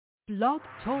Blog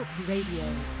Talk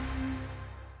Radio.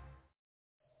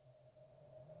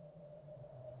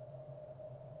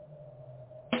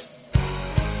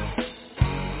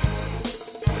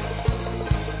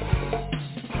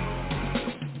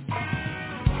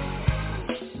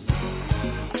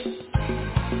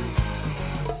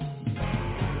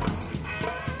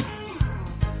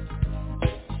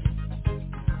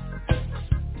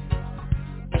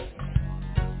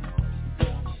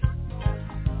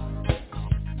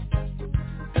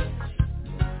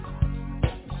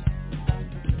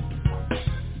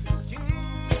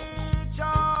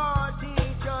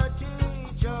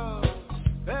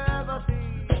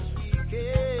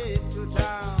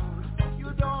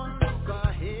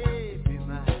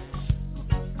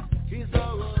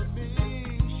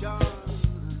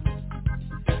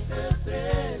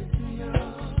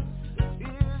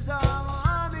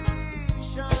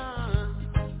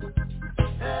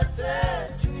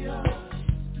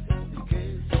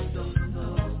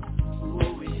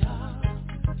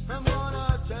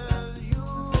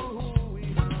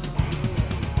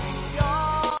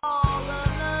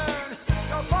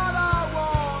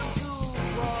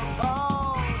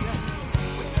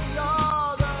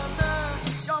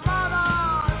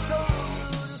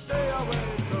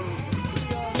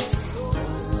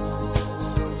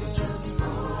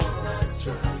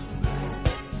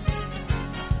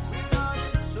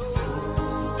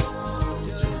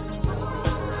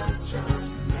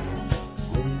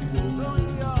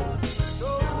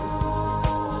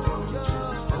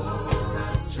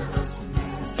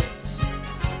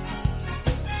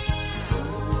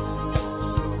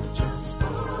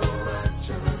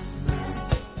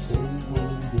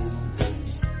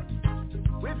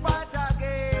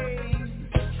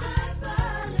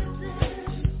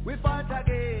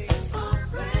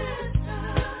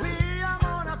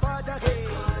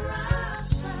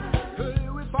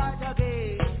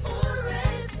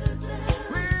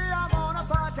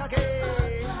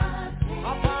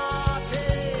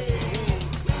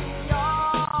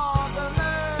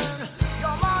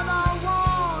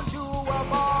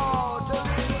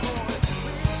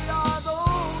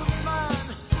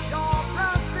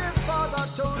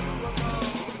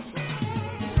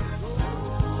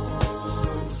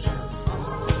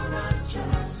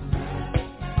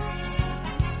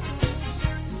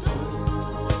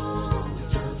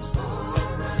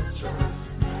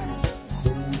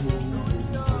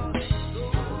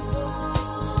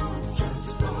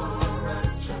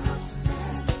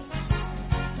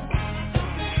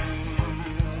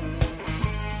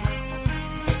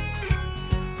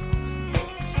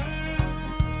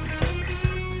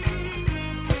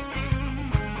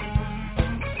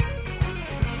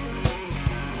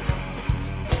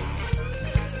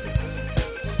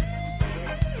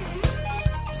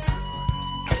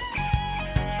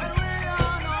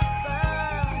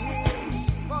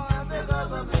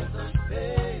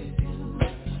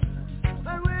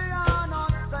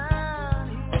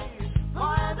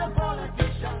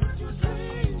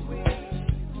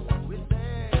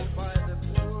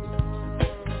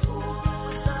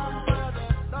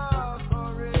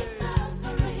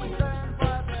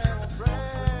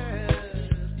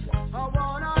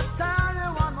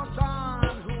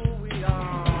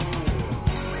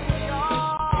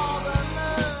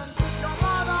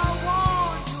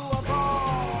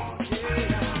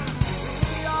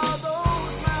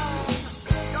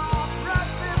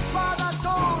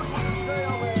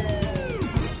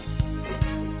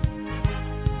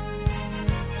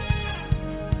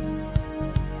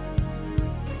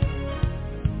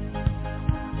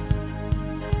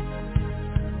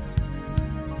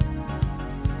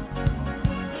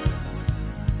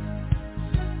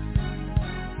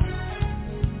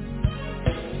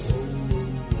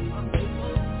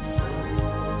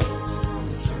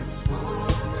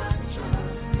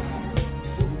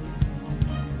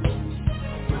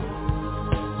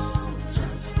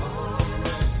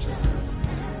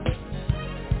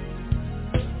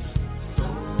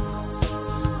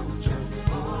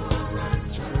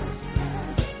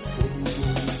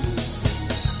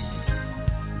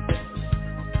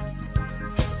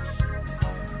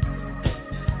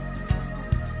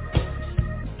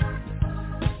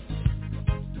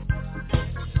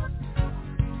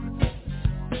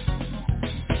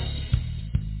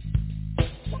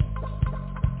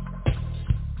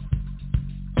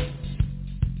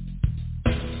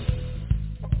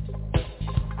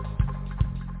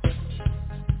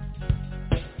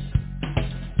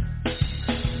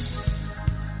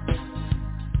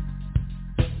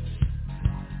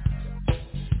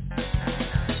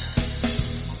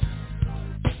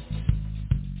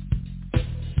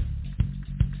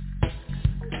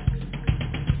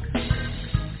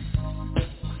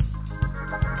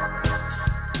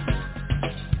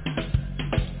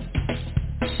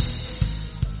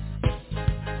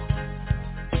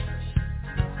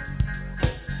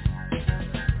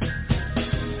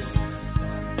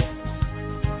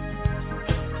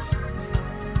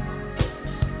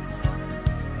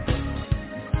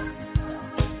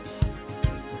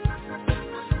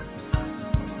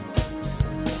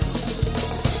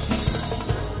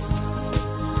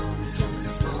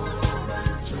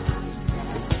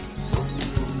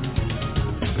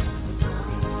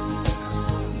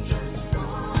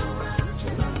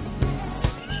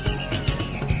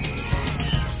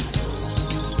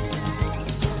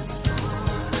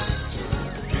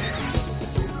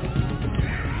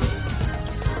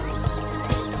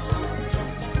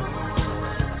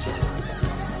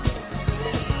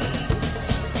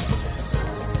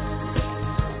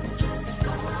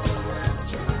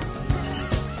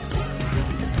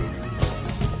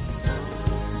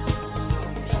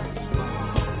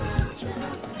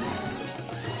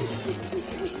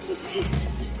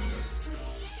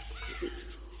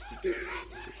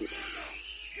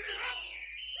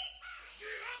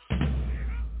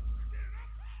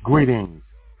 Greetings.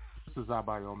 This is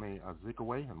Abayomi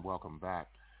Azikiwe, and welcome back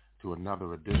to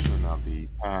another edition of the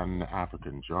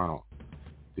Pan-African Journal.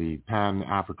 The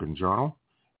Pan-African Journal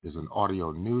is an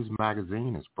audio news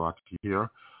magazine. It's brought to you here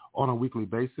on a weekly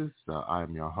basis. I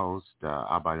am your host,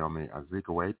 Abayomi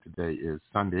Azikiwe. Today is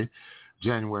Sunday,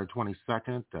 January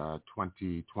 22nd,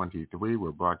 2023.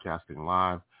 We're broadcasting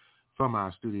live from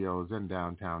our studios in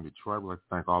downtown Detroit. We'd like to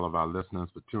thank all of our listeners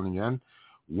for tuning in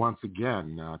once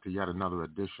again to yet another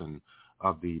edition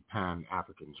of the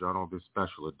Pan-African Journal, this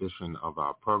special edition of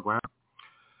our program.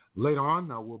 Later on,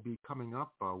 we'll be coming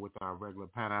up with our regular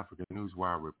Pan-African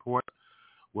Newswire report.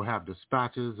 We'll have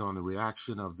dispatches on the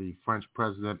reaction of the French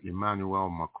President Emmanuel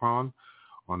Macron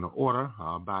on the order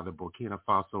by the Burkina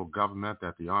Faso government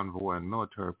that the envoy and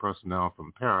military personnel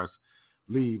from Paris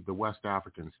leave the West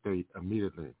African state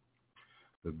immediately.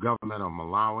 The government of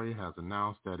Malawi has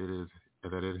announced that it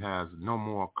has no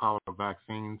more cholera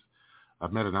vaccines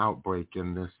amid an outbreak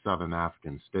in this southern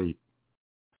African state.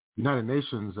 United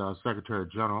Nations Secretary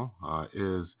General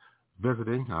is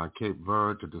visiting Cape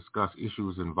Verde to discuss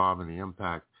issues involving the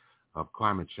impact of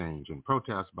climate change, and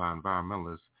protests by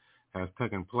environmentalists has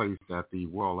taken place at the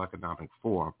World Economic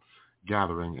Forum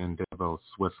gathering in Davos,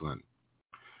 Switzerland.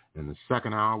 In the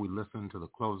second hour, we listen to the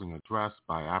closing address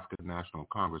by African National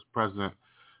Congress President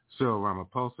Cyril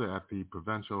Ramaphosa at the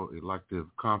Provincial Elective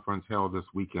Conference held this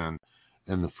weekend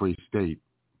in the Free State.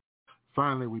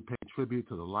 Finally, we pay tribute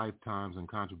to the lifetimes and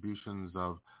contributions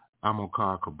of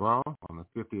Amilcar Cabral on the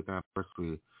 50th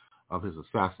anniversary of his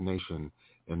assassination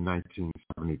in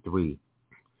 1973.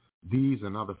 These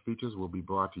and other features will be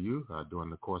brought to you during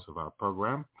the course of our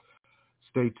program.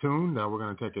 Stay tuned. We're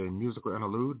going to take a musical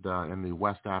interlude in the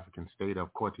West African state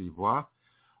of Côte d'Ivoire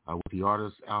with the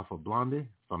artist Alpha Blondy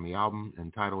from the album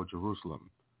entitled Jerusalem.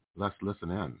 Let's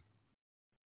listen in.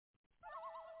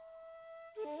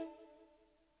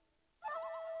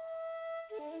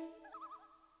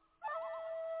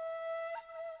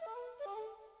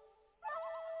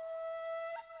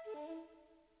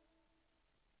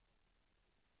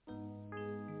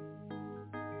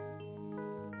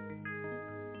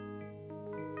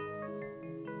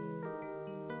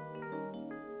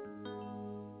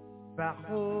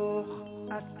 Baruch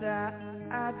Ata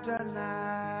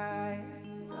Adonai,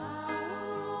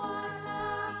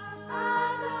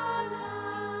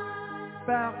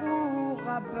 Baruch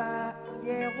Abba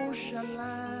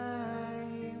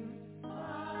Yerushalayim,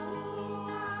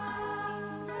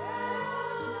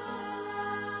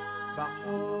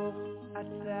 Baruch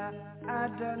Ata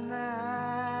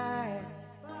Adonai,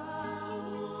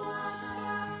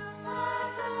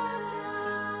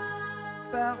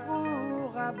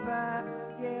 Baruch Abba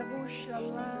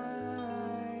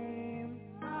Yerushalayim,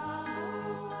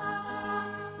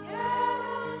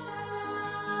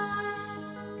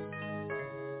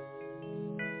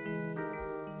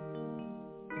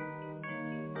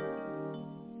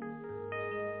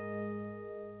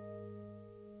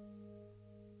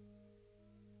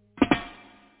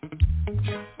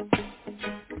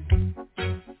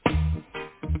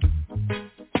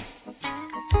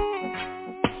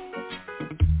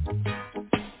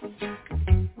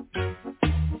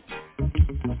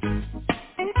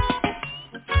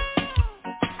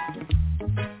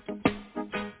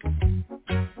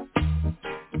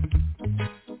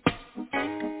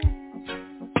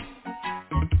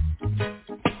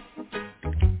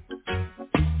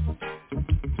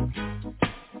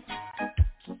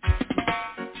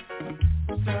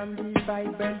 from the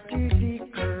Bible to the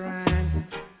Quran,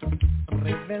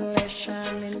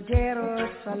 Revelation in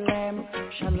Jerusalem,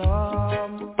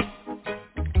 Shalom,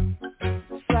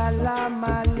 Salam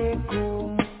Alaikum.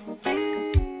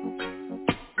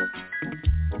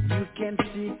 You can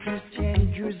see Christians,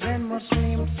 Jews and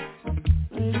Muslims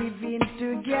living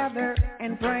together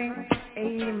and praying,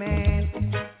 Amen.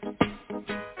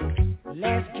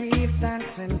 Let's give thanks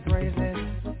and praises.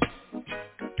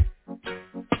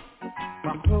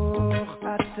 Baruch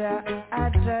Ata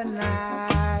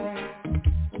Adonai,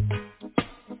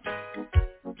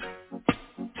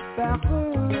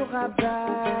 Baruch Abba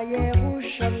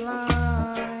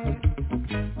Yerushalayim,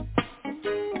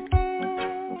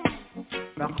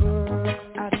 Baruch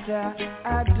Ata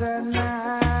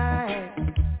Adonai,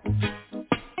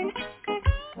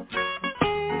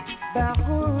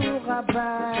 Baruch Abba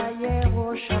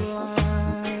Yerushalayim.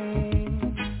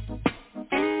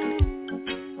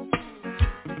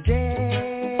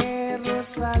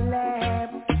 Jerusalem,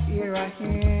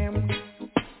 Yerahim.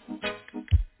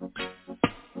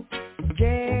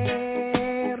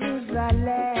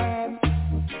 Jerusalem,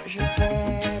 je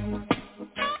t'aime.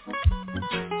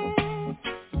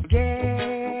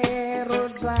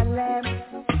 Jerusalem,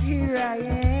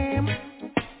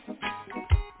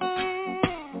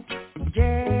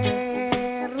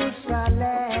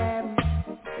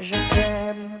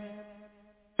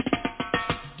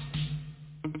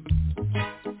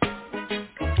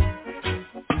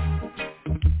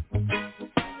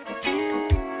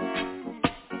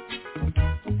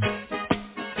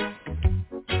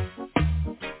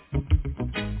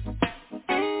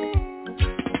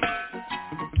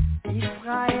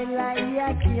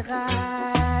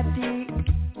 Yakirati,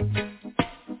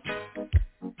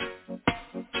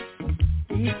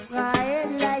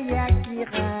 Israel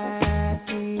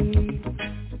Yakirati,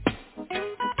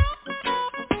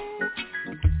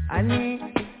 Ani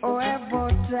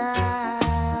Oevota,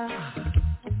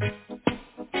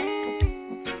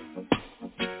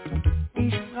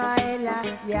 Israel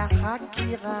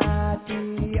Yakirati,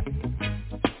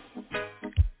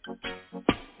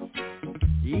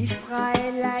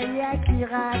 Israel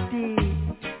Yakirati,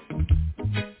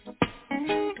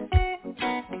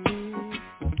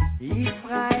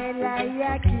 Israel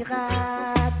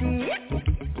Yakirati,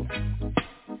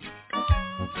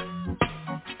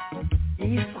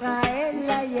 Israel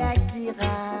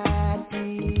Yakirati,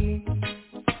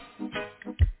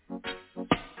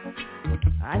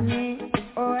 Ani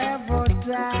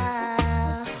Oevota,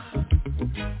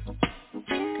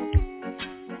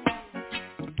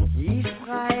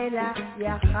 Israel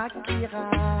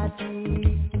Yakirati.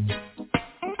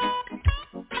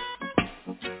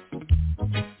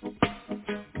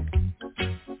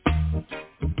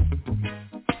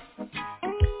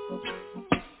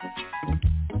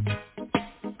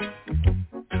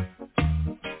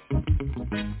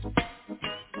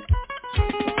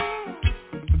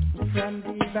 From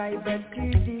the Bible to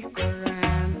the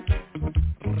Quran,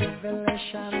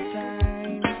 Revelation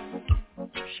time,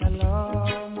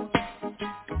 Shalom,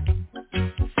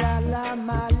 Salam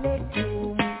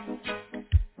Alaikum.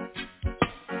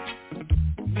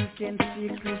 You can see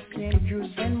Christians,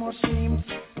 Jews and Muslims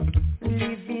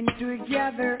living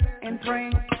together and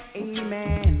praying,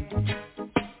 Amen.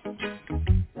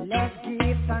 Let's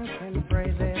give thanks and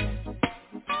praises.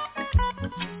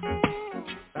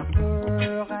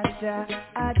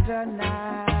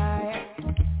 Adonai,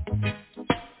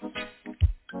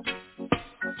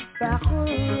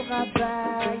 Baruch Rabba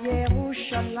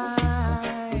Yerushalayim,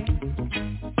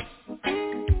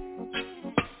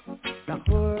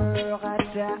 Baruch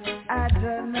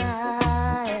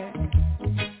Adonai,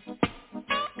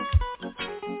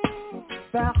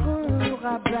 Baruch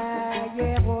Rabba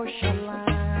Yerushalayim.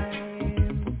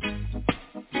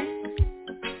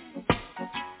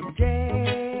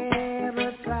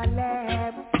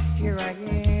 Jerusalem, here I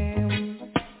am.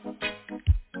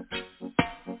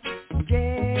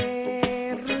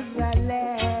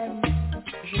 Jerusalem,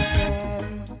 je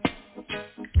t'aime.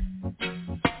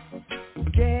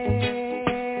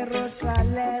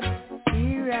 Jerusalem,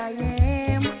 here I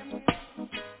am.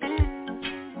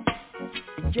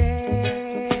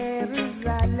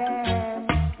 Jerusalem,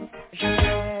 je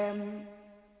t'aime.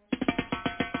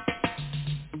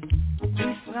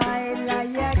 Israel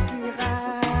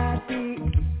Yakirati,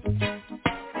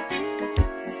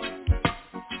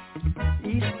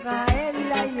 Israel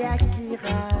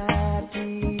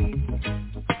Yakirati,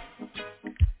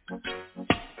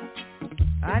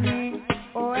 Ani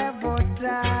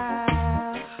Oevota,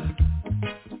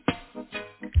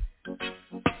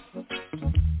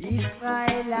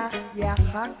 Israel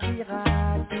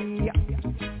Yakirati,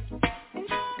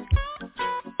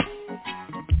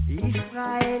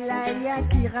 Israel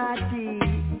Yakirati,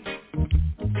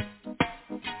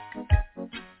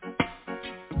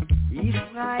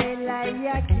 Israel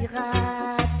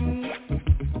Yakirati,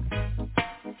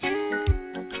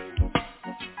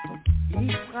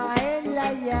 Israel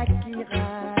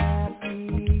Yakirati,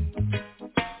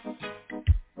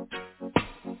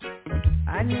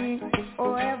 Ani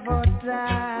Oevota,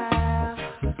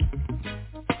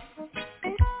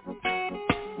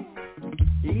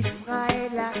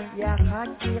 Israel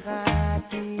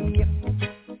Yakirati,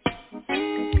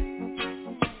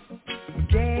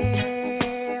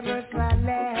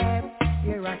 Jerusalem,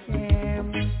 here I am.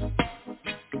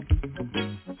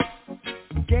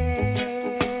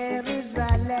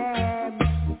 Jerusalem,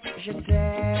 je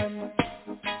t'aime.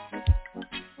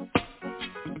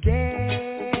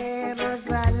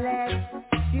 Jerusalem,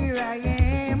 here I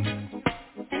am.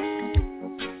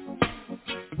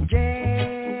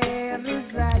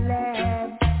 Jerusalem,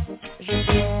 je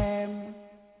t'aime.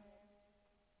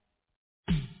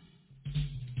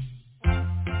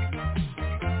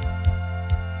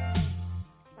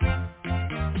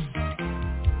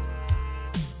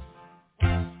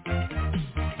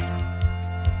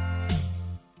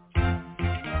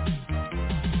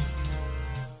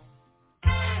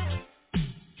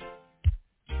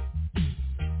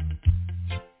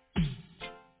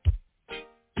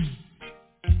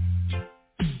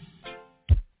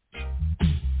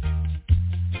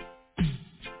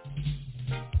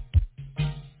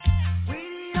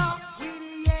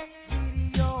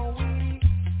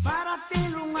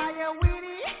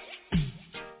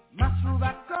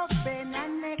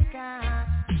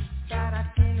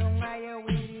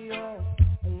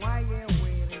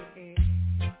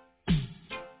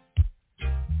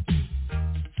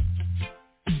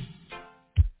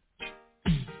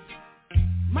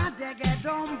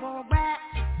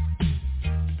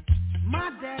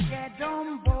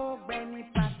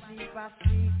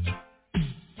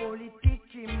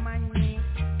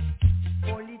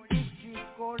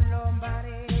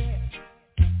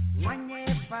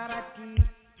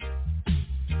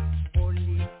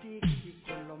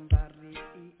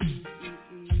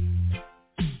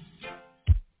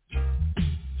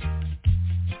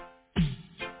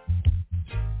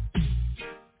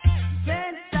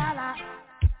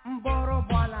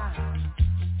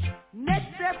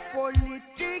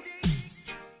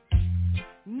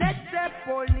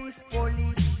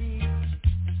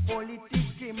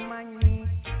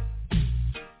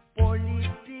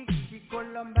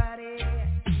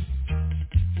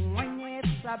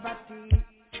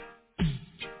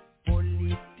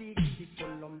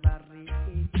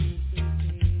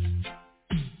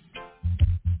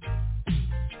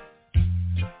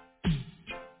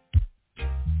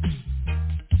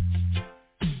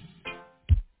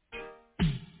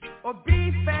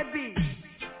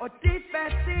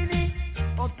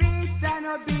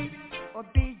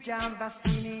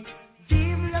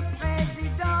 Vive le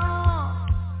président,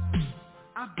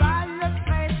 abat le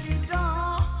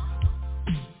président,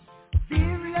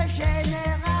 vive le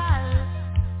général,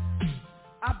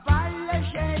 abat le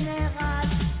général,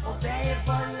 obéi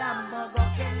vola mogo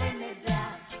que le neda,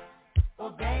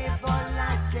 obéi vola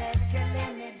que le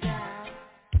neda,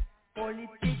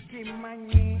 politique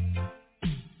mani,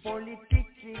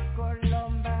 politique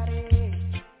colombare,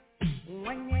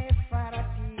 wanye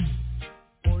farati,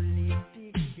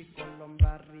 politique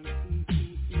colombare.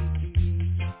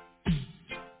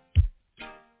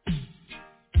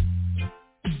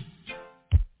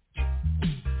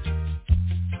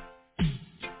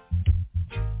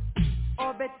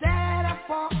 Obetere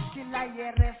fo kila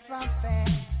yere sanfe,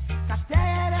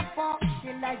 katere fo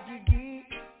kila jigi.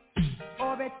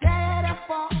 Obetere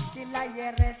fo kila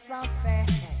yere sanfe,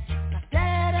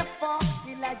 katere fo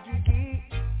kila jigi.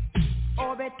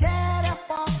 Obetere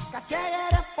fo,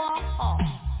 katere fo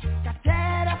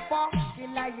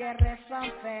kila yere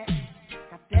sanfe,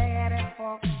 katere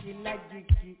fo kila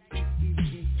jigi.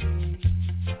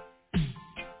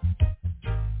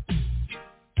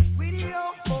 Video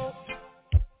ho.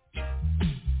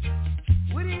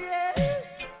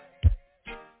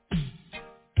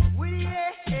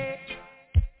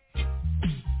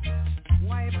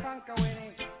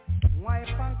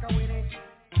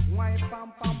 Why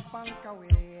pam pam panka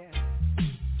with it?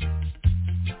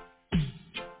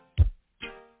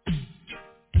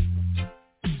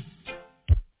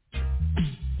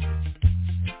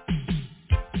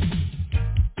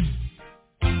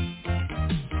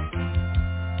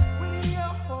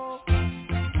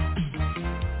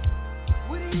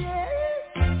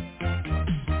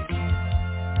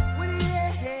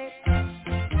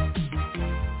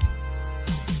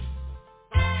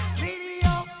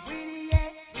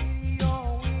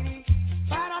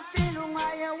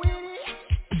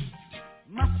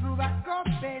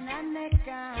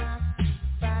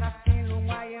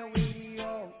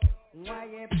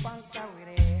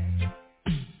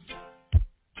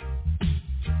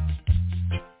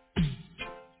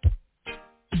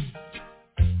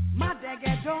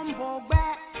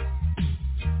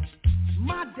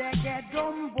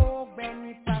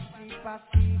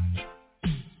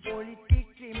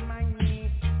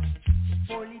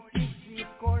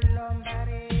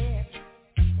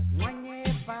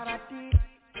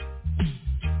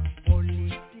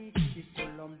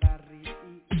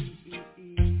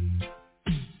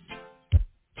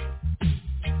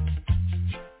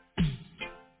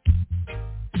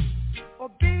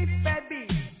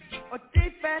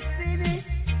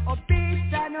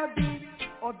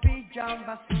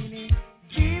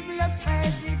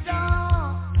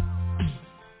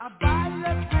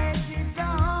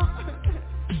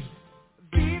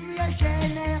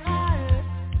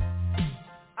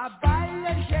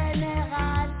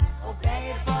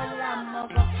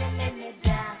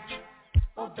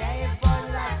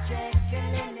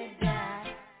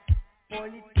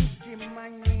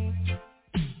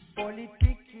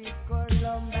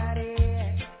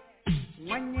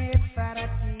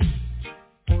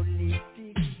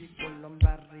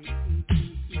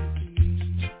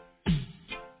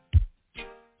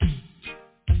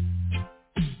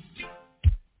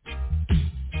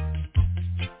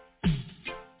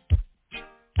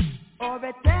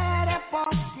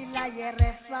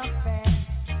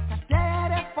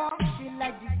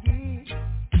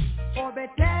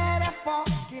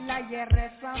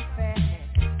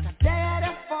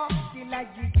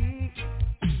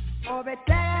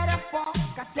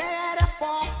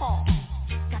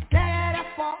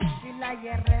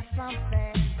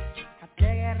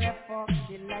 Katere fo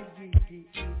kila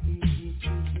jigi.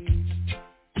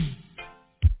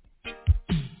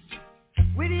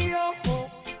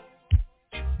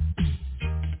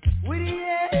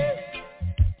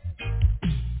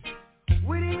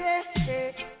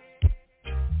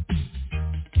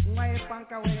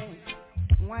 panka were,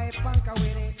 mwae panka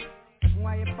were,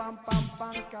 mwae pam pam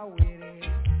panka were.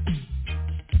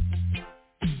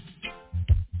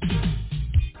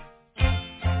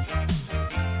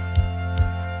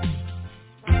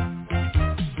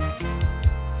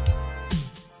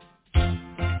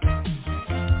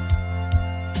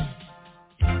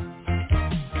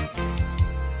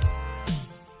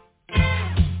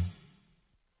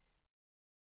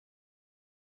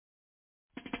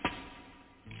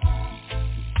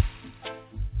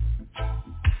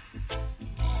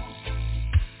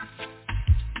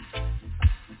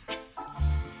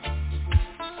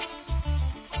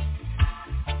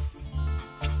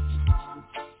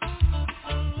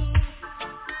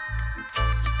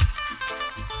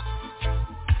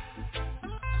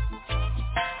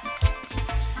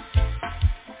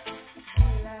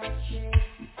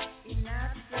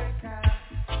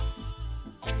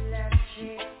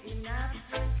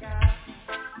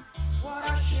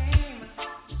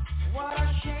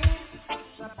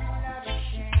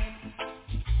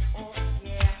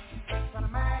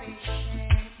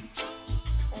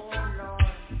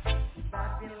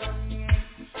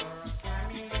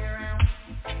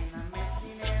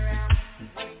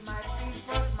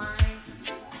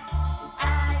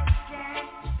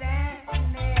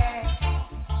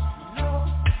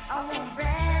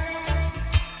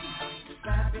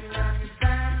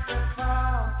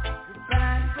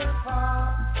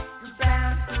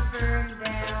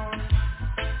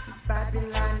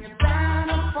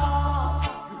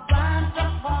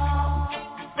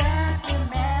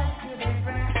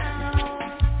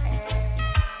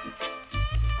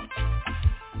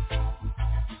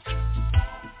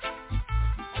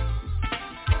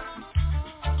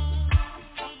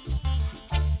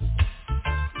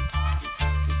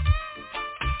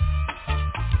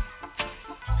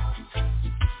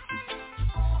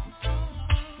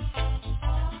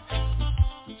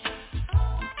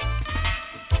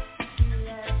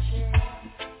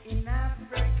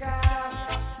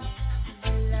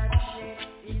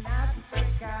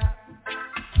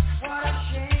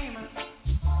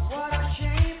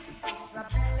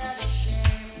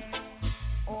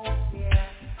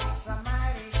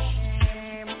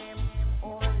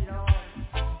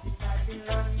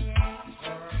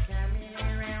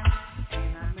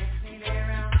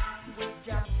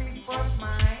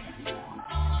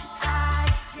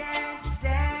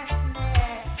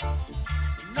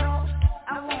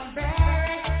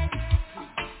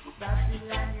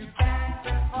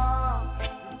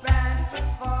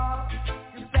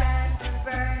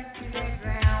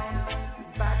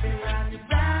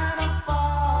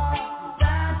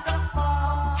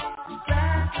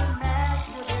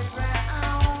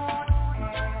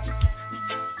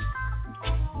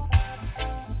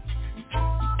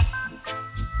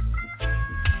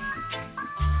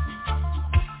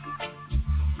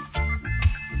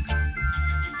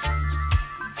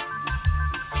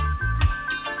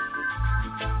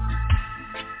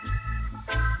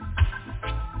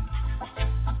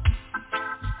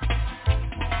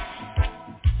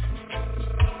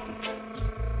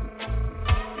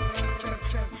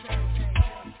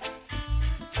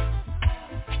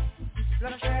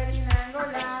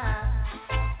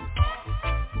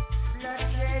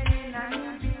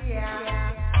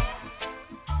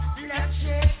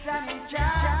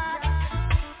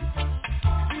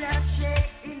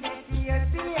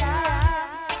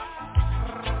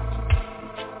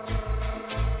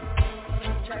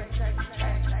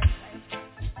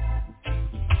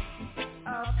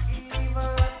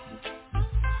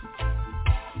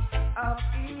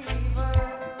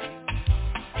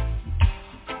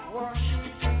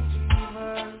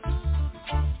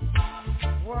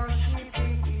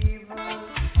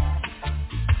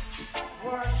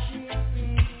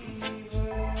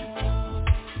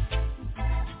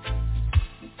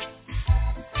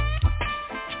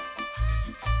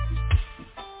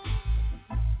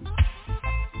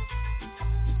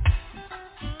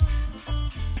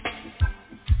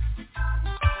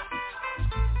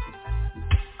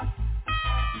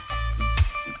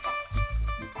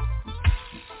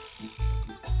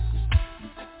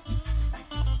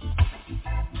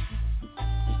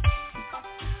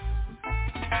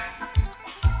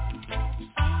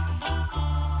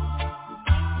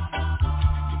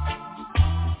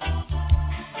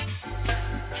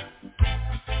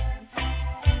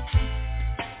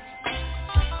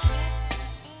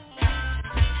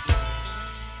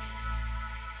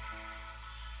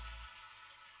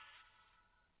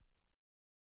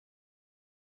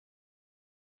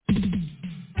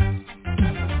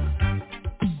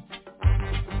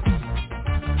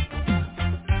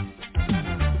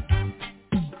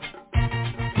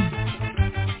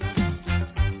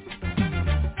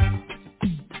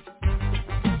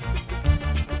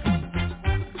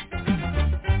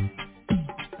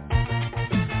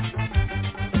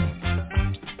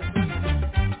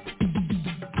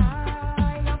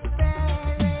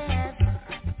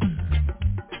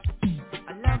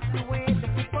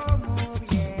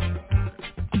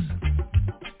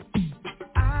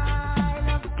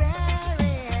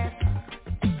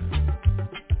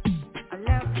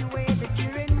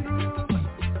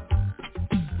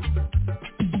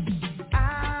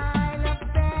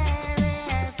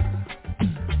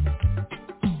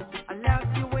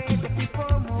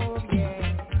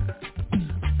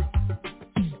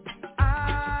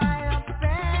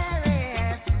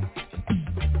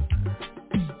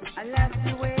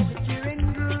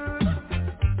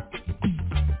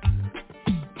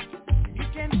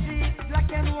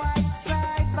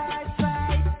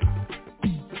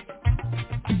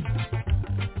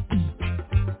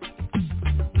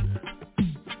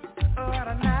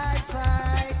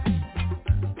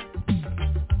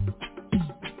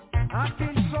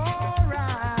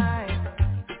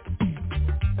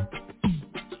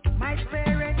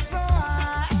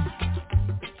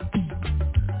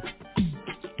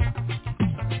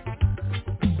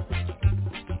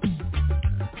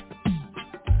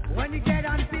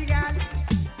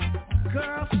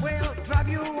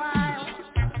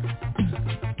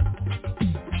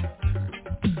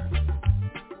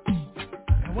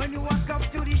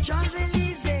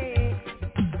 Champs-Élysées.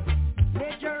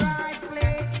 Let your right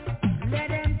play, let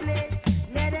them play,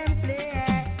 let them play.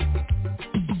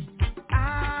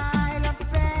 I love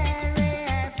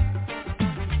Paris.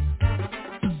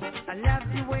 I love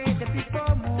the way the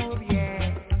people move,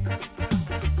 yeah.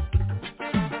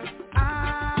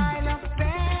 I love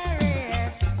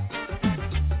Paris.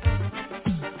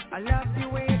 I love the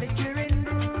way the children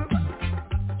move.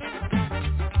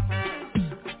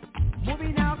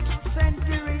 Moving out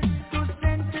century to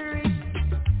century.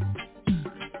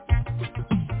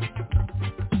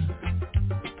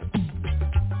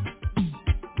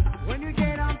 When you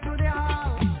get onto the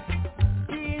hall,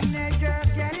 teenagers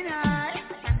getting high.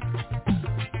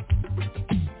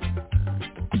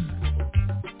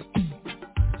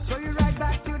 So you ride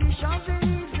back to the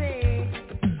Champs-Élysées.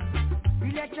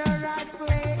 You let your ride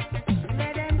play,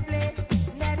 let them play,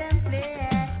 let them play.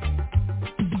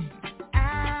 I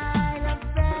love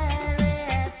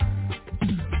Paris.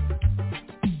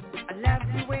 I love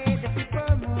the way the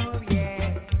people move,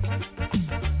 yeah.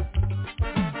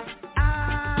 I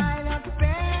love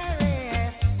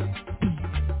Paris.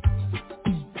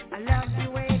 I love the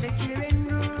way the children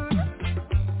move.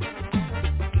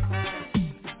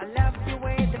 I love the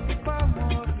way the people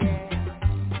move, yeah.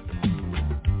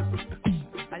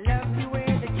 I love the way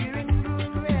the children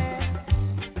move, yeah.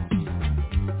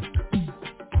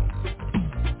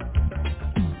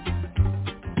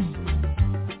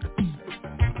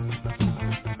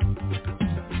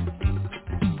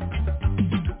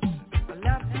 I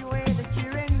love the way the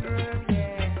children move,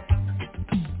 yeah.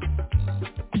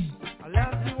 I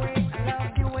love the way, I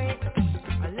love the way,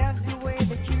 I love the way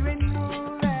the children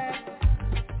move, yeah.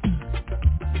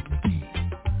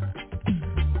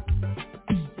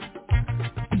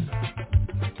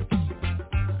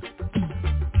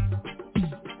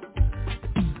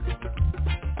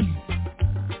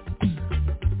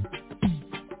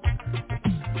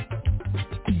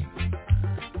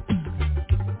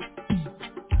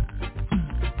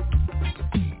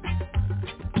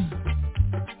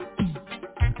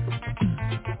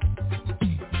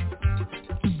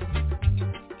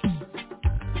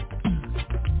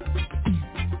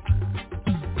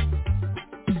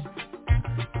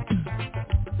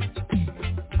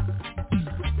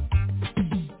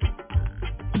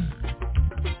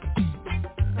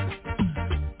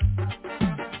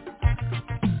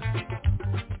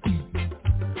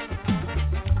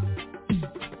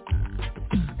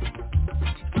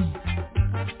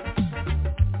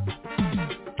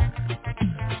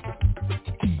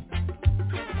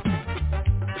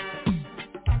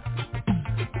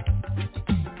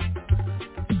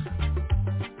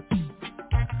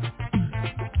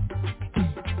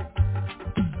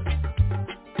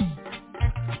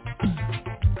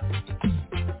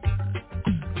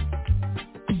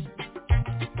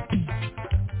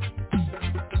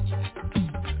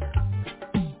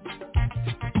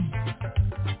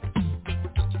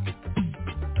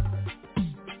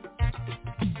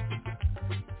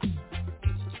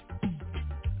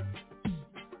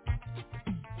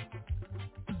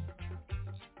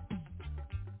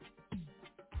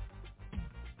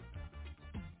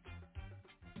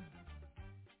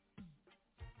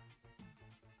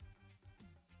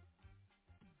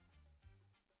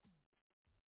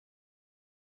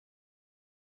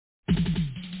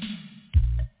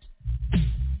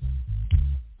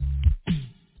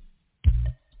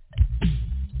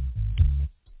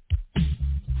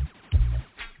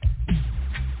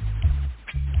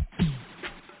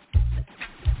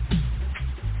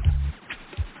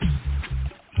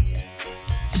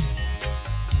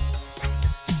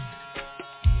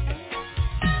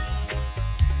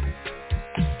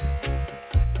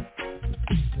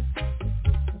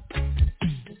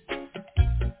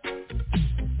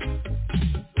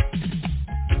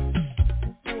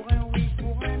 Pour un oui,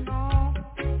 pour un non,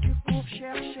 tu cours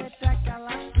chercher ta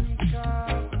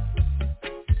Kalachnikov.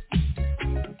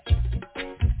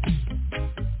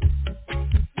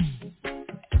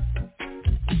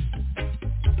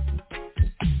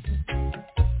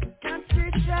 Quand tu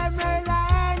t'aimes la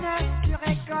haine, tu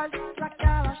récoltes ta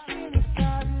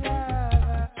Kalachnikov.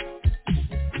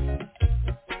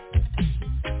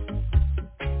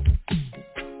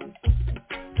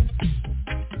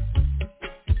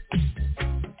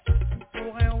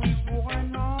 Pour un oui, pour un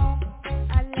non,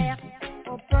 alerte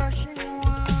au Pershing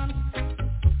One.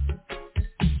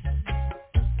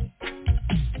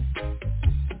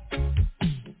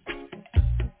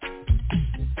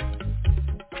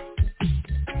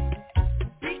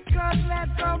 Because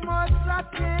les homo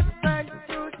sapiens veulent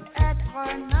tous être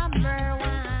number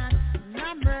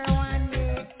one,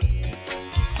 yeah.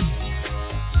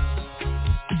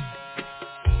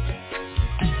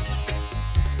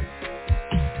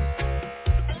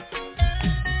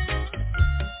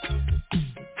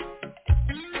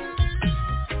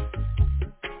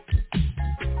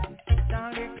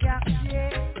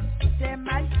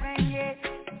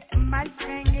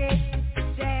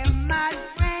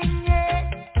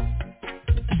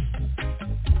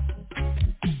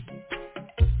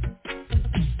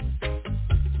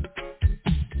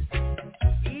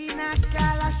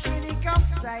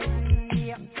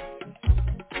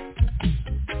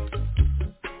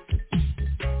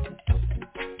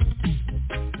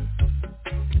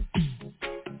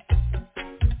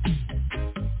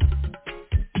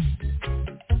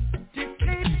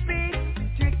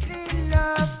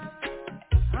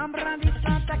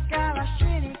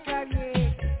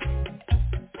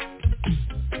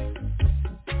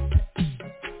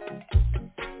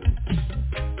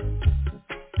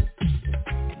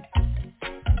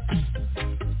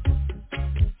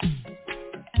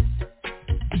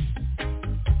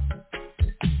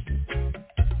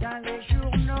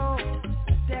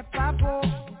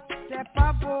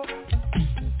 beau,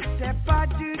 c'est pas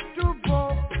du tout beau.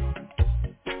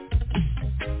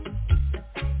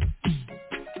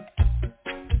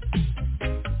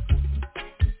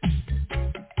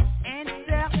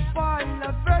 Interpol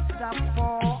veut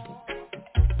savoir.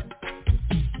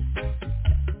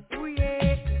 Oui.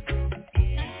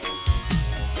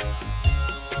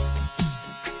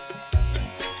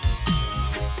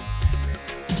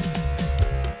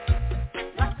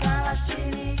 La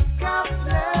Kalachnikov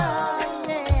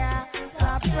pleure,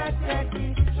 ça peut être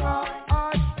histoire.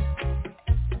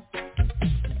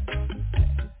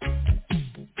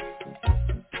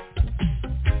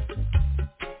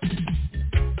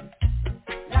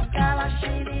 La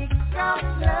Kalachnikov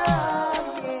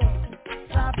pleure,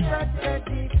 ça peut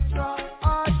être histoire.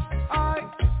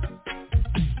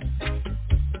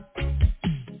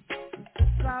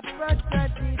 Ça peut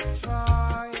être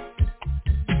histoire.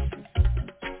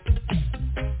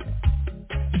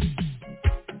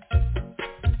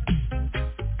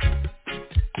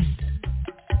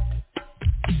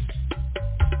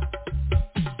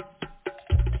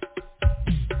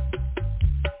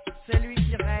 Celui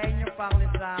qui règne par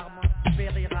les armes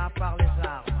périra par les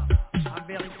armes. En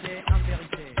vérité, en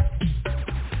vérité.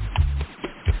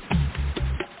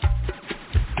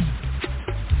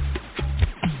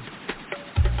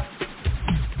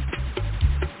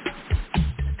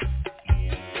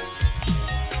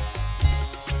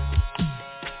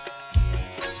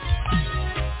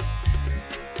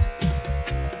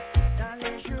 Dans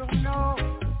les journaux,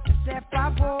 c'est pas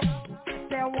beau,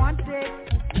 c'est wanted,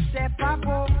 c'est pas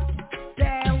beau,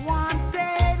 c'est wanted.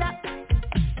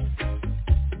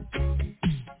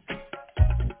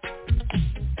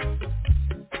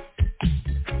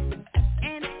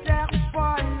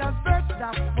 Interpol veut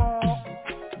savoir.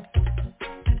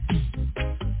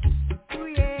 Oh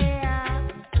yeah.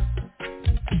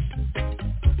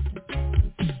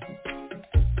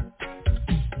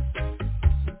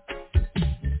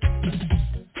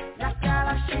 La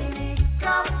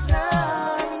Kalachnikov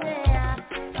pleure,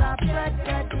 ça peut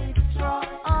être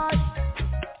histoire.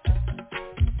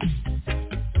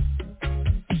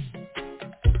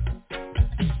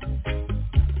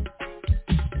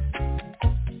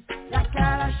 La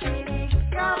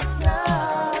Kalachnikov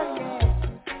pleure,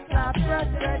 ça peut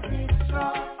être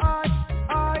histoire.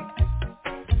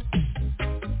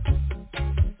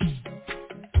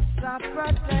 Ça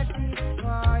peut être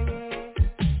histoire.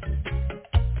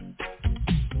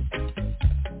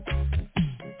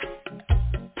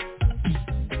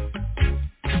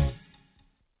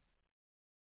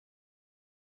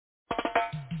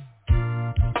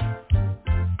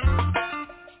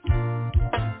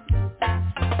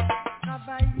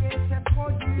 Travailler c'est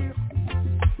trop dur,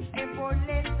 et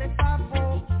voler c'est pas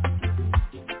beau.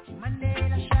 Mener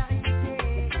la charité,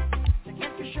 c'est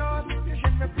quelque chose que je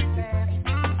ne veux plus faire.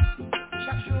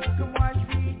 Chaque jour que moi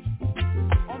je vis,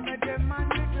 on me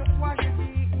demande de quoi je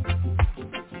vis.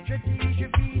 Je dis je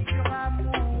vis sur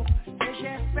l'amour, et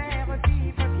j'espère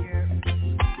vivre mieux.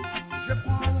 Je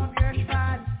prends mon vieux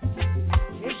cheval,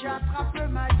 et j'attrape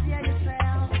ma vieille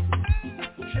serre.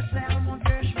 Je serre mon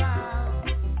vieux cheval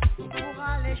pour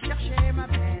aller chercher ma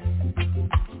belle.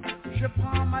 Je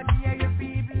prends ma vieille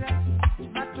Bible,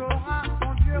 ma Torah,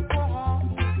 mon vieux Coran,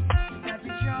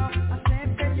 d'Abidjan à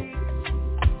Saint-Félix.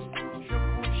 Je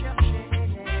cours chercher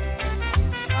Hélène.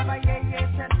 Travailler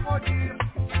c'est trop dur,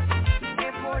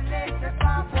 et voler c'est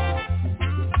pas beau.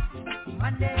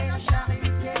 Maner la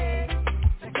charité,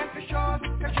 c'est quelque chose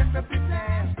que je ne peux plus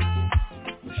faire.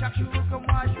 Chaque jour que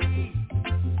moi je vis,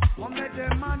 on me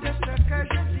demande ce que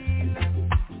je dis.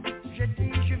 Je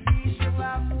dis je vis sur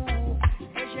l'amour,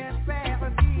 et j'espère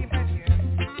vivre mieux.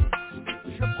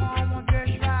 Je prends mon vieux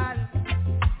cheval,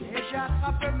 et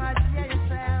j'attrape ma vieille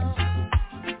serre.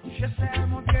 Je serre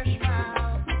mon vieux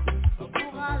cheval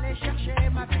pour aller chercher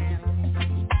ma belle.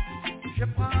 Je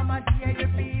prends ma vieille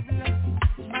Bible,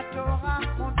 ma Torah,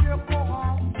 mon vieux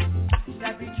Coran,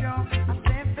 d'Abidjan à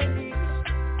Saint-Félix.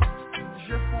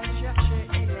 Je fonce chercher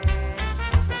Hélène.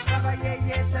 Travailler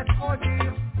c'est trop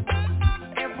dur,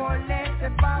 et voler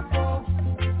c'est pas beau.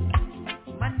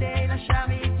 Mander la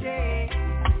charité,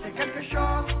 c'est quelque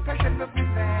chose que je ne veux plus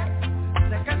faire.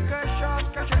 C'est quelque chose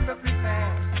que je ne veux plus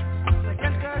faire. C'est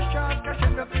quelque chose que je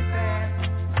ne veux plus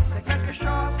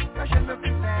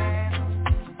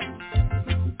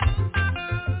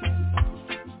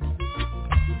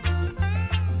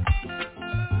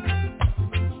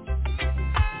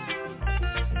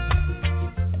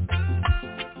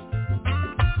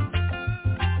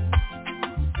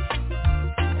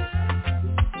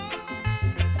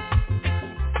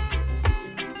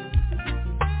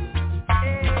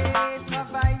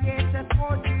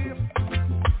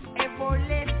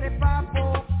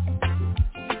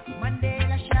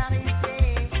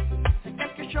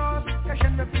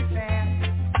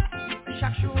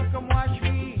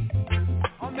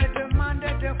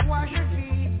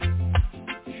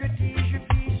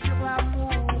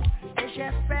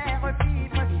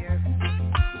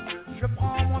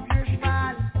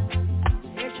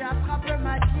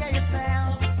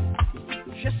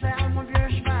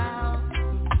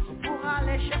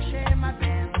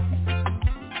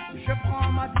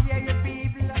ma vieille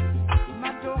Bible, ma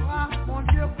Torah, mon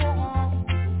Dieu Coran,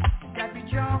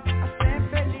 d'Abidjan à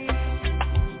Saint-Félix,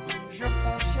 je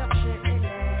prends chercher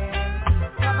Hélène.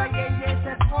 Travailler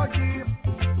c'est trop dur,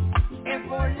 et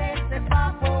voler c'est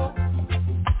pas beau.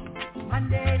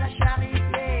 Mander la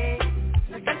charité,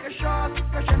 c'est quelque chose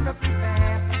que je ne veux plus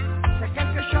faire. C'est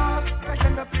quelque chose que je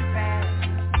ne veux plus faire.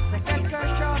 C'est quelque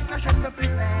chose que je ne veux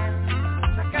plus faire.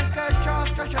 C'est quelque chose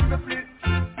que je ne veux plus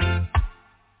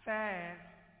faire.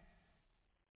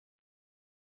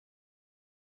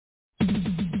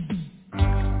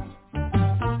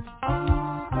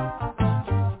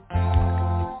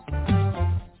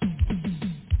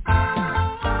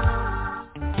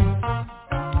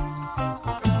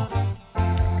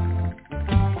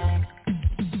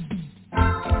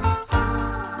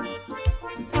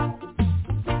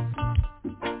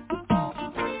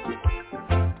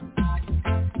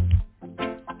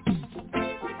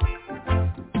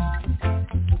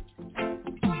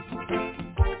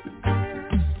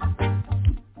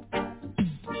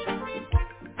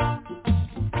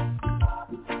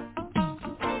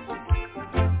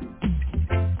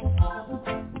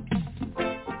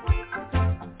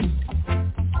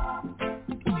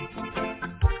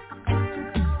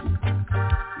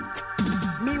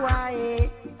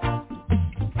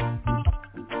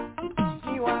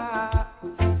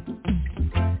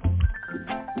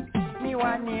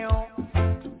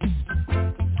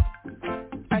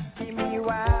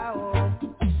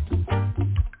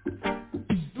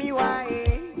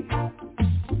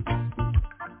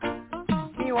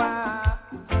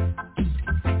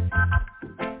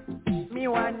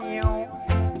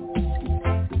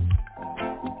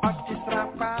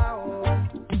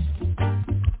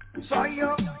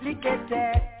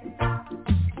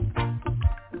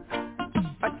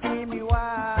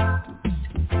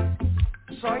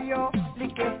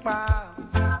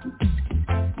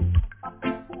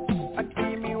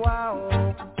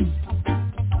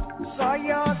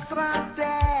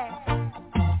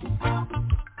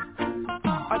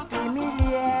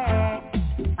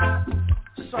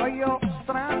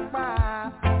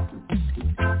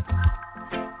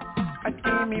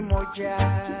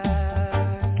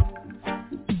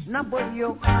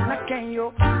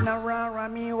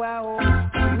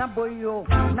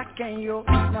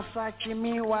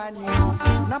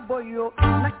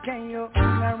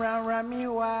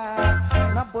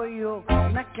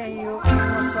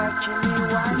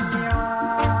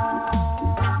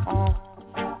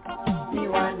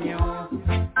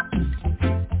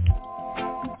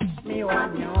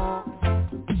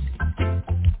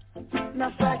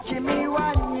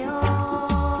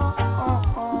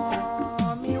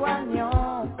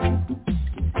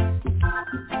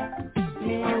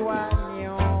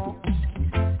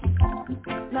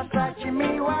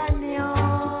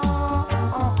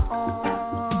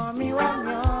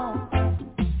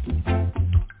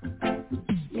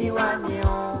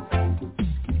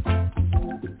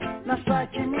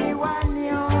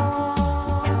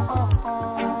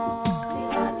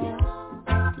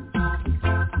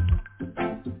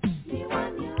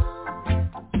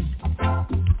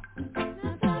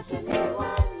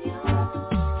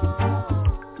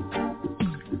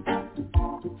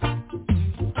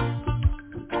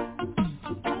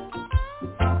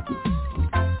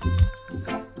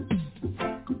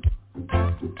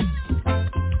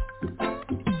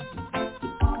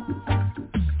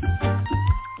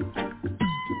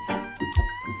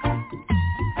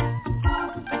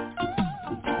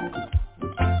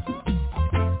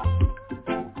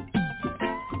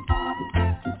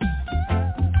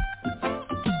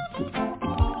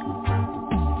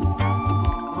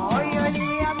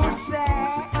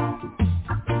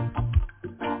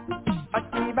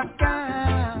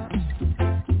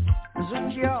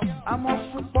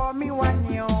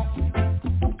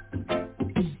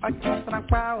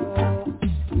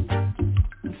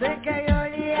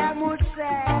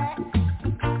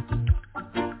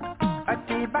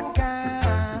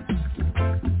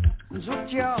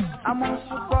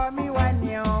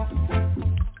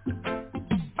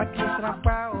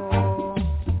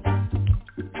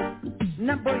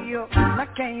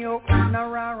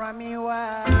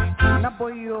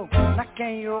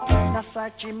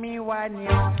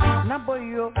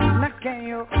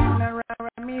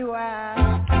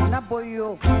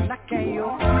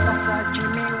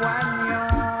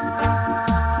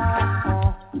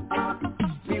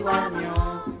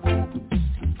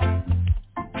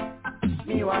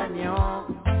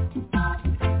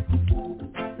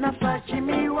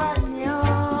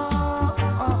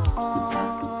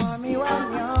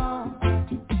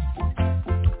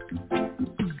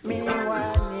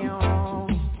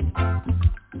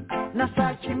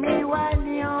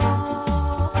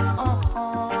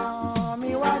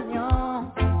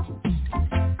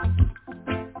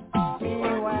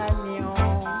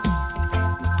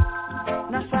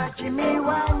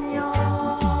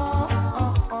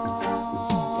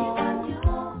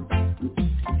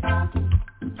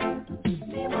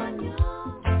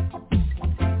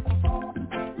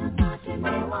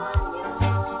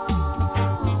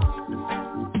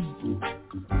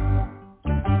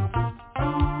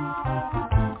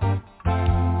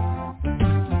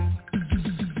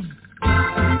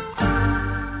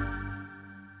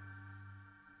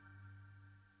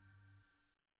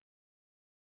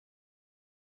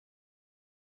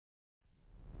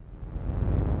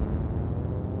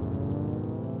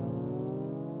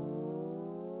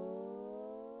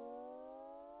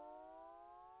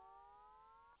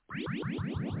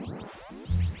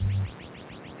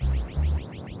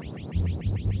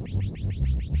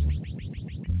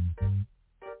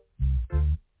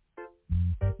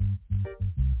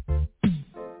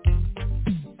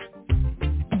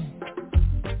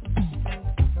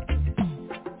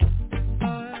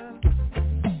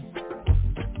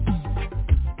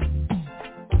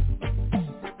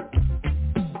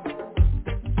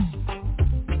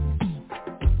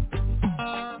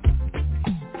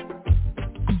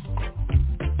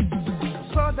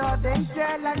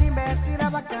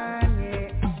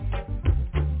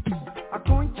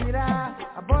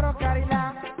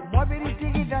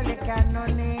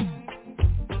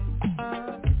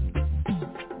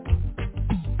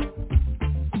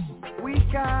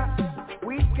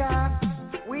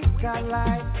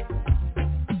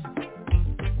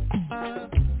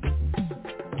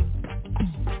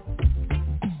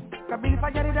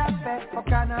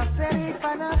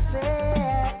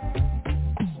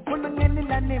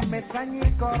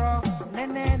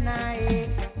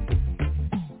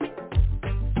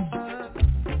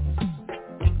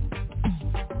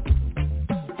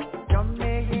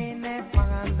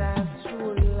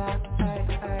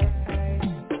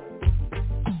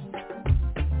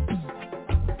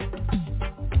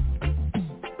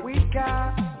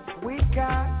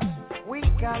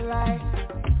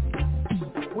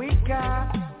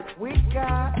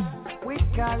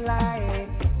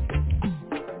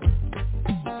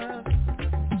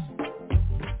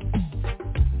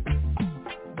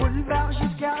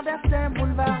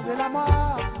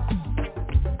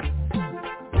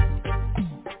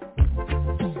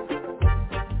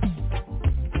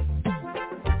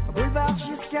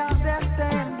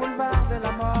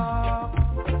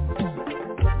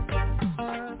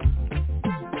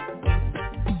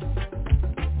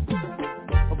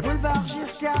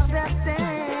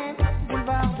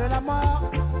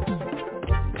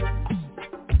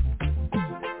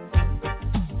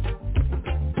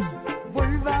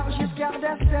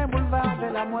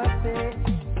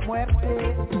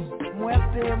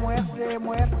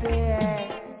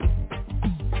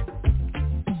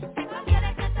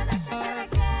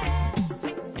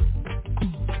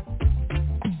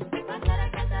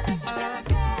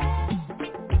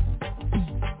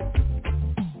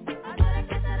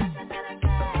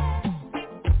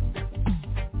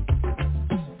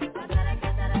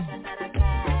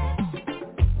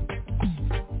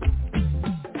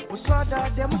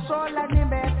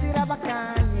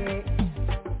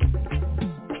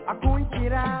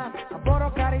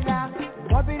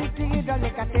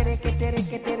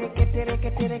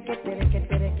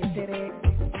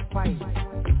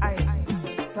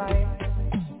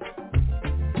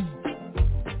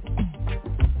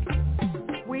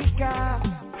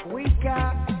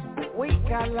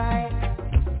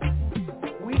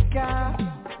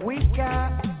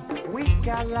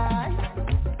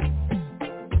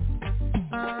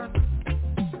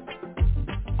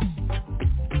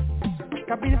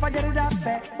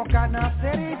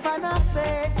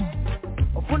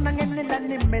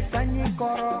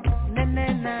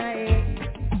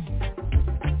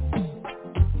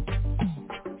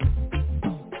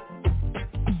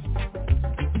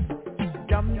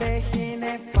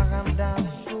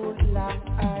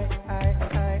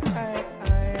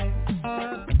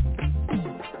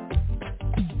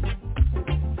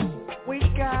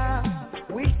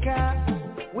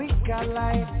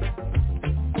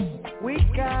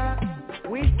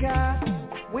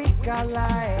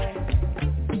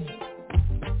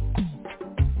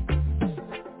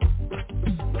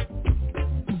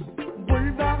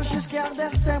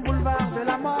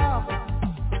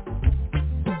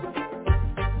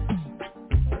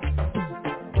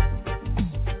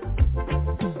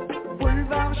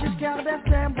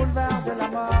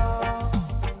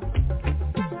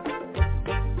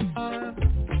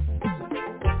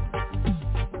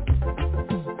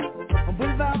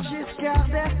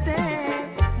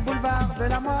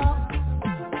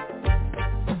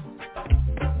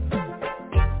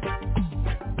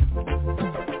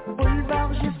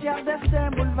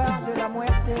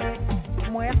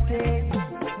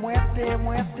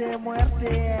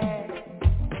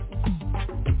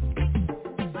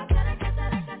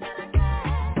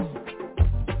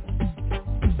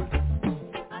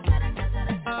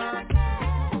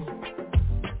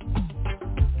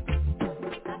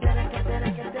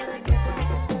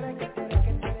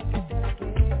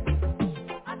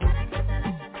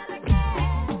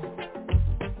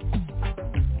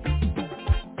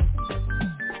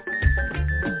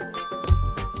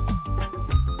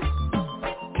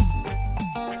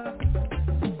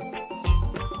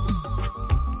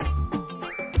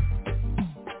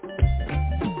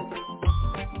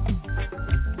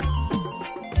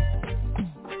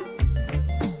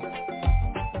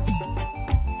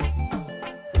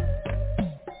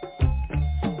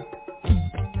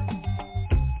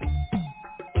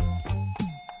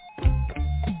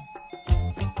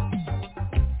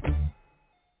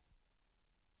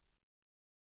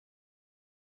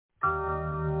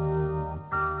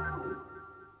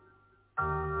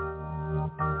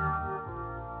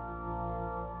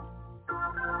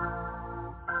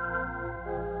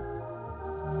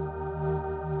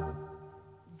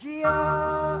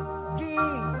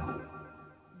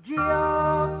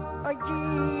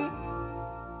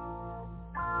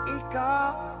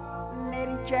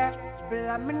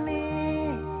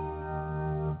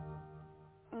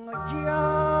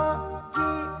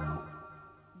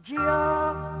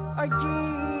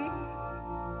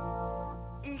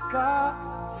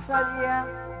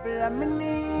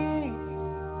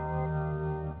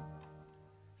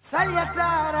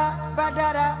 Saliatara,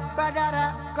 badara, badara,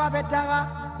 kobetara,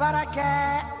 barake,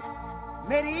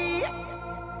 meri,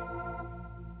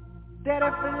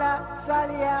 terefla,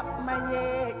 salia,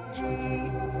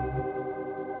 mayeji.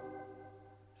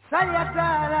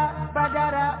 Saliatara,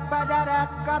 badara, badara,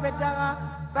 kobetara,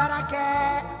 barake,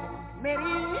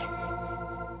 meri,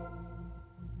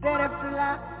 terefla,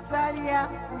 salia,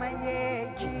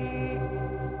 mayeji.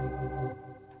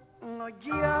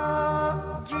 Ngojio,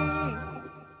 ji.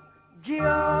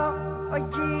 Gio,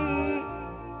 oji,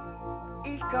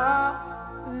 ika,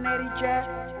 neriche,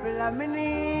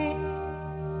 blamini.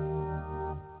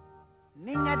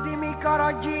 Niña dimi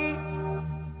koroji,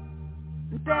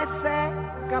 ntese,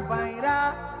 kabaira.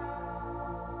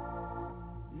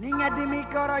 Niña dimi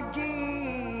koroji,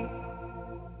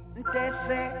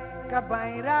 ntese,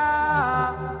 kabaira.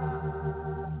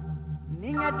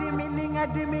 Niña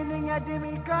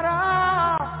dimi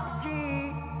koroji.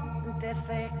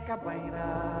 Ntese kabaira,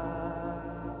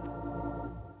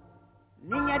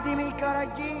 niña dimi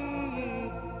karaji.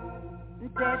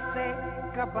 Ntese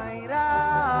kabaira,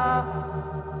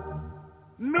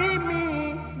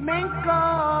 mimi menko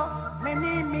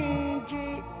menimiji,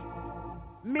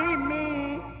 mimi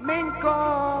menko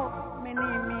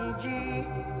menimiji,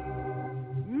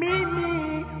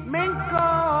 mimi menko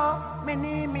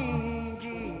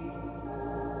menimiji,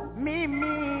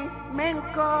 mimi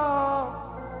menko.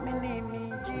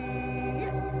 Minimiji,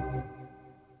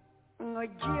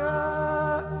 ngojio,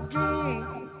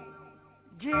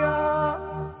 jio,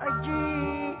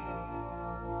 aji,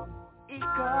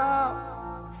 ika,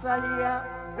 salia,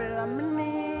 belamini.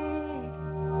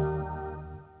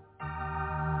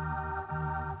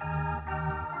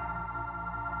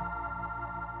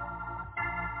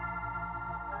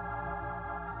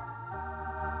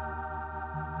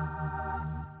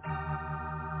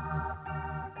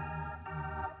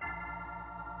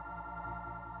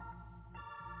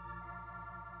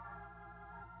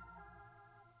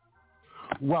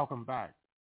 Welcome back.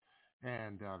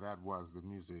 And that was the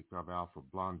music of Alpha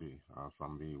Blondy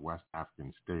from the West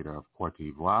African state of Cote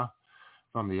d'Ivoire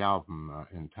from the album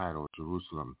entitled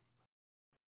Jerusalem.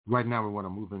 Right now we want to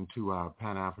move into our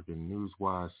Pan-African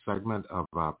Newswire segment of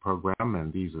our program,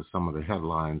 and these are some of the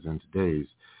headlines in today's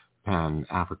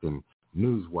Pan-African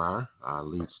Newswire. Our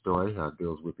lead story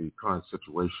deals with the current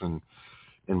situation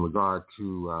in regard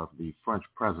to the French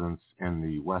presence in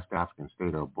the West African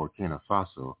state of Burkina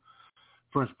Faso.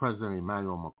 French President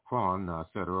Emmanuel Macron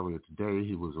said earlier today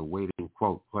he was awaiting,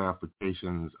 quote,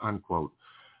 clarifications, unquote,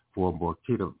 for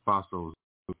Burkina Faso's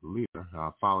leader,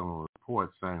 following a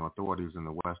report saying authorities in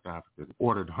the West Africa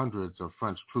ordered hundreds of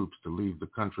French troops to leave the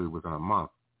country within a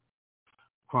month.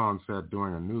 Macron said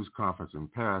during a news conference in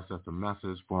Paris that the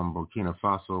message from Burkina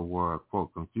Faso were,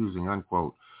 quote, confusing,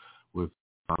 unquote, with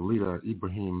leader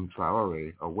Ibrahim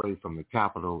Traoré away from the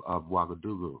capital of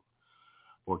Ouagadougou.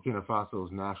 Burkina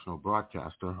Faso's national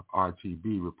broadcaster,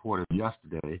 RTB, reported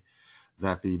yesterday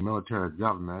that the military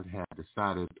government had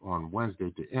decided on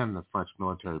Wednesday to end the French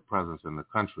military presence in the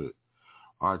country.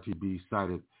 RTB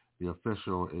cited the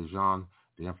official Agence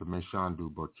d'Information du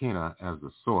Burkina as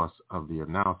the source of the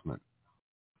announcement.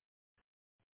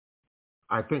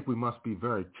 I think we must be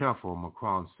very careful,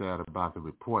 Macron said, about the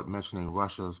report mentioning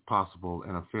Russia's possible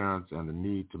interference and the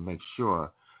need to make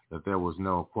sure that there was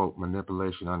no, quote,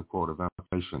 manipulation, unquote, of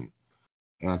information.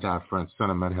 Anti-French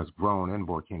sentiment has grown in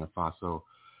Burkina Faso,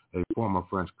 a former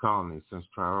French colony, since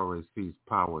Traoré seized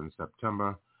power in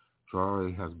September.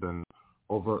 Traoré has been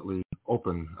overtly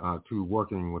open to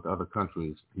working with other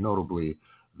countries, notably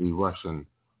the Russian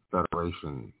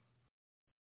Federation.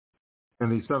 In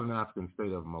the southern African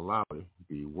state of Malawi,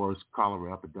 the worst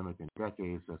cholera epidemic in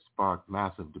decades has sparked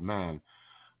massive demand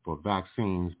for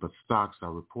vaccines, but stocks are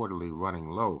reportedly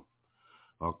running low.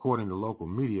 According to local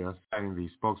media, citing the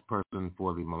spokesperson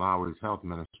for the Malawi's health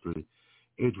ministry,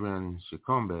 Adrian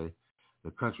Shikombe,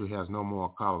 the country has no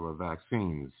more cholera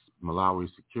vaccines. Malawi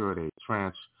secured a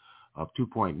tranche of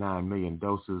 2.9 million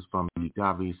doses from the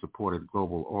Gavi-supported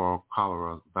global oral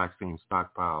cholera vaccine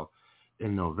stockpile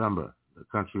in November. The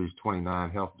country's 29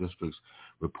 health districts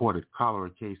reported cholera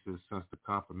cases since the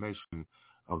confirmation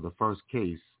of the first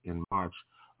case in March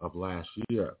of last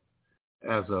year.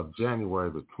 As of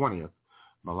January the 20th,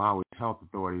 Malawi health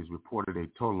authorities reported a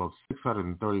total of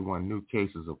 631 new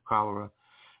cases of cholera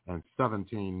and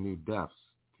 17 new deaths.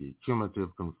 The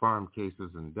cumulative confirmed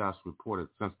cases and deaths reported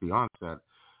since the onset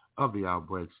of the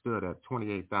outbreak stood at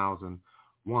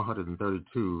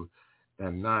 28,132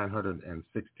 and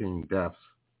 916 deaths.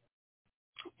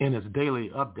 In its daily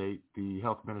update, the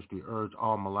health ministry urged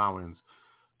all Malawians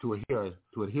to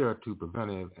adhere to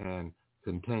preventive and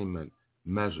containment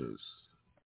measures.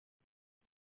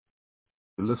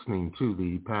 You're listening to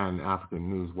the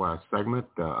Pan-African Newswire segment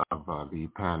of the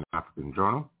Pan-African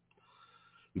Journal.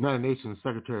 United Nations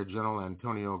Secretary General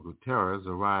Antonio Guterres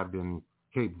arrived in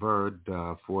Cape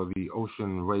Verde for the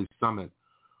Ocean Race Summit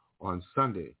on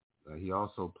Sunday. He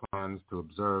also plans to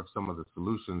observe some of the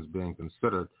solutions being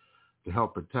considered to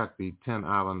help protect the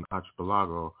 10-island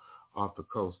archipelago off the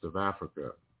coast of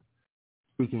Africa.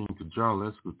 Speaking to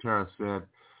journalists, Guterres said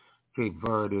Cape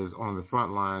Verde is on the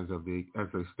front lines of the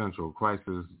existential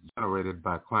crisis generated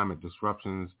by climate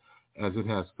disruptions, as it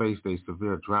has faced a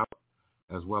severe drought,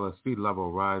 as well as sea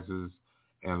level rises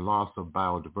and loss of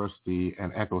biodiversity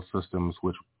and ecosystems,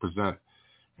 which present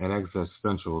an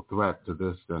existential threat to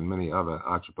this and many other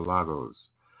archipelagos.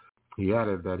 He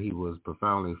added that he was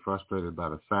profoundly frustrated by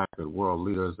the fact that world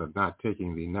leaders are not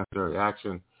taking the necessary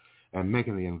action and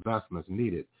making the investments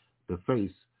needed to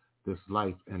face this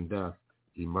life and death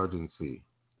emergency.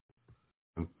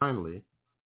 And finally,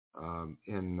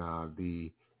 in the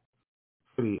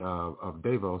city of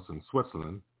Davos in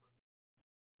Switzerland,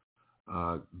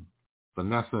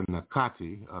 Vanessa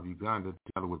Nakati of Uganda,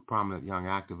 together with prominent young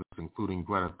activists including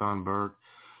Greta Thunberg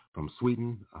from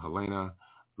Sweden, Helena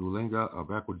Lulinga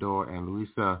of Ecuador, and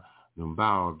Luisa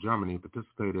Numbau of Germany,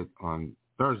 participated on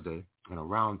Thursday in a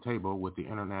roundtable with the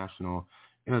International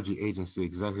Energy Agency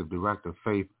Executive Director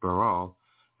Faith Burrell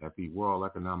at the World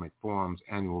Economic Forum's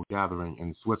annual gathering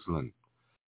in Switzerland.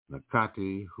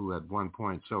 Nakati, who at one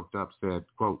point choked up, said,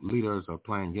 quote, "Leaders are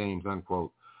playing games,"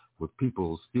 unquote, with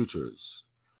people's futures.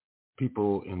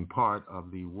 People in parts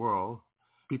of the world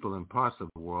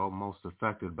most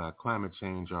affected by climate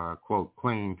change are, quote,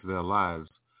 clinging to their lives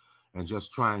and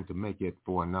just trying to make it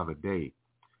for another day,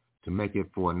 to make it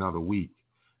for another week,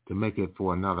 to make it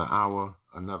for another hour,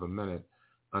 another minute,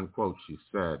 unquote, she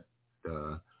said.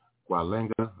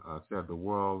 Gualenga said the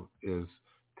world is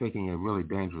taking a really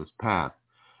dangerous path.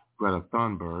 Greta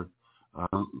Thunberg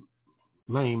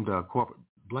blamed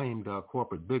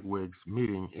corporate bigwigs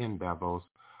meeting in Davos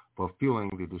for fueling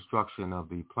the destruction of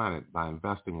the planet by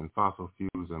investing in fossil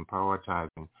fuels and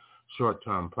prioritizing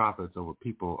short-term profits over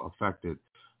people affected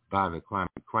by the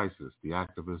climate crisis. The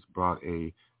activists brought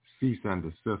a cease and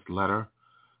desist letter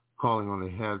calling on the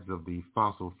heads of the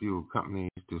fossil fuel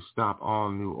companies to stop all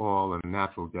new oil and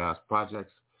natural gas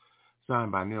projects,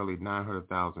 signed by nearly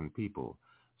 900,000 people.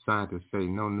 Scientists say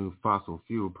no new fossil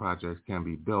fuel projects can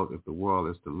be built if the world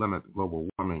is to limit global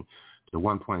warming to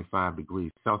 1.5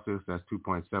 degrees Celsius, that's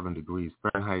 2.7 degrees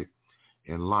Fahrenheit,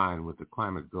 in line with the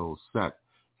climate goals set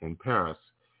in Paris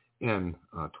in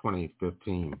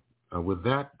 2015. With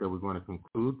that, we're going to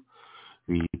conclude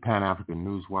the Pan-African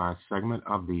Newswire segment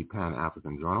of the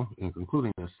Pan-African Journal. In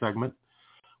concluding this segment,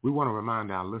 we want to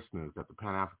remind our listeners that the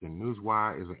Pan-African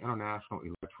Newswire is an international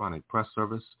electronic press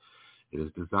service. It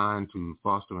is designed to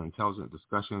foster intelligent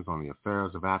discussions on the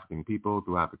affairs of African people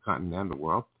throughout the continent and the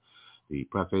world. The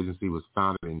press agency was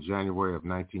founded in January of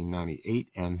 1998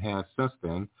 and has since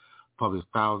then published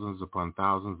thousands upon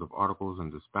thousands of articles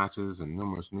and dispatches in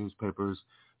numerous newspapers,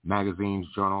 magazines,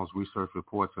 journals, research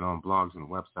reports, and on blogs and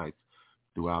websites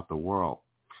throughout the world.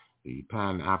 The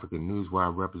Pan-African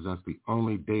Newswire represents the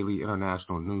only daily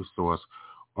international news source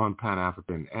on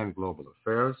Pan-African and global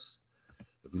affairs.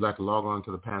 If you'd like to log on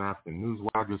to the Pan-African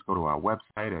Newswire, just go to our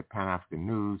website at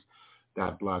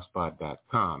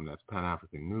panafricannews.blogspot.com. That's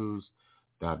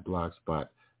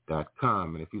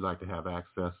panafricannews.blogspot.com. And if you'd like to have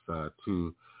access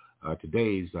to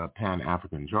today's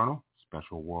Pan-African Journal,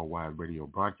 special worldwide radio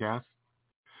broadcast,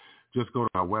 just go to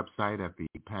our website at the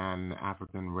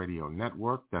Pan-African Radio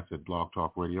Network. That's at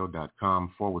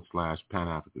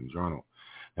blogtalkradio.com/Pan-African Journal.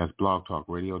 That's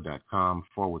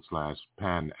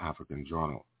blogtalkradio.com/Pan-African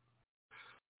Journal.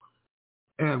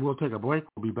 And we'll take a break.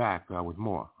 We'll be back with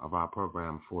more of our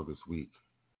program for this week.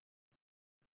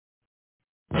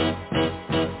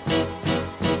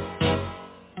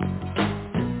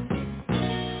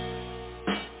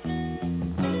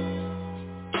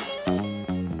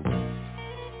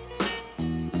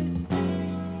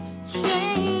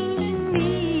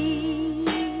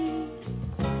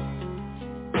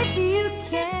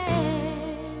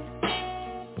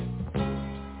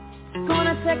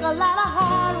 Take a lot of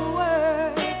hard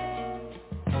work.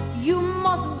 You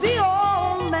must be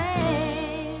old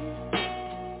man.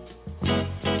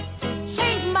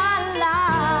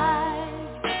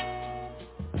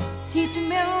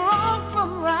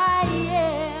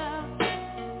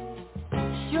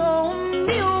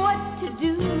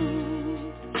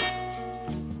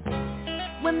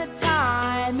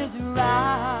 time is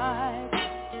right.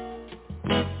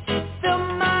 Fill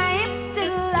my empty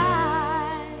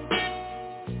life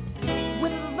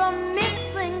with the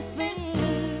missing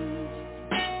things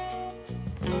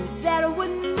that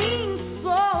would mean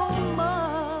so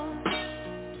much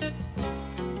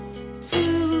to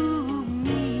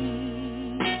me.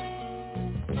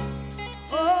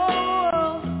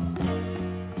 Oh,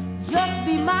 just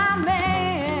be my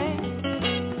man,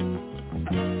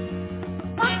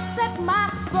 upset my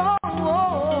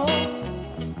soul,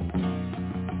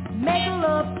 make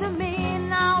love to me,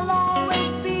 and I'll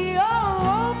always be your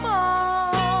woman.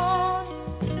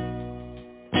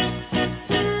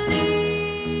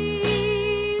 Please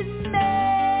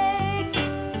make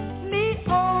me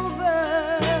over.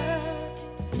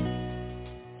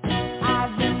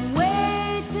 I've been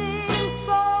waiting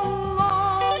so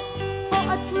long for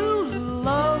a true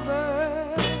lover.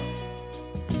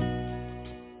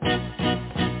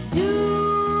 Do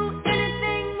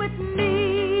anything with me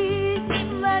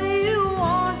that you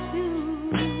want to,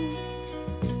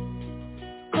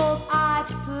 'cause I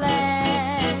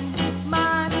plan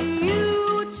my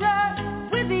future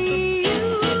with you.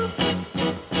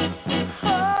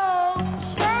 Oh,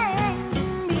 change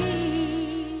me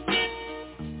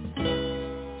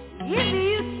if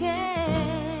you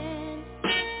can.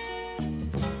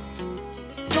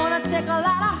 Gonna take a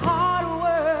lot of hard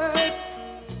work.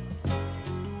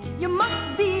 You must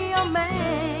be a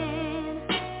man.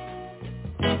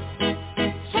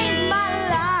 Change my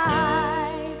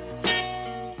life.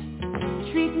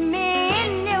 Treat me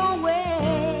in your way.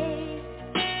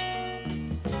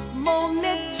 Mold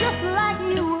me just like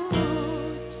you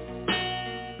would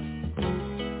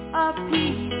a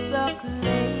piece of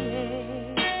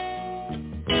clay.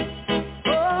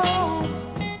 Oh,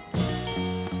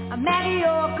 I'm at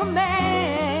your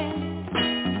command.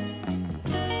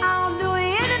 I'll do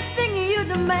anything you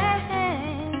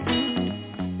demand,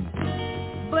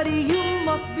 but you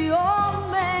must be all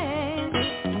man.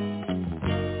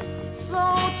 So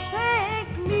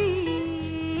take me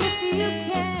if you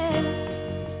can.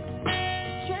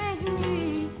 Take me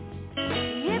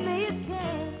if you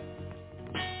can.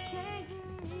 Take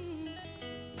me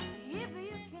if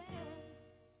you can.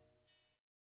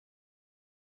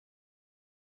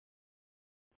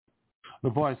 The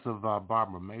voice of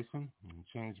Barbara Mason,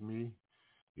 Change Me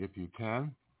If You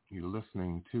Can. You're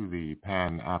listening to the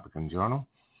Pan-African Journal,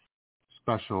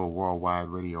 special worldwide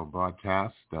radio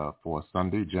broadcast for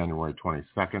Sunday, January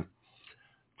 22nd,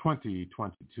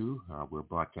 2022. We're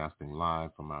broadcasting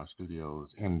live from our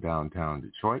studios in downtown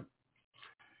Detroit.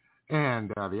 And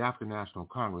the African National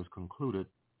Congress concluded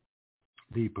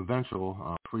the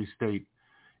Provincial Free State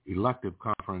Elective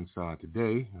Conference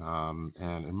today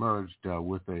and emerged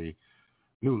with a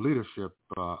new leadership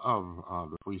of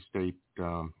the Free State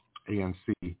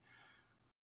ANC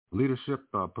leadership,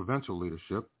 provincial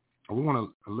leadership. We want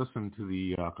to listen to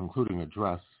the concluding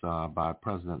address by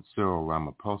President Cyril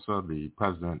Ramaphosa, the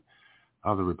President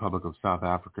of the Republic of South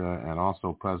Africa and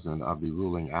also President of the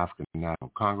ruling African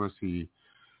National Congress. He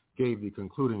gave the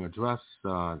concluding address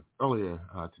earlier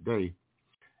today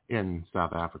in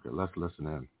South Africa. Let's listen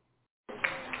in.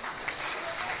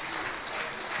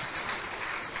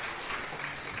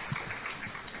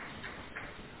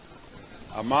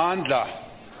 Amandla.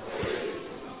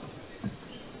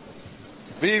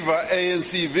 Viva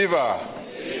ANC, viva.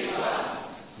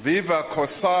 Viva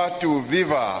COSATU,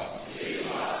 viva.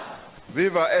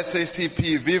 Viva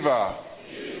SACP, viva.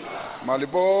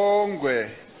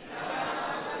 Malibongwe.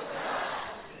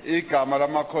 Igama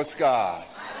lamakhosikazi.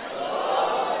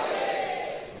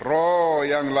 Roar,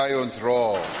 young lions,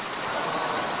 roar.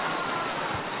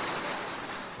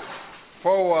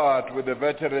 Forward with the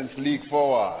Veterans League,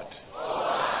 forward.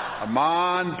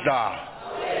 Amandla,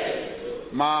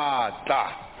 Mata,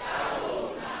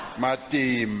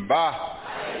 Matimba,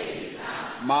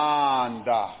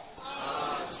 Manda,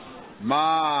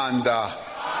 Manda.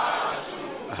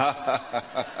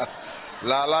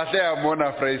 La sea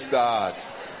mona Freistad.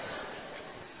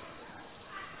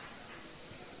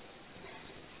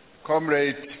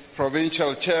 Comrade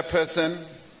Provincial Chairperson,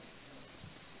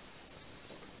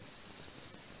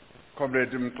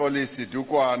 Comrade Mkolisi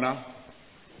Dukwana,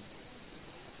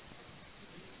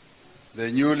 the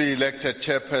newly elected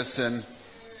chairperson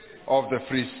of the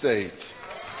Free State.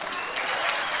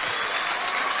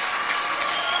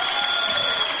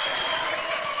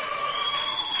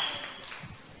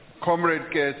 Comrade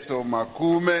Ketso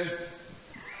Makume,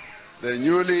 the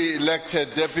newly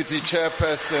elected deputy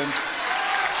chairperson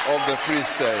of the Free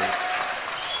State.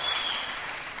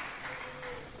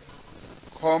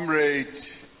 Comrade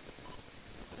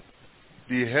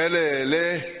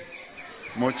Dihelele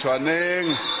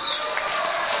Mochwaneng,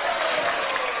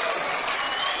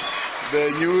 the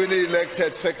newly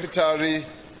elected Secretary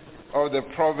of the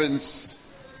Province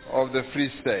of the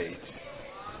Free State,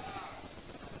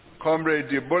 Comrade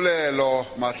Bolelo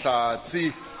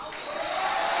Mahlatsi,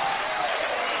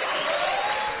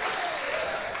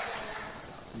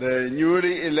 the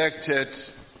newly elected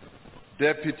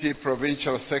Deputy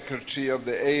Provincial Secretary of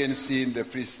the ANC in the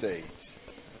Free State,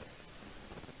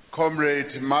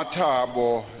 Comrade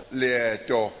Matabo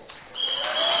Leeto,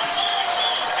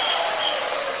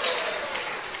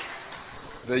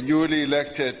 the newly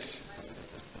elected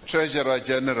Treasurer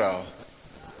General.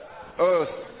 Oh,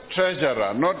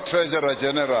 Treasurer, not Treasurer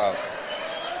General.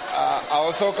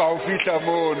 Also Kaufita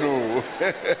Monu.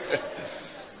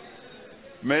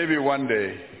 Maybe one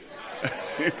day.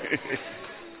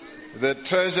 The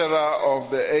Treasurer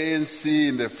of the ANC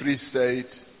in the Free State,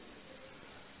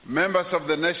 members of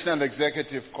the National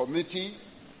Executive Committee,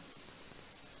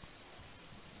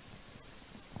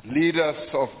 leaders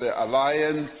of the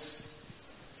Alliance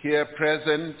here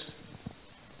present,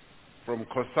 from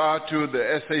COSATU,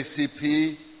 the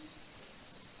SACP,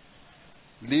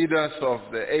 leaders of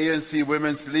the ANC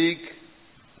Women's League,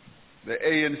 the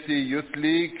ANC Youth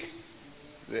League,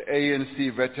 the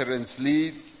ANC Veterans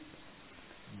League,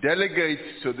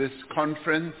 delegates to this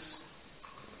conference,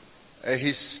 a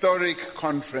historic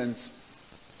conference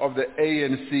of the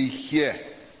ANC here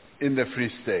in the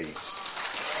Free State.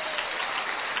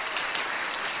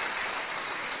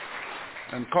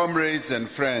 And comrades and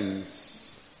friends,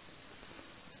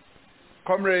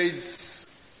 comrades,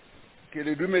 ke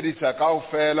le dumedisa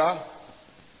kaofela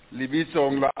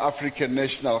lebitsong la African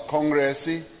National Congress,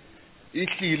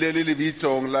 ihlile le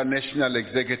lebitsong la National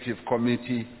Executive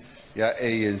Committee ya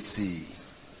ANC.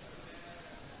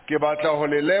 Ke batla ho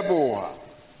le leboha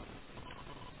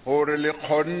hore le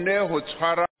kgonne ho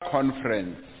tshwara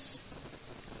conference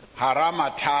hara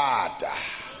mathata.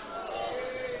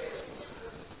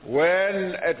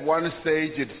 When at one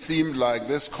stage it seemed like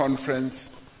this conference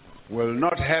will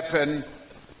not happen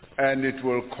and it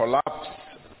will collapse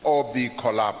or be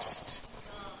collapsed,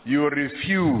 you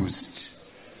refused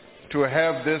to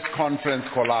have this conference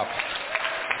collapse.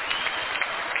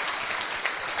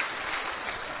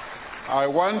 I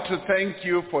want to thank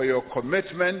you for your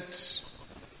commitment,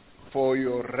 for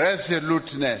your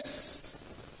resoluteness,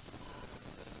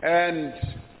 and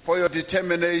for your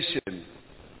determination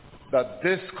that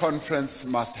this conference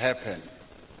must happen.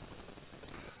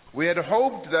 We had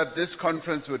hoped that this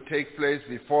conference would take place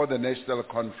before the national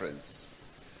conference,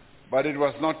 but it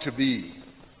was not to be.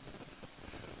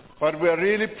 But we are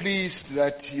really pleased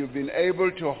that you've been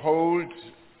able to hold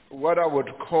what I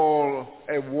would call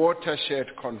a watershed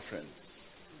conference.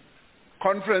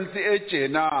 Conference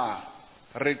ejena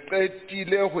re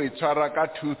qetile ho itshwara ka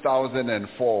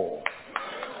 2004.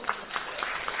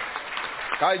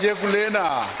 Kajeko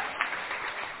lena,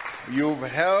 you've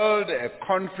held a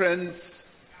conference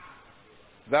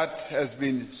that has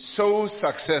been so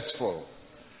successful.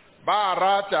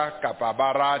 Barata kapa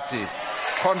barati,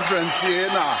 conference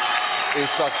ena is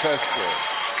successful.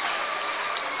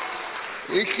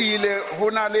 Ikhile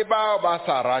hona le bao ba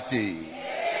sarati.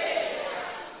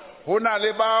 Hona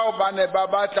le bao ba ne ba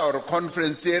batla hore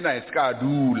conference ena e ska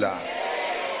dula.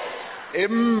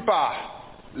 Empa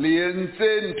le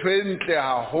entse ntho e ntle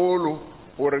haholo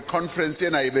hore conference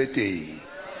ena e be teng.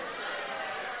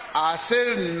 A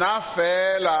se nna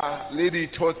fela le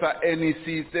ditho tsa NEC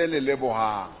tse le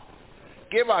lebohang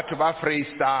ke batho ba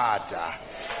Freistata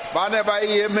ba ne ba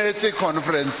emetse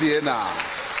conference ena,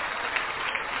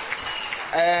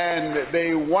 and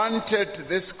they wanted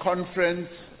this conference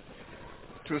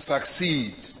to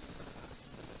succeed.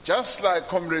 Just like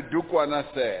Comrade Dukwana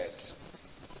said,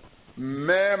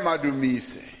 Me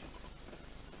Madumise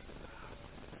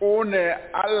o ne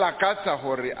a lakatsa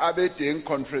hore a be teng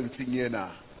conferenceng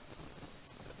ena.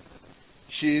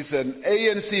 She is an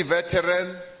ANC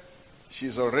veteran.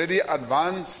 She's already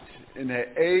advanced in her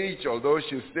age, although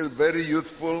she's still very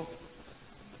youthful.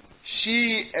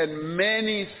 She and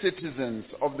many citizens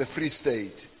of the Free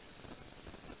State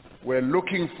were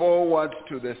looking forward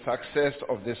to the success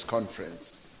of this conference.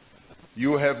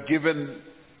 You have given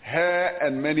her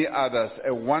and many others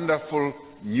a wonderful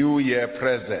New Year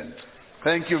present.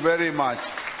 Thank you very much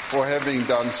for having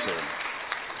done so.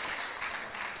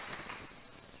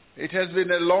 It has been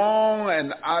a long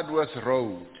and arduous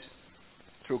road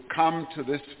to come to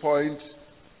this point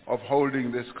of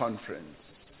holding this conference.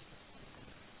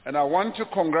 And I want to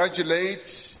congratulate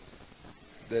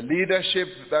the leadership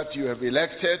that you have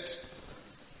elected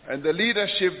and the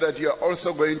leadership that you are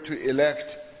also going to elect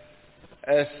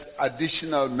as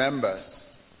additional members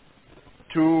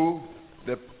to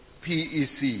the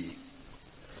PEC.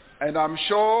 And I'm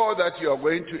sure that you are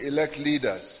going to elect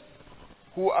leaders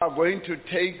who are going to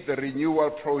take the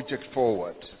renewal project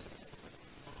forward.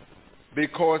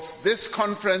 Because this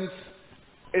conference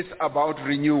is about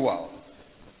renewal.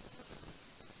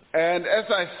 And as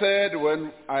I said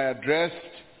when I addressed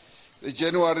the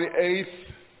January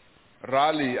 8th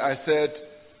rally, I said,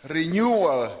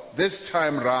 renewal this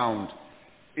time round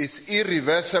is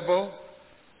irreversible,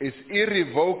 is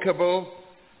irrevocable,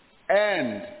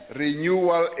 and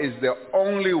renewal is the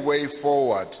only way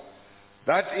forward.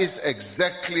 That is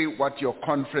exactly what your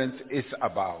conference is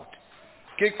about.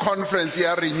 Ke conference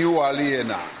ya renewal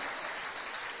yena.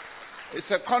 It's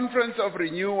a conference of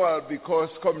renewal because,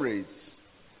 comrades,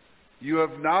 you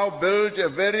have now built a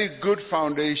very good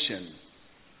foundation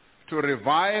to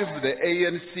revive the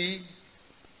ANC,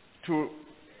 to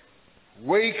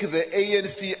wake the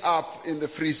ANC up in the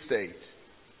Free State.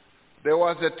 There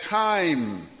was a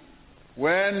time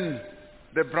when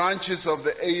the branches of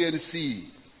the ANC,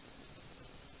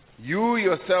 you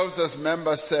yourselves as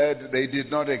members said they did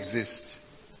not exist.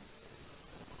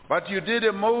 But you did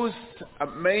a most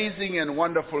amazing and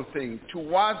wonderful thing.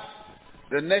 Towards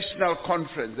the national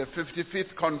conference, the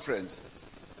 55th conference,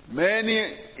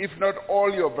 many, if not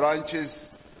all your branches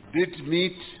did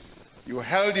meet. You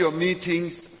held your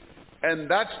meetings, and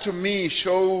that to me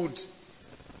showed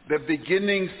the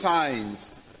beginning signs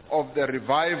of the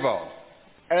revival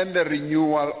and the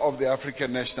renewal of the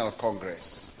African National Congress.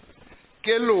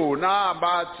 Ke lona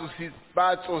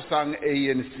ba tsosang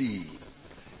ANC.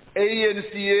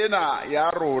 ANC ena ya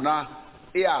rona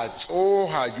e a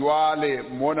tsoha jwale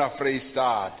mona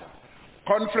Freistata.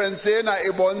 Conference ena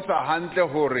e bontsha hantle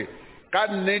hore ka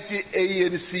nnete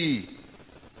ANC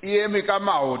e eme ka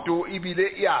maoto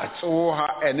ebile e a tsoha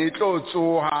and e tlo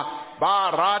tsoha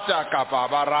ba rata kapa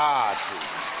ba rate.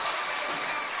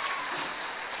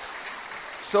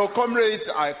 So comrades,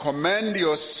 I commend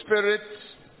your spirit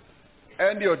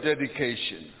and your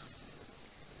dedication.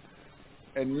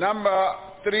 And number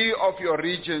 3 of your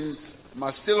regions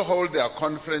must still hold their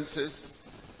conferences,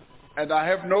 and I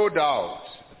have no doubt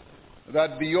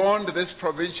that beyond this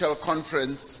provincial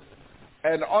conference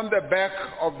and on the back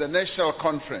of the national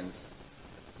conference,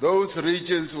 those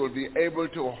regions will be able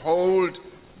to hold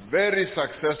very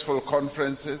successful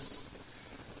conferences.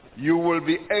 You will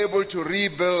be able to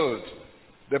rebuild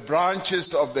the branches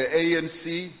of the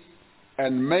ANC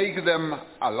and make them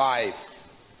alive.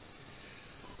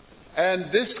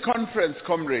 And this conference,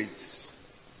 comrades,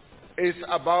 is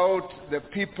about the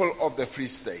people of the Free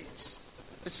State.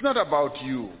 It's not about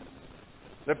you.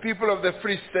 The people of the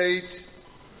Free State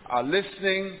are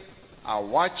listening, are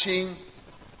watching,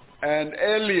 and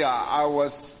earlier I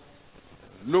was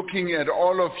looking at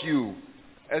all of you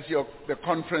as the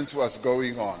conference was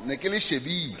going on.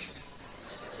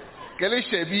 Kele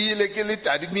shebile kele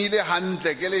tadimile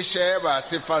hantle kele sheba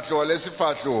sefatlo le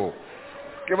sefatlo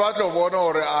ke batlo bona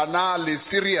hore ana le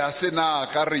serious na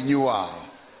ka renewal.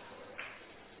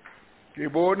 Ke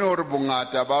bone hore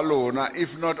bongata ba lona, if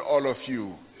not all of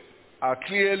you, are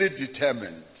clearly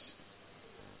determined,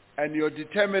 and your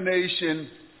determination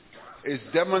is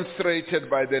demonstrated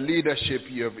by the leadership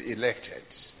you have elected.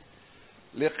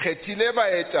 Le khethile ba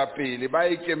etapele ba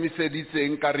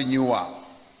ikemiseditseng ka renewal.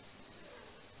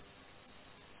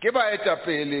 Ke ba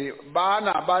etapele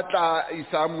bana batla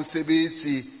isa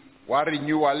mosebetsi wa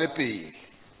renewal pele.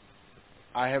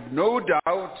 I have no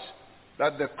doubt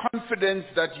that the confidence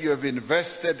that you have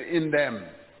invested in them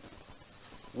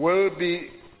will be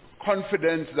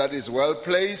confidence that is well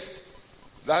placed,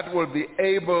 that will be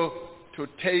able to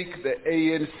take the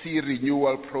ANC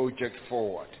renewal project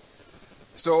forward.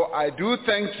 So I do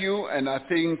thank you, and I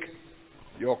think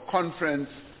your conference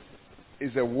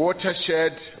is a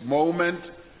watershed moment.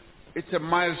 It's a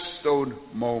milestone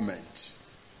moment.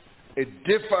 It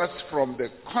differs from the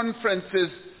conferences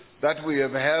that we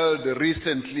have held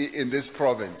recently in this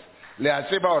province. The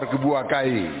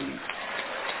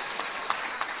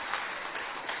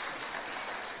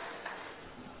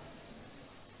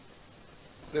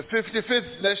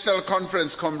 55th National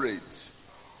Conference, comrades,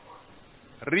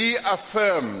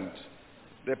 reaffirmed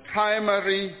the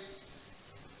primary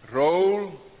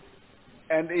role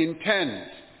and intent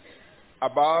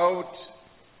about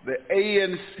the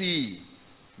ANC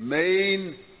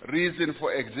main reason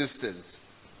for existence,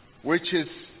 which is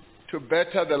to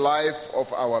better the life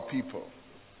of our people.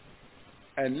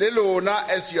 And Lelona,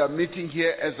 as you are meeting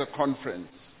here as a conference,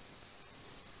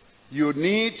 you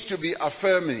need to be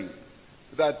affirming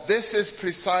that this is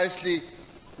precisely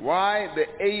why the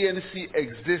ANC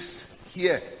exists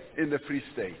here in the Free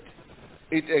State.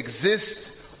 It exists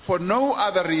for no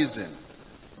other reason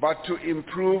but to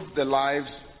improve the lives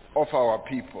of our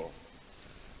people.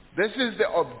 This is the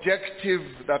objective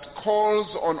that calls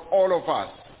on all of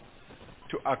us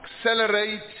to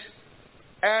accelerate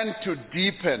and to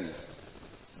deepen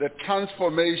the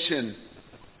transformation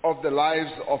of the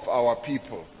lives of our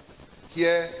people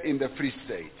here in the Free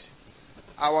State.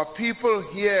 Our people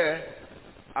here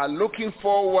are looking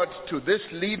forward to this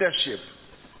leadership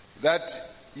that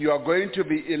you are going to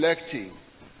be electing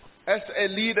as a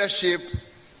leadership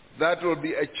that will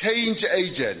be a change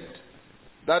agent,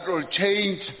 that will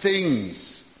change things.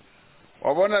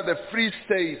 One of the Free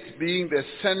State being the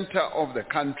center of the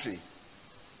country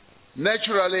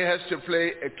naturally has to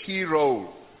play a key role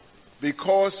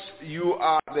because you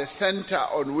are the center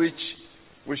on which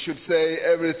we should say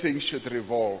everything should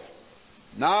revolve.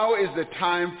 Now is the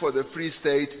time for the Free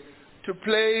State to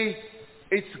play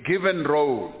its given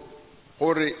role.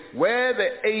 Where the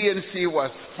ANC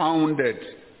was founded,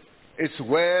 it's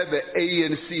where the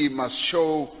ANC must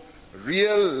show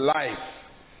real life.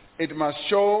 It must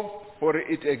show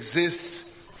it exists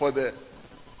for the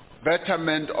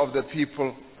betterment of the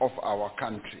people of our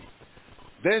country.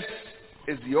 This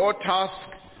is your task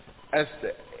as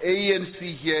the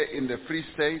ANC here in the Free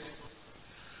State.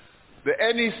 The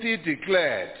NEC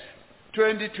declared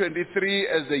 2023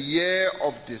 as the year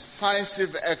of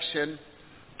decisive action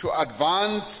to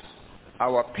advance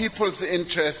our people's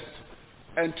interests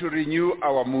and to renew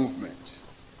our movement.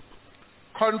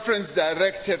 Conference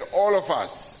directed all of us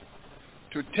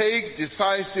to take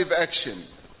decisive action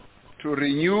to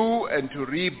renew and to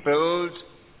rebuild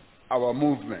our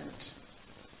movement.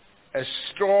 A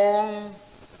strong,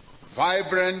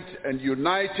 vibrant, and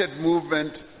united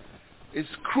movement is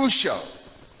crucial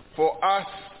for us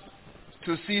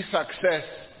to see success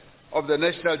of the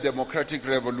National Democratic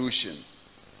Revolution.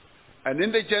 And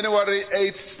in the January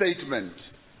 8th statement,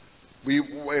 we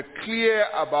were clear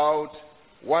about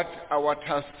what our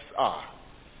tasks are,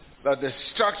 that the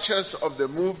structures of the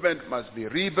movement must be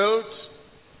rebuilt,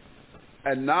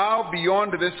 and now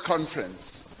beyond this conference,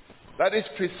 that is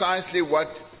precisely what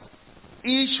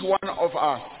each one of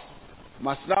us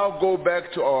must now go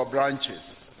back to our branches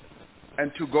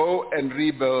and to go and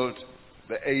rebuild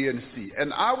the ANC.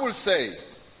 And I will say,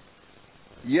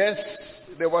 yes,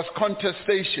 there was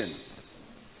contestation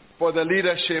for the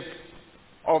leadership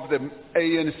of the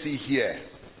ANC here.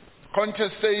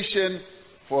 Contestation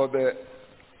for the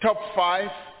top 5,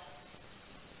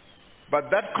 but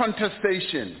that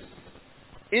contestation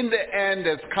in the end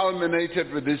has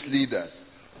culminated with these leaders.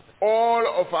 All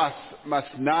of us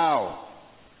must now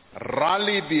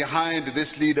rally behind this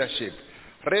leadership.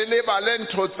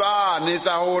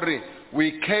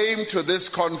 We came to this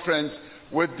conference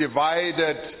with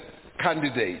divided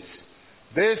candidates.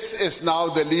 This is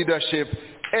now the leadership.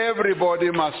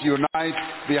 Everybody must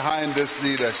unite behind this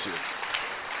leadership.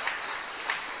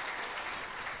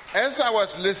 As I was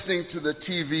listening to the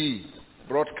TV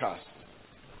broadcast,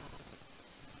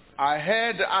 I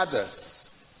heard others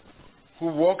who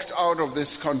walked out of this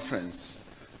conference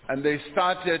and they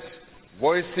started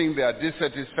voicing their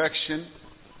dissatisfaction,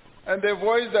 and they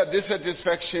voiced their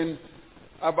dissatisfaction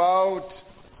about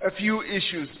a few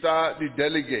issues that the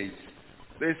delegates.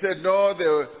 They said, no,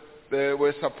 there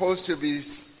were supposed to be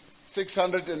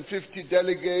 650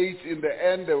 delegates. In the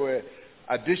end, there were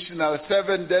additional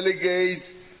 7 delegates,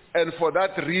 and for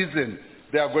that reason,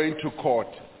 they are going to court.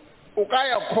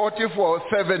 Ukaya court for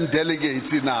 7 delegates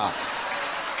now.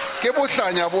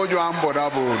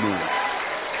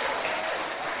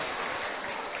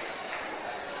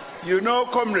 You know,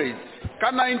 comrades,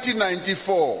 in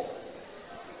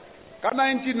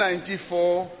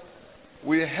 1994,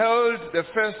 we held the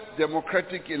first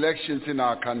democratic elections in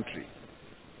our country.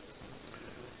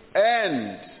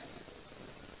 And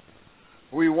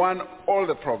we won all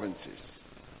the provinces,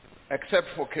 except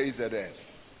for KZN.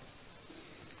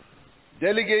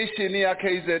 Delegation ya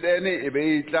KZN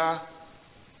ibeitla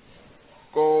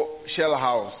ko Shell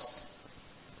House.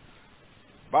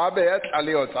 Babe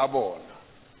yatlaliyo tsabona.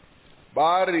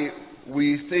 Bari,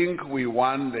 we think we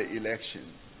won the election.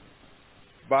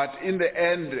 But in the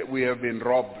end, we have been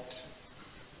robbed.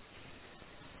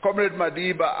 Comrade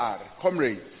Madiba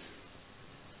comrades,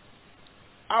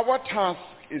 our task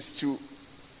is to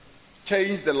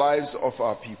change the lives of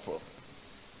our people.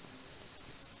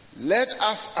 Let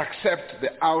us accept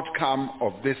the outcome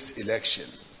of this election.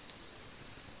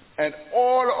 And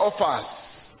all of us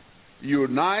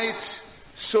unite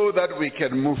so that we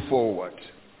can move forward.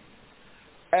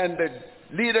 And the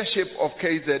leadership of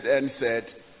KZN said,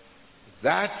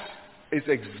 that is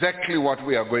exactly what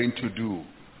we are going to do.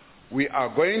 We are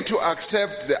going to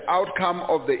accept the outcome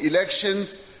of the elections,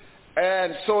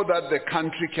 and so that the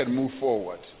country can move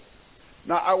forward.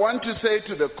 Now, I want to say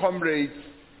to the comrades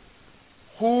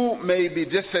who may be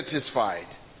dissatisfied,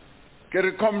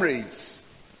 comrades,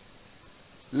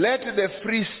 let the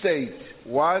Free State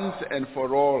once and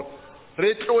for all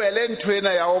let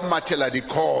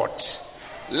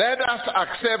us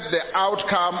accept the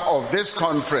outcome of this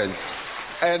conference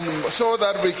and so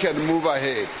that we can move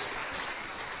ahead.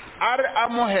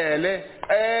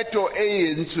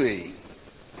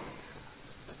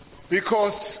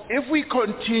 Because if we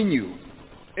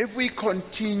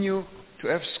continue to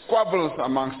have squabbles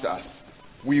amongst us,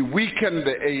 we weaken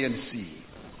the ANC.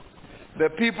 The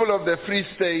people of the Free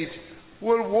State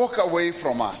will walk away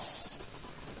from us.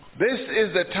 This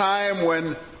is the time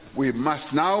when we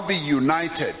must now be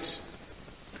united,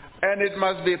 and it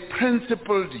must be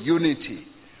principled unity.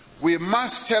 We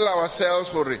must tell ourselves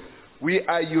we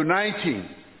are uniting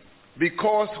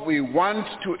because we want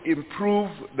to improve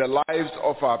the lives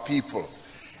of our people.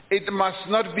 It must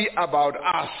not be about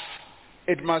us.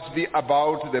 It must be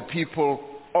about the people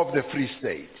of the Free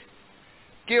State.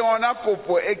 Ke ona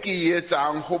kopo e ke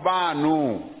etsang ho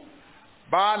bano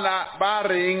bana ba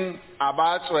reng a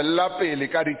ba tswella pele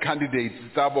ka di-candidates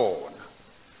tsa bona.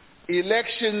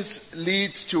 Elections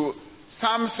lead to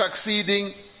some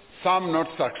succeeding, some not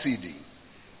succeeding.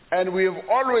 And we have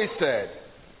always said,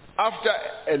 after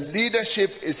a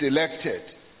leadership is elected,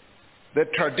 the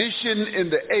tradition in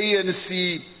the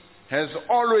ANC has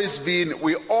always been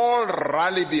we all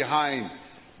rally behind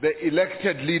the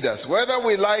elected leaders. Whether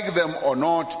we like them or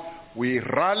not, we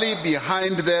rally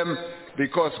behind them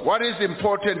because what is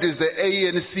important is the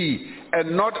ANC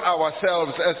and not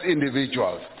ourselves as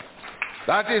individuals.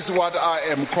 That is what I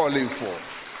am calling for.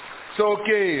 So,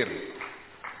 Keir,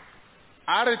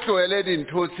 are tloele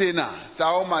dintho tsena tsa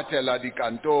ho matela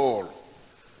dikantoro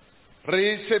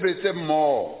re sebetse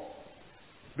mmoho,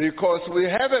 because we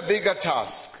have a bigger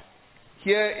task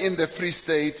here in the Free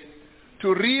State to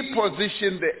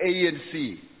reposition the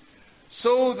ANC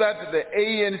so that the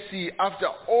ANC, after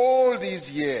all these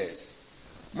years,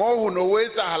 mo ho no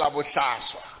etsahala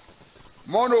bohlaswa,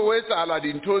 mo no etsahala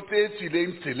dintho tse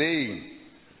tsileng,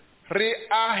 re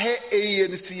ahe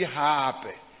ANC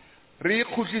hape, re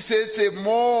khutlisetse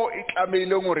mo e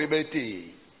tlameileng hore be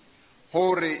teng,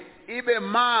 hore ebe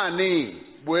mane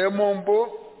boemong bo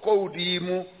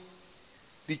kodimo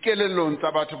dikelellong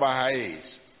tsa batho ba haeso.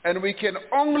 And we can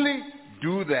only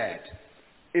do that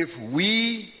if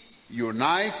we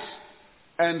unite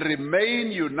and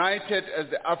remain united as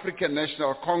the African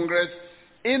National Congress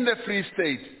in the Free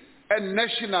State and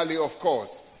nationally, of course,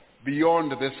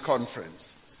 beyond this conference.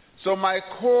 So my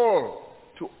call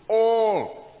to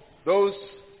all those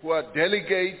who are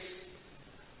delegates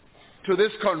to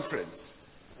this conference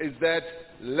is that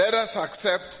let us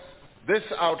accept this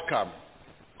outcome,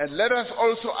 and let us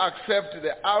also accept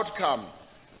the outcome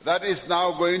that is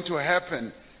now going to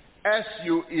happen as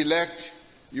you elect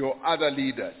your other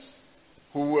leaders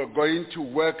who are going to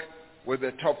work with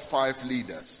the top 5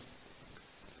 leaders.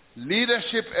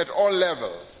 Leadership at all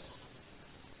levels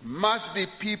must be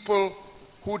people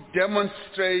who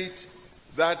demonstrate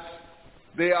that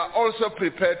they are also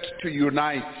prepared to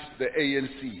unite the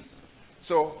ANC.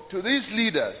 So to these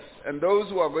leaders and those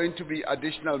who are going to be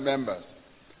additional members,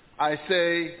 I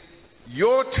say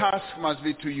your task must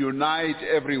be to unite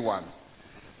everyone.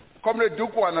 Comrade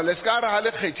Dukwana, leskara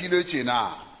hale kgethilwe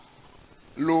tjena.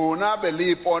 Lona be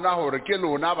le ipona hore ke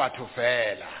lona batho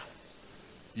fela.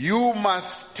 You must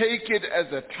take it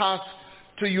as a task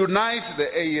to unite the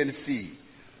ANC,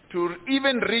 to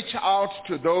even reach out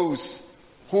to those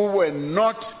who were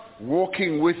not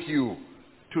walking with you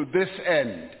to this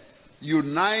end.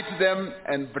 Unite them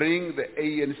and bring the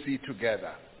ANC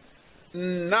together.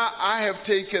 Now I have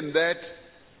taken that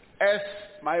as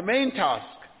my main task,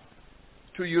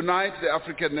 to unite the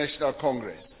African National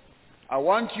Congress. I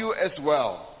want you as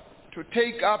well to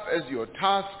take up as your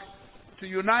task to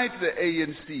unite the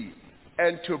ANC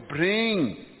and to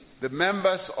bring the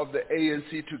members of the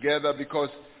ANC together, because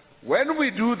when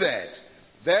we do that,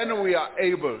 then we are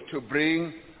able to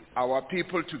bring our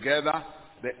people together.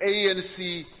 The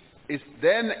ANC is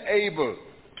then able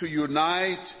to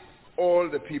unite all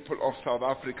the people of South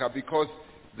Africa, because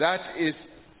that is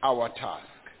our task.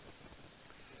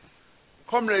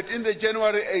 Comrade, in the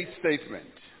January 8th statement,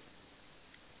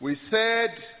 we said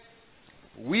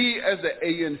we as the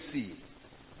ANC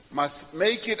must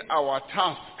make it our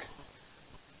task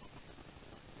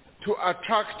to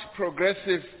attract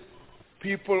progressive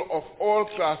people of all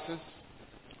classes,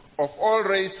 of all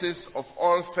races, of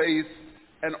all faiths,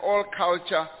 and all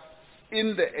culture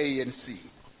in the ANC,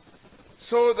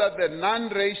 so that the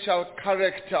non-racial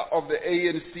character of the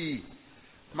ANC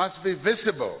must be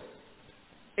visible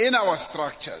in our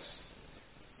structures,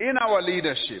 in our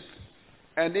leadership,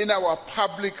 and in our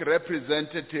public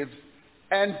representatives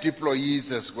and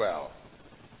deployees as well.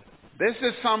 This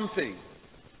is something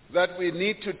that we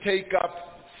need to take up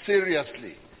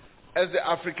seriously as the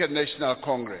African National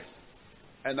Congress.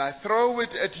 And I throw it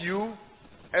at you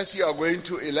as you are going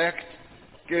to elect.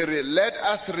 Let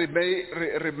us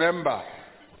remember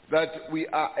that we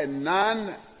are a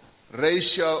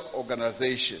non-racial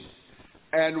organization.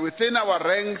 And within our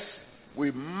ranks,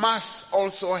 we must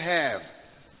also have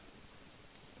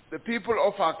the people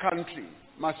of our country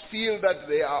must feel that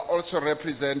they are also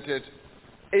represented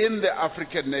in the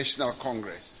African National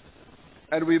Congress.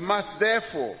 And we must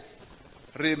therefore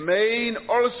remain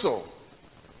also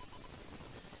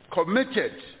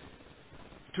committed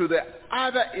to the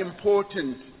other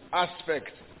important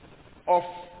aspect of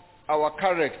our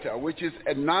character, which is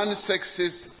a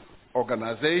non-sexist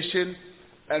organization,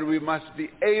 and we must be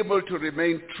able to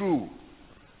remain true.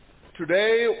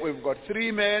 Today, we've got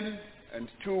 3 men and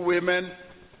 2 women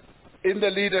in the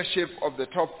leadership of the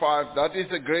top 5. That is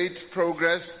a great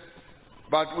progress,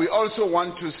 but we also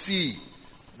want to see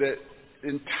the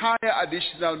entire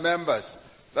additional members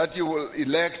that you will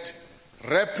elect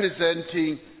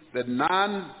representing the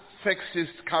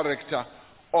non-sexist character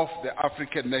of the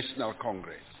African National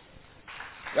Congress.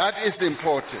 That is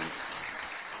important.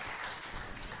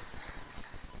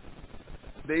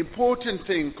 The important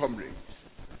thing, comrades,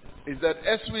 is that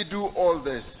as we do all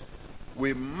this,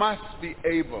 we must be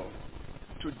able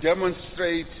to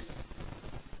demonstrate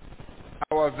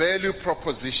our value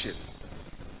proposition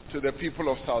to the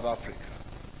people of South Africa.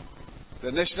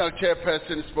 The national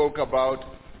chairperson spoke about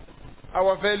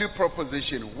our value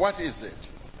proposition. What is it?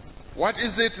 What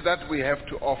is it that we have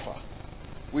to offer?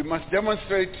 We must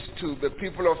demonstrate to the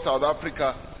people of South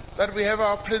Africa that we have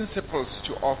our principles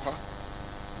to offer.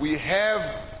 We have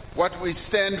what we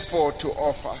stand for to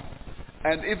offer.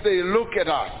 And if they look at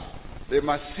us, they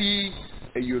must see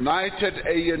a united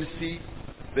ANC.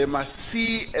 They must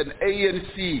see an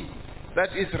ANC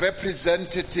that is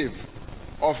representative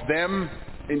of them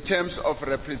in terms of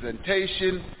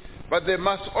representation, but they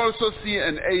must also see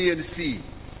an ANC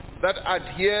that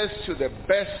adheres to the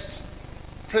best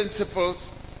principles,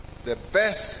 the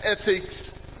best ethics.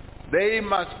 They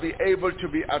must be able to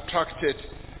be attracted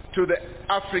to the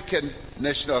African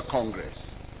National Congress.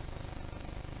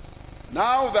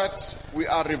 Now that we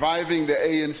are reviving the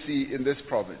ANC in this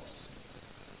province,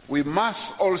 we must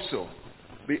also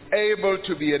be able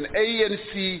to be an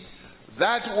ANC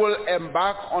that will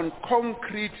embark on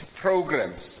concrete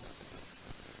programs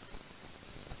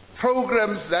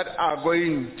that are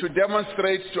going to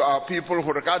demonstrate to our people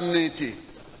who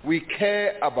we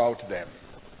care about them.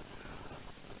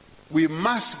 We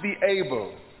must be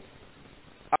able,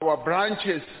 our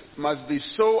branches must be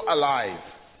so alive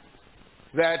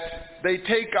that they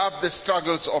take up the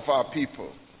struggles of our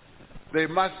people. They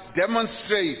must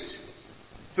demonstrate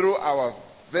through our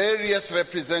various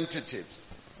representatives,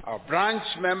 our branch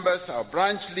members, our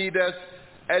branch leaders,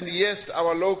 and yes,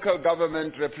 our local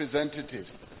government representatives,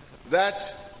 that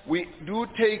we do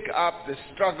take up the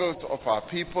struggles of our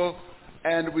people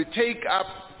and we take up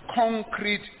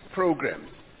concrete programs.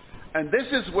 And this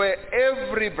is where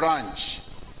every branch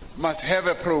must have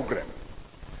a program.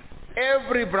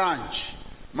 Every branch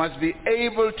must be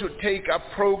able to take up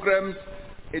programs.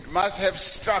 It must have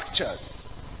structures,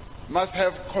 must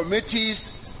have committees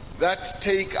that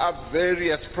take up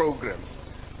various programs,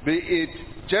 be it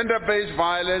gender-based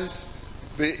violence,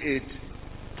 be it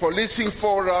policing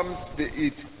forums, be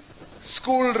it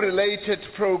school-related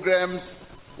programs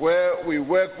where we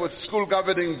work with school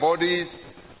governing bodies,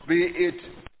 be it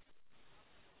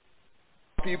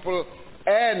people,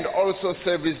 and also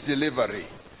service delivery.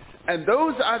 And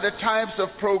those are the types of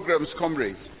programs,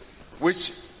 comrades, which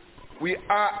we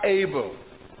are able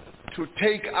to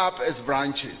take up as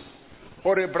branches.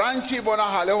 For a branch,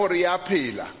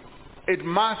 it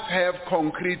must have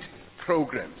concrete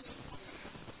programs.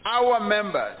 Our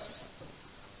members,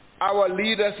 our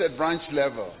leaders at branch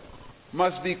level,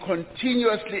 must be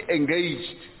continuously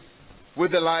engaged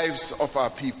with the lives of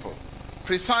our people.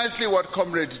 Precisely what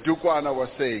Comrade Dukwana was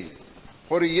saying.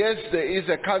 For yes, there is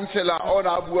a councillor on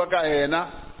Abuagaena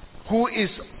who is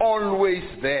always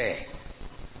there,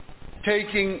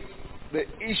 taking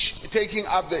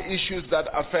up the issues that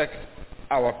affect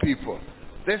our people.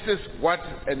 This is what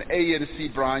an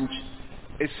ANC branch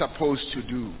is supposed to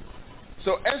do.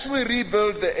 So as we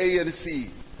rebuild the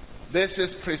ANC, this is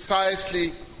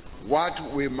precisely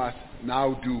what we must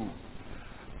now do.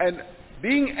 And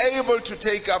being able to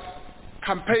take up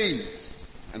campaigns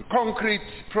and concrete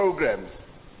programs,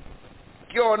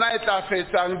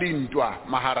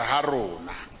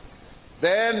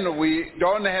 then we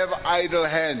don't have idle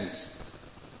hands.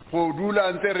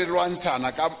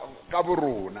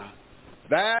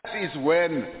 That is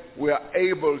when we are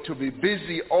able to be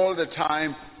busy all the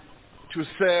time to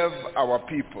serve our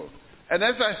people. And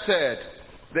as I said,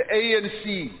 the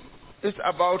ANC is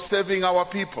about serving our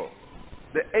people.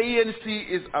 The ANC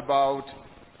is about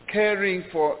caring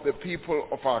for the people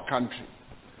of our country.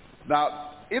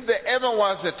 Now, if there ever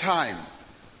was a time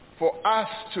for us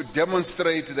to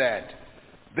demonstrate that,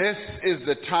 this is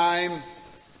the time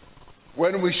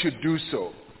when we should do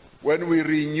so, when we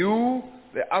renew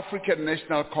the African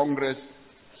National Congress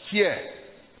here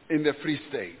in the Free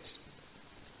State.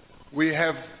 We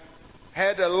have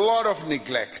had a lot of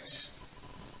neglect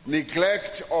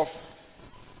of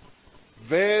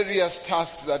various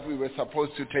tasks that we were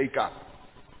supposed to take up.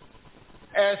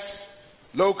 As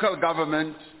local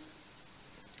government,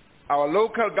 our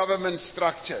local government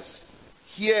structures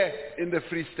here in the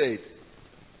Free State,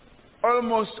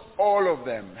 almost all of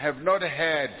them have not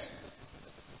had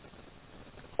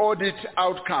audit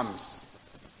outcomes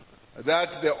that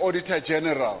the Auditor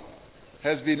General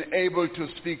has been able to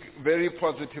speak very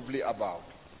positively about.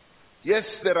 Yes,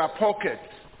 there are pockets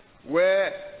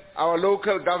where our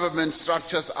local government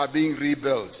structures are being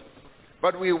rebuilt,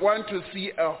 but we want to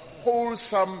see a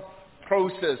wholesome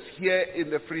process here in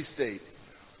the Free State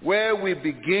where we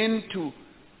begin to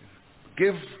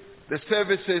give the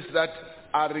services that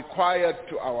are required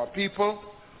to our people,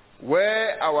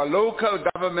 where our local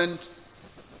government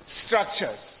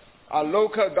structures, our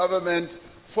local government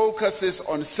focuses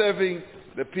on serving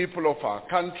the people of our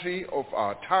country, of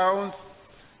our towns,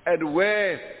 and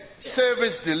where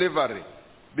service delivery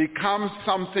becomes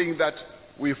something that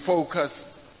we focus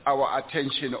our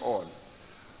attention on.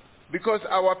 Because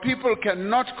our people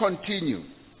cannot continue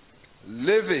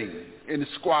living in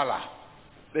squalor.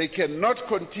 They cannot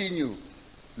continue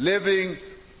living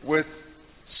with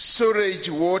sewage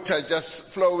water just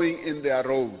flowing in their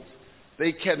roads.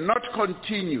 They cannot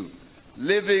continue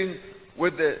living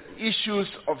with the issues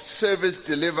of service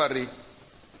delivery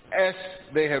as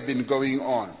they have been going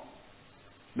on.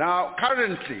 Now,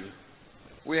 currently,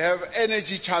 we have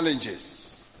energy challenges,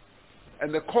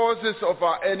 and the causes of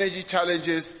our energy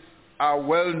challenges are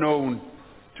well known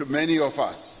to many of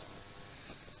us.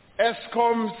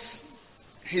 Eskom's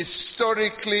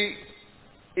historically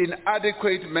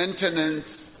inadequate maintenance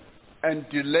and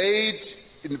delayed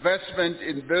investment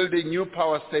in building new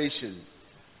power stations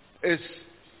is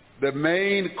the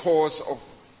main cause of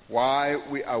why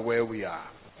we are where we are.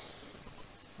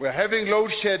 We're having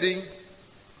load shedding,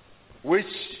 which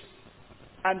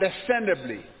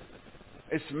understandably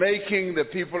is making the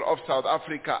people of South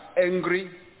Africa angry,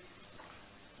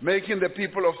 making the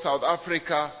people of South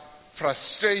Africa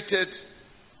frustrated,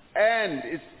 and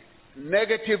is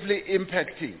negatively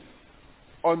impacting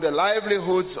on the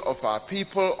livelihoods of our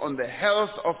people, on the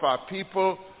health of our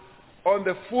people, on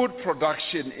the food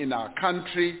production in our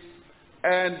country,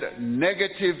 and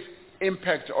negative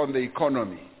impact on the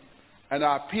economy. And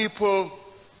our people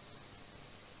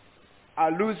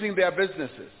are losing their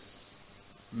businesses.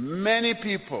 Many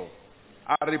people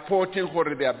are reporting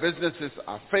where their businesses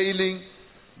are failing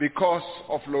because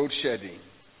of load shedding.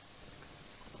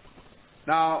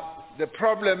 Now, the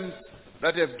problems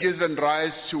that have given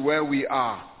rise to where we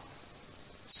are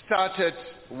started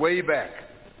way back,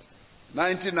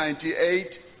 1998,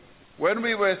 when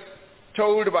we were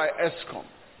told by Eskom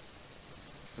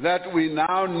that we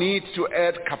now need to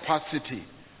add capacity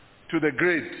to the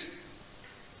grid.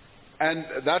 And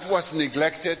that was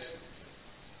neglected.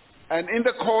 And in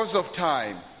the course of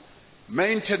time,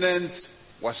 maintenance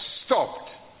was stopped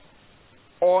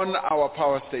on our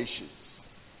power stations.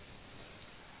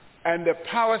 And the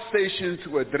power stations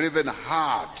were driven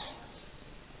hard.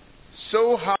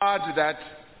 So hard that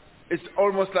it's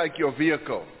almost like your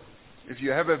vehicle. If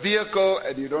you have a vehicle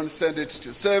and you don't send it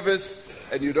to service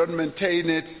and you don't maintain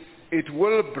it, it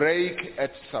will break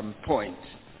at some point.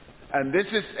 And this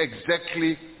is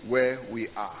exactly where we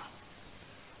are.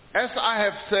 As I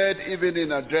have said even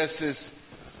in addresses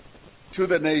to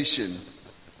the nation,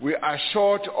 we are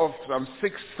short of some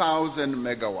 6,000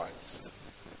 megawatts.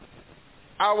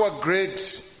 Our grid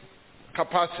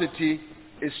capacity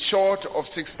is short of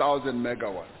 6,000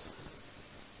 megawatts.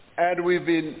 And we've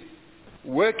been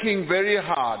working very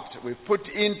hard. We've put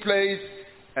in place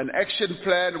an action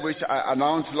plan which I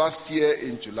announced last year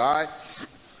in July.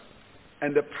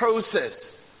 And the process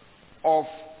of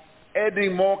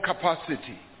adding more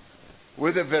capacity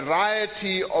with a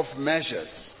variety of measures,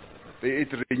 be it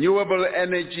renewable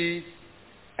energy,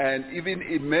 and even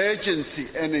emergency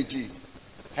energy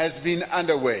has been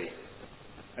underway.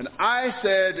 And I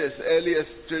said as early as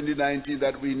 2019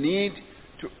 that we need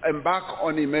to embark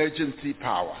on emergency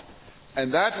power.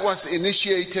 And that was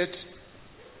initiated,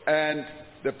 and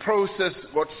the process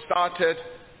got started,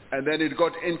 and then it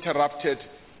got interrupted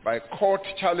by court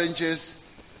challenges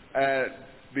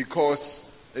because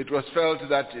it was felt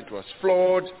that it was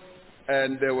flawed,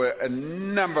 and there were a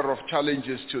number of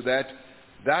challenges to that.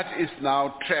 That is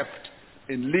now trapped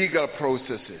in legal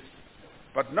processes.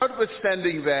 But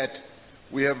notwithstanding that,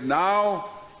 we have now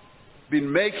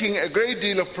been making a great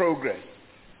deal of progress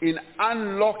in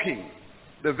unlocking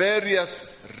the various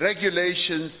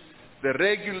regulations, the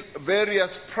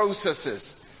various processes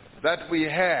that we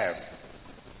have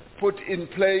put in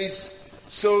place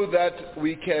so that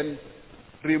we can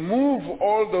remove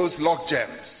all those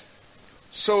logjams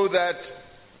so that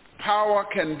power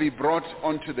can be brought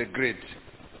onto the grid.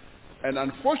 And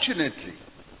unfortunately,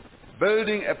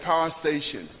 building a power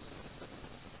station,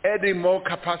 adding more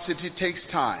capacity takes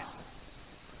time.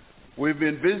 We've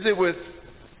been busy with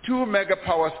 2 mega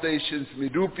power stations,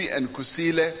 Medupi and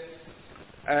Kusile,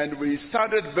 and we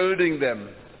started building them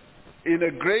in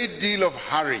a great deal of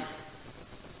hurry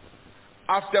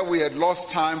after we had lost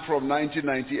time from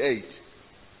 1998.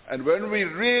 And when we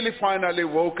really finally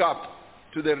woke up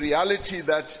to the reality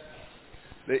that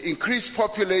the increased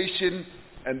population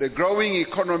and the growing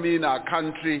economy in our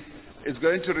country is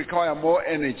going to require more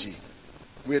energy,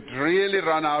 we had really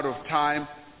run out of time.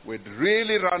 We'd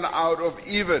really run out of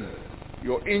even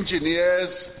your engineers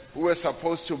who were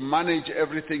supposed to manage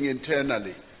everything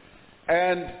internally.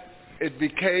 And it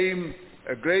became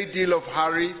a great deal of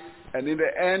hurry, and in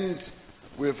the end,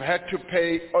 we've had to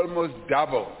pay almost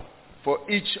double for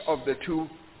each of the 2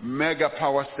 mega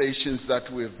power stations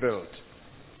that we've built.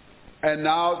 And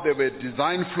now there were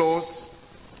design flaws,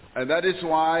 and that is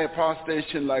why a power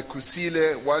station like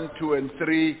Kusile 1, 2, and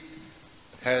 3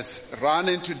 has run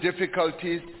into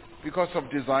difficulties because of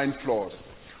design flaws.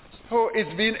 So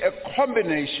it's been a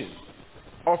combination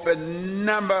of a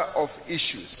number of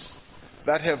issues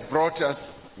that have brought us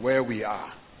where we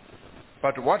are.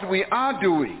 But what we are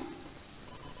doing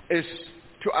is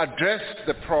to address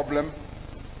the problem,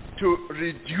 to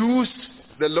reduce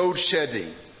the load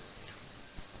shedding.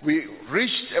 We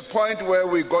reached a point where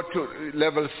we got to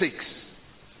level 6.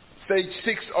 Stage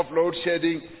 6 of load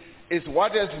shedding is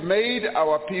what has made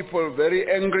our people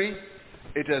very angry.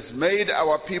 It has made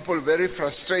our people very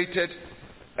frustrated,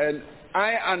 and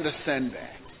I understand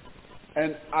that.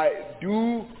 And I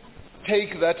do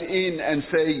take that in and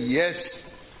say, yes,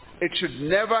 it should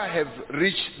never have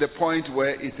reached the point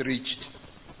where it reached.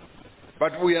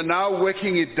 But we are now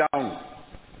working it down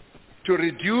to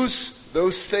reduce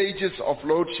those stages of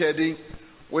load shedding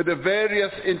with the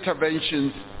various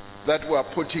interventions that we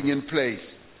are putting in place.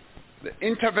 The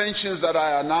interventions that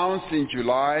I announced in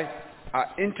July are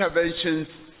interventions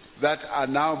that are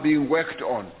now being worked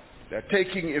on. They're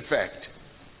taking effect.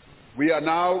 We are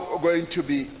now going to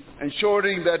be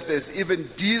ensuring that there's even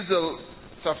diesel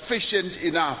sufficient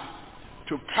enough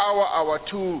to power our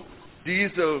 2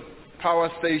 diesel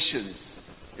power stations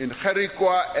in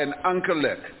Gerikwa and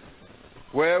Ankerlek,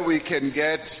 where we can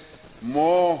get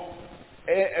more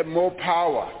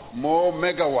power, more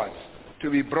megawatts to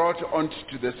be brought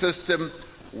onto the system,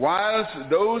 whilst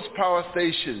those power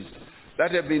stations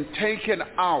that have been taken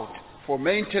out for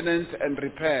maintenance and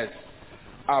repairs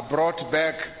are brought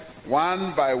back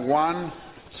one by one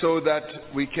so that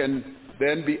we can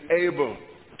then be able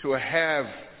to have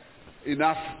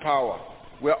enough power.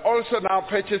 We're also now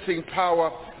purchasing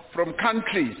power from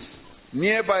countries,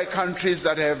 nearby countries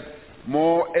that have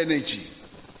more energy,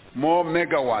 more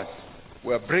megawatts.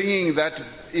 We're bringing that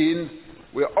in.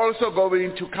 We're also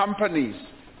going to companies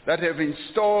that have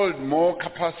installed more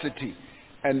capacity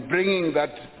and bringing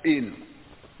that in.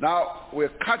 Now,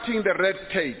 we're cutting the red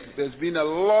tape. There's been a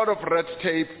lot of red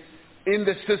tape in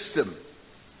the system.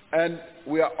 And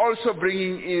we are also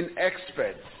bringing in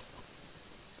experts,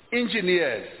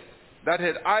 engineers that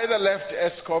had either left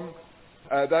ESCOM,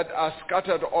 that are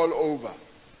scattered all over.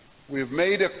 We've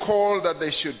made a call that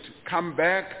they should come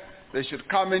back, they should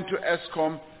come into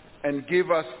ESCOM and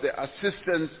give us the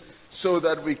assistance so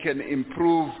that we can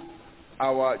improve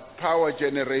our power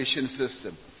generation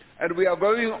system. And we are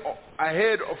going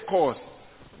ahead, of course,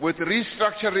 with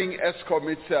restructuring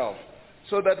ESCOM itself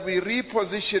so that we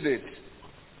reposition it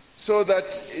so that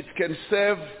it can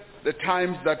serve the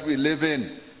times that we live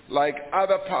in, like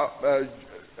other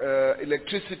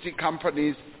electricity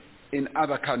companies in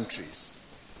other countries.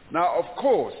 Now, of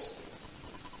course,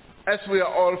 as we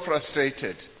are all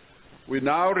frustrated, we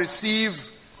now receive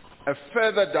a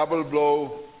further double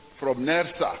blow from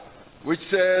NERSA, which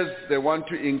says they want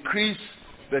to increase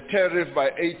the tariff by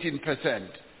 18%,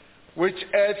 which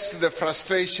adds to the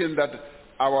frustration that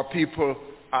our people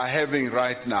are having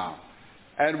right now.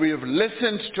 And we have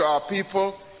listened to our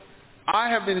people. I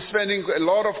have been spending a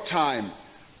lot of time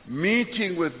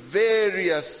meeting with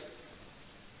various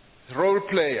role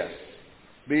players,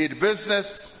 be it business,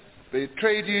 be it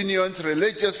trade unions,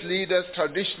 religious leaders,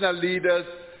 traditional leaders,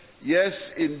 yes,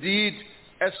 indeed,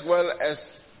 as well as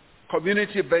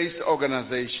community-based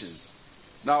organizations.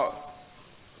 Now,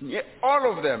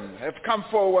 all of them have come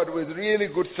forward with really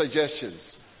good suggestions.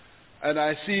 And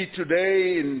I see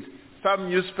today in some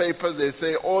newspapers they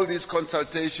say all these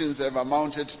consultations have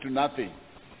amounted to nothing.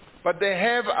 But they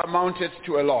have amounted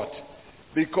to a lot,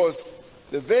 because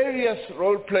the various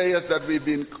role players that we've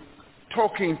been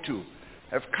talking to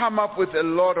have come up with a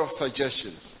lot of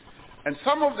suggestions. And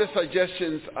some of the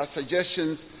suggestions are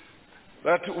suggestions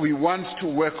that we want to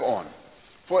work on.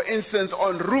 For instance,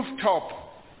 on rooftop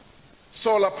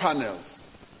solar panels,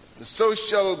 the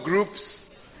social groups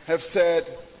have said,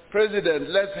 President,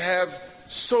 let's have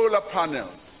solar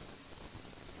panels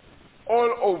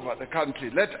all over the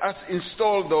country. Let us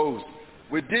install those.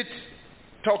 We did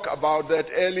talk about that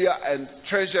earlier, and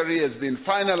Treasury has been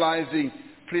finalizing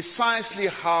precisely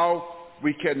how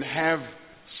we can have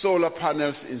solar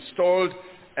panels installed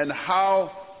and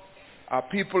how our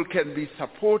people can be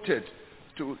supported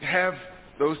to have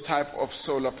those type of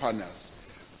solar panels.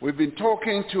 We've been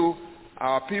talking to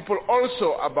our people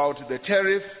also about the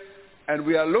tariff, and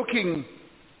we are looking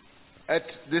at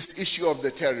this issue of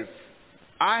the tariff.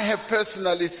 I have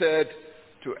personally said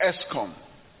to ESCOM,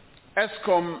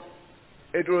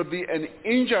 it will be an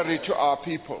injury to our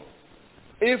people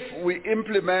if we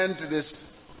implement this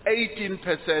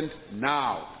 18%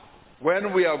 now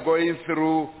when we are going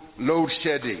through load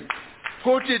shedding.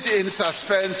 Put it in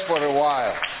suspense for a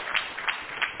while.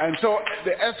 And so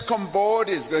the ESCOM board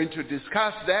is going to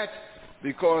discuss that,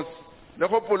 because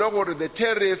the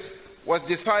tariff was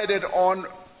decided on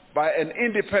by an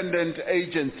independent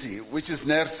agency, which is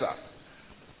NERSA,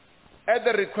 at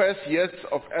the request, yes,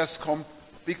 of ESCOM,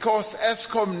 because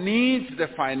ESCOM needs the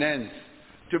finance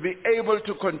to be able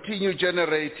to continue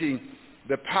generating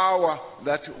the power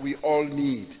that we all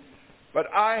need. But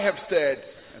I have said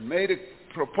and made a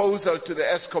proposal to the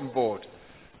ESCOM board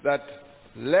that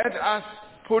let us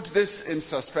put this in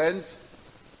suspense,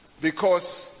 because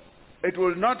it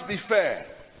will not be fair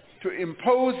to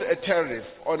impose a tariff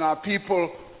on our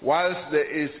people whilst there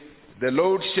is the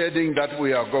load shedding that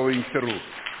we are going through.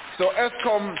 So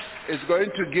ESCOM is going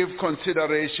to give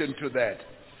consideration to that.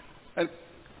 And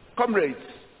comrades,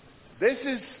 this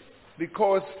is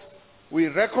because we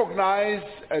recognize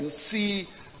and see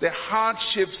the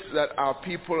hardships that our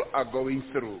people are going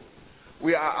through.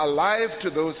 We are alive to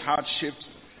those hardships,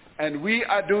 and we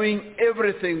are doing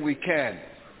everything we can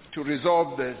to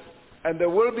resolve this. And there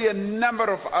will be a number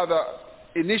of other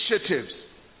initiatives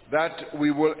that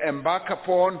we will embark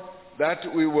upon, that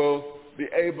we will be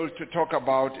able to talk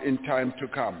about in time to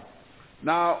come.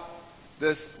 Now,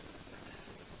 there's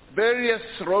various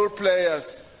role players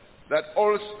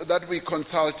that we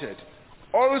consulted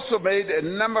also made a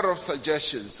number of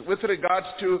suggestions with regards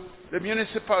to the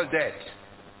municipal debt.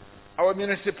 Our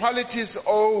municipalities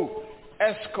owe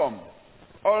ESCOM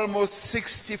almost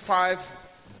 65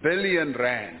 billion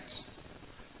rand.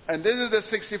 And this is the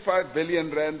 65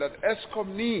 billion rand that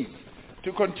ESCOM needs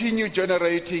to continue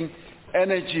generating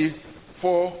energy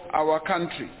for our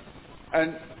country.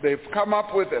 And they've come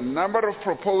up with a number of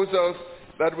proposals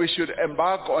that we should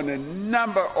embark on a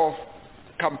number of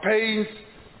campaigns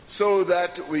so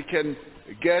that we can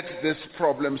get this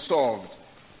problem solved,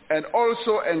 and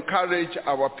also encourage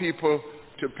our people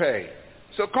to pay.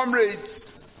 So comrades,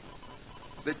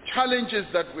 the challenges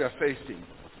that we are facing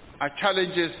are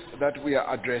challenges that we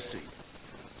are addressing.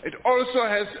 It also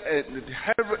has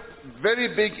a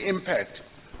very big impact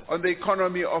on the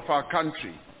economy of our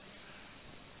country.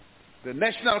 The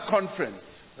National Conference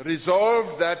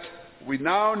resolved that we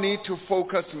now need to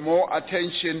focus more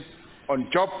attention on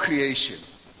job creation.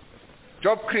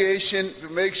 Job creation to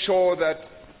make sure that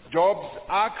jobs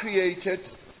are created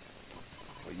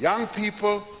for young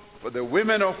people, for the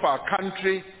women of our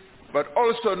country, but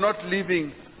also not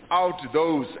leaving out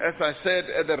those, as I said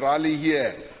at the rally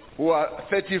here, who are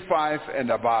 35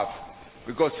 and above.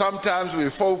 Because sometimes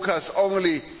we focus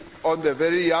only on the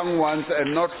very young ones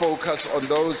and not focus on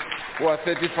those who are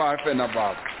 35 and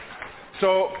above.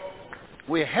 So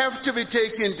we have to be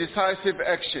taking decisive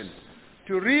action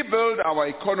to rebuild our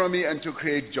economy and to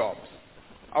create jobs.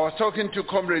 I was talking to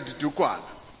Comrade Dukwana,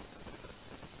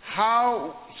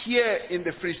 how here in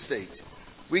the Free State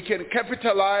we can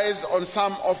capitalize on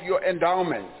some of your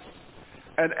endowments.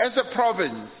 And as a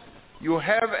province, you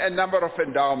have a number of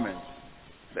endowments.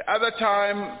 The other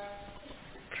time,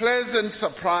 pleasant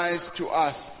surprise to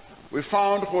us, we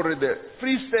found that the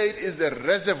Free State is the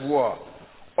reservoir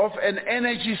of an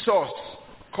energy source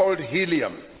called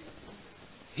helium.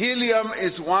 Helium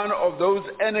is one of those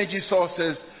energy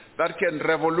sources that can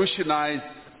revolutionize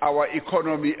our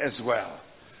economy as well.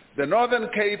 The Northern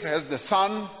Cape has the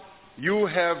sun, you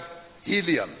have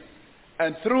helium.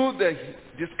 And through the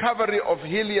discovery of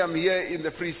helium here in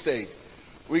the Free State,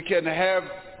 we can have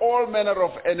all manner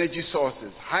of energy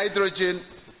sources, hydrogen,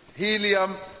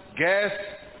 helium, gas,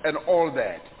 and all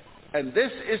that. And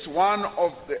this is one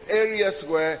of the areas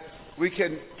where we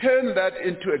can turn that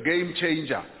into a game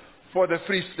changer for the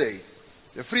Free State.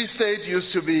 The Free State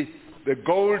used to be the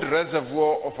gold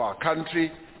reservoir of our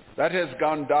country. That has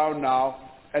gone down now,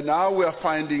 and now we are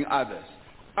finding others.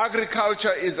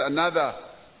 Agriculture is another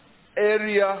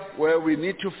area where we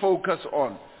need to focus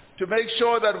on to make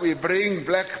sure that we bring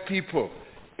black people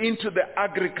into the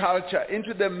agriculture,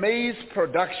 into the maize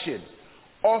production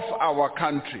of our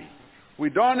country. We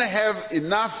don't have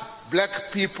enough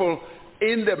black people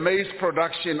in the maize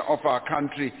production of our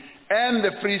country, and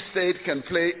the Free State can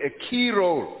play a key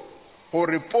role. We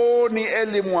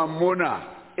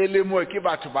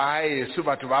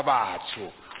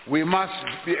must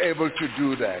be able to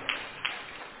do that.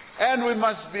 And we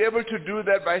must be able to do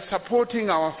that by supporting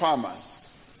our farmers.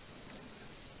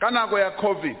 Kanako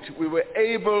COVID, we were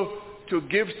able to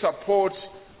give support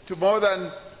to more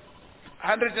than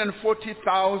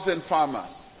 140,000 farmers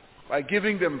by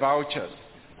giving them vouchers.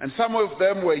 And some of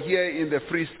them were here in the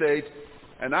Free State.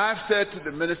 And I've said to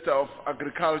the Minister of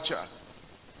Agriculture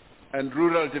and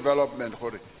Rural Development,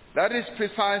 that is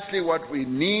precisely what we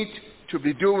need to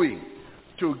be doing,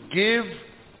 to give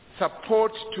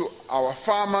support to our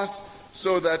farmers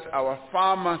so that our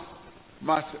farmers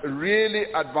must really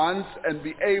advance and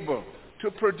be able to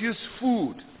produce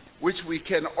food which we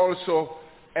can also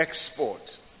export.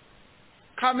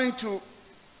 Coming to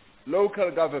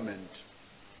local government,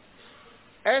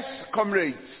 as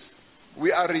comrades,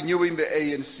 we are renewing the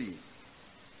ANC.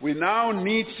 We now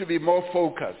need to be more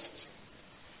focused.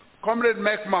 Comrade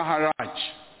Mac Maharaj,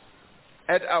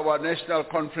 at our national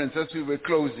conference as we were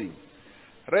closing,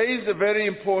 raised a very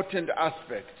important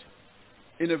aspect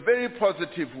in a very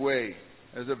positive way.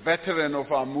 As a veteran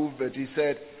of our movement, he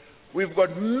said, we've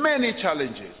got many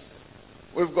challenges.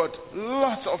 We've got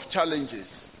lots of challenges.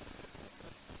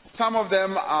 Some of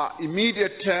them are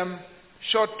immediate term,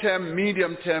 short term,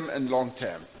 medium term, and long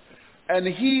term. And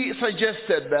he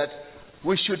suggested that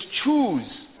we should choose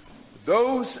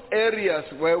those areas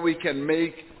where we can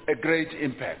make a great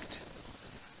impact.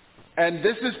 And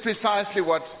this is precisely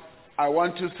what I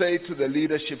want to say to the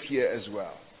leadership here as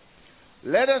well.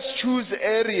 Let us choose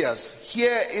areas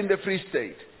here in the Free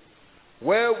State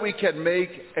where we can make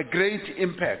a great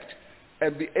impact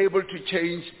and be able to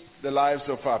change the lives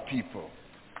of our people.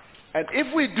 And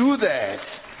if we do that,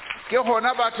 ke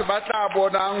hona batho ba tla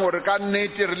bonang hore ka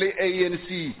nnete re le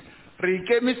ANC re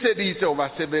ikemiseditse ho ba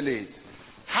sebeletsa.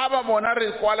 Ha ba bona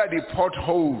re kwala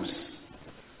di-potholes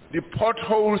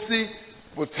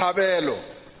Botshabelo,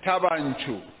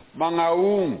 Tabanchu,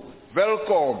 Mangaung,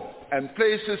 Welkom, and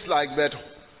places like that,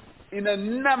 in a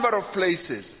number of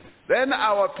places, then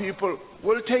our people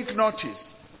will take notice.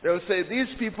 They'll say, these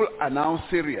people are now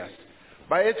serious.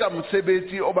 And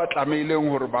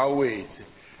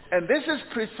this is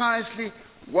precisely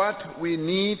what we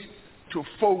need to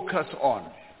focus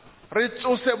on.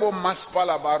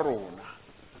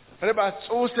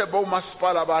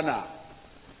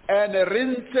 And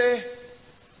rinte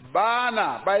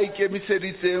bana ba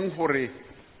ikemiseditseng hore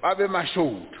ba be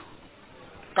mashodu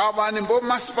ka bane bo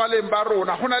masipaleng ba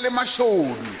rona hona le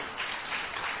mashodu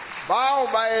bao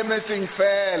ba emetseng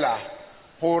fela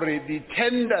hore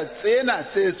di-tender tsena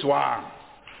tse tswang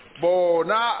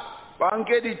bona ba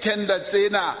nke di-tender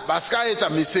tsena ba ska etsa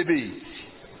mesebetsi.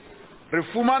 Re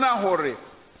fumana hore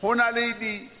hona le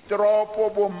ditoropo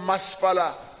bo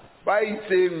masipala ba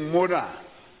itseng mona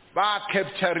ba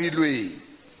capturilwe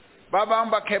ba bang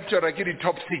ba capture ke di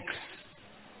top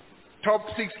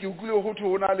 6 ke utlwile ho thwe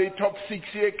hona le top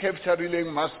 6 e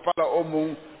capturileng masipala o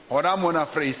mong hona mona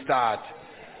Freystad.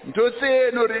 Ntho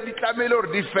tseno re di tlamehile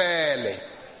hore di fele,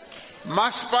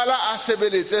 masipala a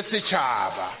sebeletse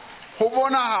setjhaba ho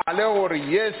bonahale hore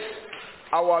yes,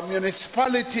 our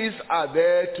municipalities are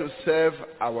there to serve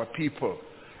our people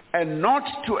and not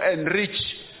to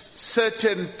enrich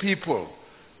certain people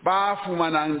ba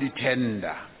fumanang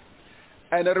di-tender.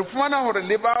 And re fumana hore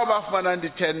le bao ba fumanang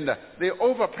di-tender, they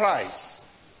overprice.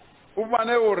 O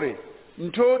bane hore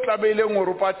ntho tlamehile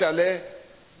ngore o patale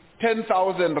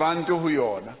 10,000 rand ho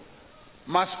yona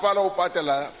masipala o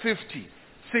patala 50,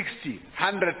 60,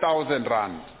 100,000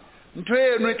 rand ntho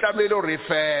eno e tlamehile o re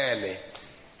fele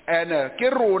and ke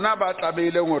rona ba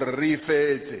tlamehile ngore re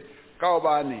fetse ka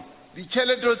hobane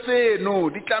ditšhelete tseno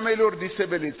di tlamehile gore di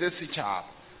sebeletse setšhaba.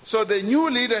 So the new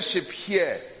leadership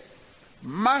here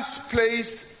must place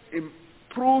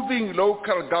improving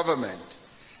local government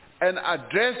and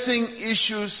addressing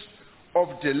issues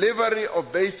of delivery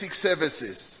of basic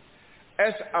services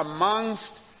as amongst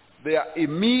their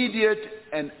immediate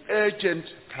and urgent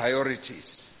priorities.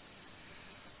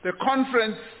 The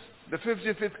conference, the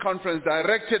 55th conference,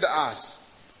 directed us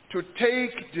to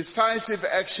take decisive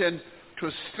action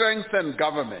to strengthen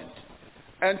government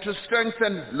and to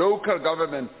strengthen local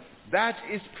government. That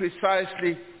is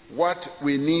precisely what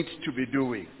we need to be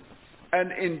doing.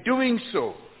 And in doing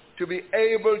so, to be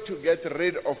able to get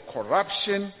rid of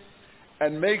corruption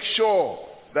and make sure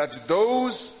that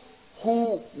those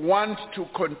who want to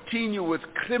continue with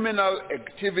criminal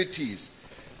activities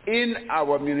in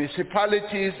our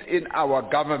municipalities, in our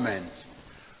government,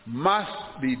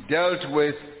 must be dealt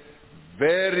with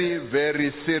very,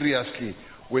 very seriously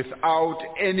without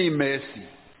any mercy.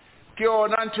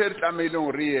 And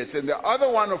the other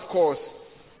one, of course,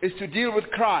 is to deal with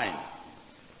crime.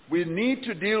 We need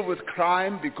to deal with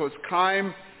crime because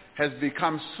crime has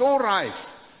become so rife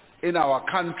in our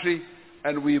country,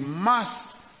 and we must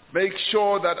make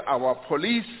sure that our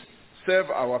police serve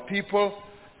our people,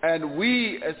 and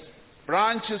we as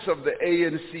branches of the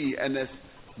ANC and as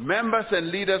members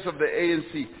and leaders of the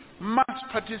ANC must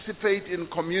participate in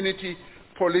community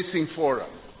policing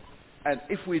forums. And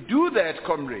if we do that,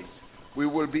 comrades, we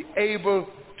will be able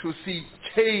to see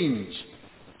change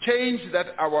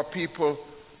that our people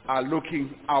are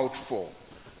looking out for.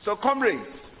 So comrades,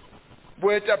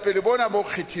 boetapele bona bo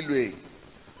kgethilweng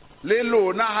le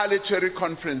lona ha le tshwere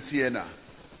conference ena,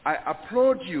 I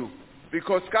applaud you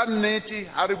because ka nnete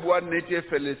ha re bua nnete e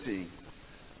feletseng,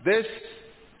 this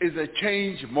is a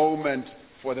change moment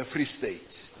for the Free State.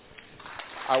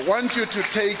 I want you to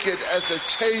take it as a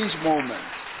change moment.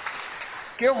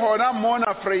 Ke hona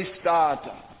mona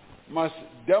Freystata must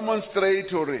demonstrate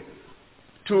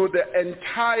to the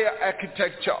entire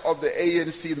architecture of the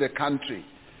ANC in the country.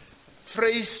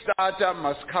 Freystata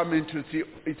must come into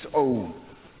its own.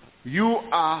 You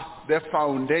are the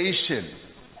foundation.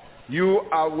 You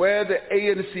are where the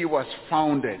ANC was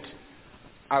founded.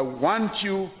 I want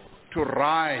you to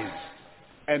rise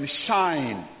and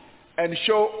shine and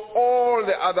show all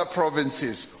the other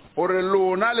provinces,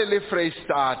 Orelona le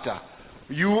Freystata,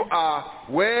 you are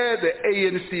where the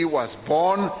ANC was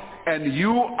born, and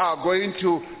you are going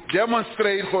to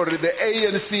demonstrate for the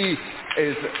ANC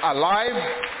is alive,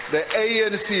 the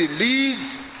ANC leads,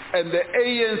 and the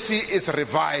ANC is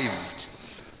revived.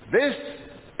 This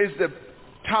is the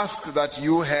task that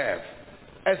you have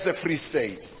as a Free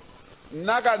State.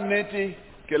 Naga neti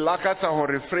ke lakatsa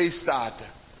hore Freystata,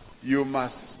 you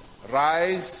must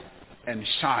rise and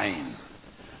shine.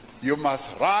 You must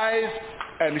rise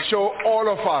and show all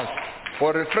of us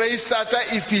for Freystata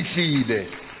ifihlile.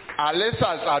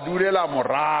 Alesa tla dulela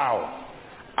morao.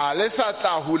 Alesa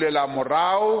tla hulela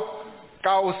morao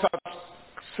ka o sa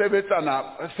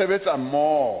sebetsa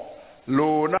more.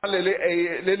 Lona lele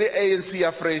ANC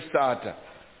ya Freystata.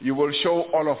 You will show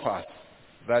all of us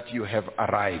that you have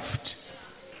arrived.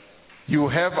 You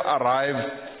have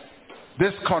arrived.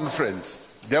 This conference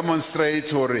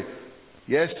demonstrates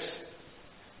yes,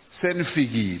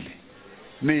 senfigile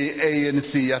ni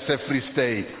ANC as a Free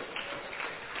State.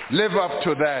 Live up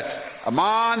to that.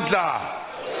 Amandla.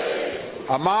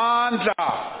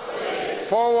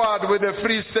 Forward with the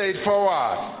Free State,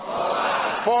 forward.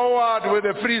 Forward with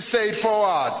the Free State,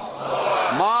 forward.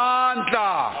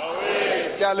 Amandla.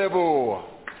 Kalebo.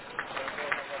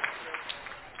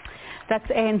 That's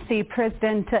ANC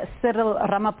President Cyril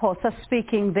Ramaphosa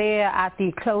speaking there at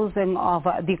the closing of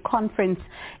the conference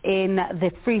in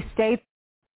the Free State.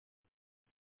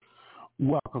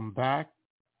 Welcome back,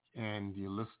 and you're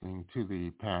listening to the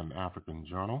Pan-African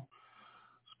Journal,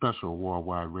 special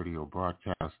worldwide radio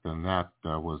broadcast, and that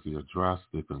was the address,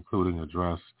 the concluding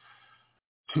address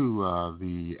to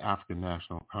the African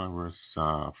National Congress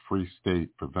Free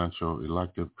State Provincial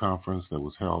Elective Conference that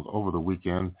was held over the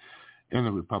weekend in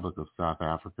the Republic of South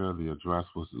Africa. The address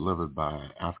was delivered by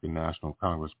African National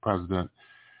Congress President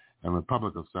and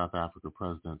Republic of South Africa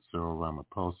President Cyril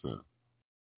Ramaphosa.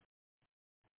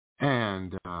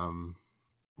 And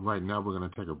right now we're going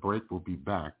to take a break. We'll be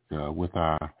back with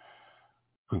our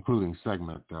concluding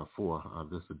segment for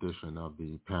this edition of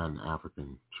the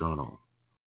Pan-African Journal.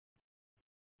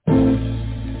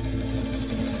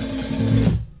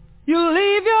 You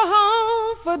leave your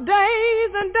home for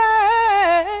days and days.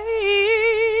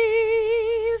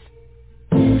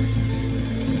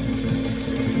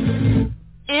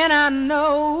 And I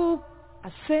know, I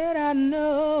said I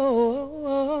know,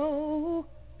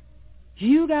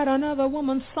 you got another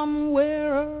woman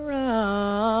somewhere around.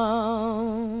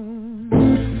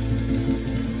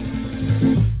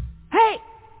 Hey,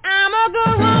 I'm a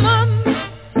good woman.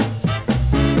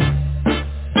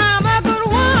 I'm a good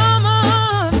woman.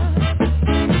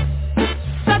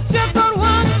 Such a good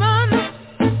woman.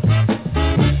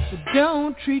 But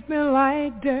don't treat me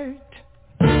like dirt.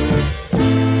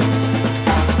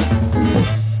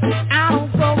 I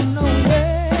don't go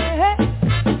nowhere.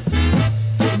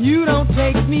 You don't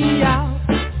take me out.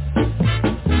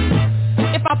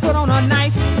 If I put on a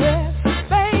nice dress,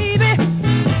 baby,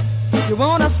 you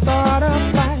wanna start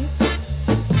a fight.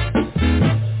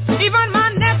 Even my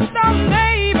next door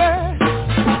neighbor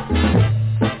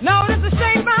notice the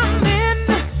shape I'm in.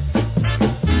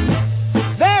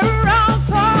 They're all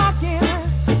talking.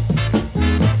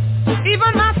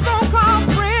 Even my so-called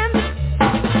friends.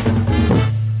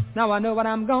 Now I know what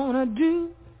I'm gonna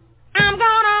do. I'm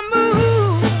gonna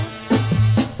move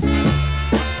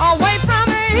away from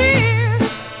here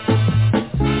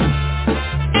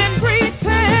and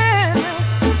pretend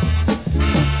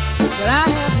that I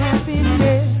have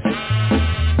happiness.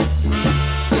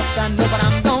 Yes, I know what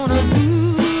I'm gonna do.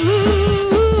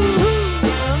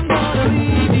 I'm gonna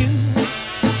leave you.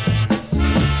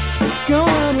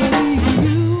 Gonna leave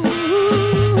you.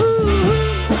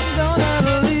 I'm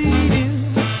gonna leave you.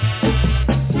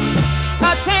 A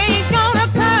change gonna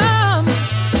come.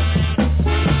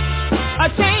 A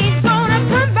change gonna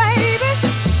come, baby.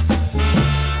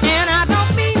 And I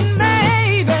don't mean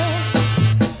maybe.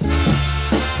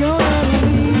 Gonna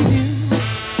leave you.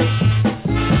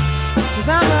 'Cause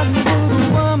I'm a good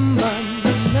woman.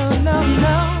 No, no,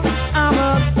 no. I'm a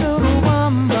good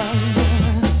woman.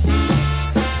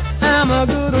 I'm a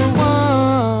good woman.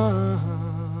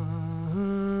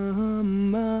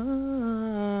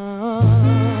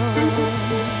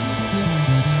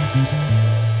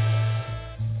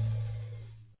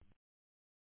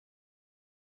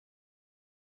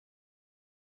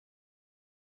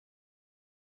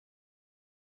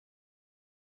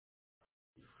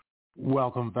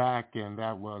 Welcome back, and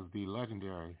that was the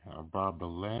legendary Barbara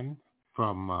Lynn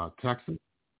from Texas.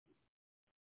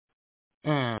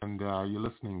 And you're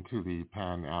listening to the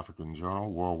Pan-African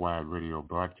Journal Worldwide Radio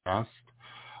Broadcast.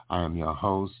 I am your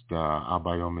host,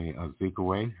 Abayomi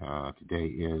Azikiwe. Today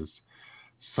is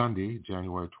Sunday,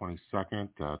 January 22nd,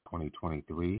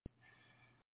 2023.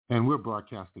 And we're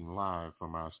broadcasting live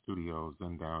from our studios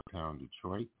in downtown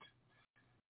Detroit.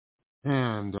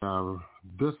 And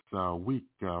this week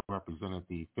represented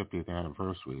the 50th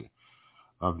anniversary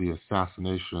of the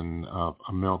assassination of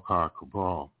Amilcar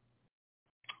Cabral,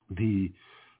 the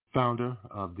founder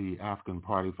of the African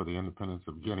Party for the Independence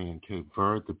of Guinea and Cape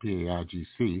Verde, the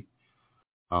PAIGC,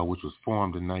 which was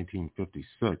formed in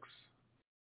 1956.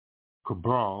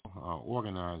 Cabral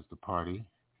organized the party,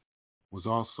 was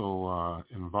also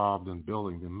involved in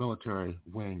building the military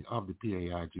wing of the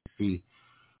PAIGC,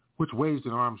 which waged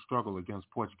an armed struggle against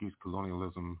Portuguese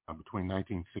colonialism between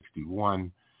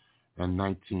 1961 and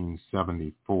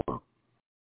 1974.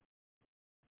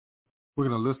 We're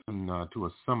going to listen to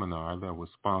a seminar that was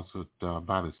sponsored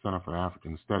by the Center for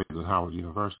African Studies at Howard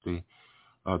University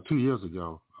 2 years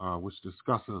ago, which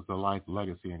discusses the life,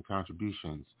 legacy, and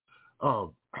contributions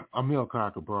of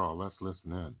Amilcar Cabral. Let's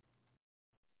listen in.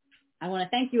 I want to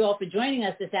thank you all for joining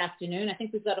us this afternoon. I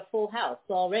think we've got a full house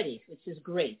already, which is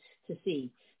great to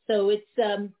see. So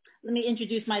let me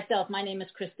introduce myself. My name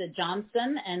is Krista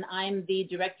Johnson, and I'm the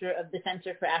director of the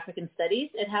Center for African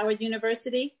Studies at Howard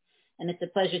University. And it's a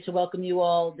pleasure to welcome you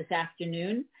all this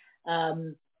afternoon.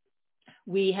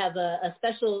 We have a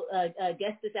special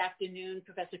guest this afternoon,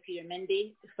 Professor Peter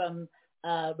Mendy from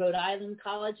Rhode Island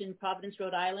College in Providence,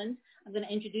 Rhode Island. I'm going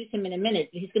to introduce him in a minute.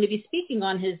 He's going to be speaking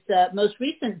on his most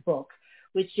recent book,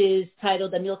 which is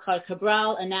titled Amilcar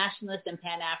Cabral, a Nationalist and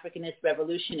Pan-Africanist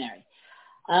Revolutionary.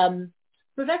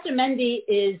 Professor Mendy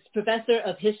is Professor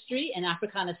of History and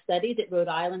Africana Studies at Rhode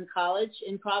Island College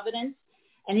in Providence.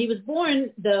 And he was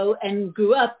born, though, and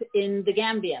grew up in the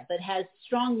Gambia, but has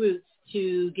strong roots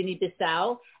to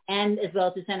Guinea-Bissau and as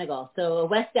well to Senegal. So a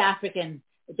West African,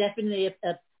 definitely a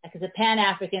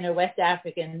Pan-African or West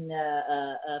African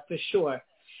for sure.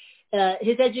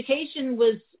 His education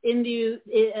was done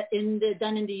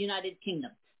in the United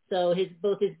Kingdom. So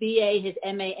both his BA, his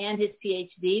MA, and his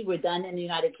PhD were done in the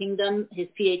United Kingdom. His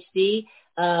PhD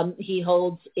he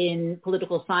holds in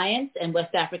political science and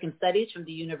West African studies from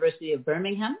the University of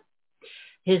Birmingham.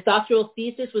 His doctoral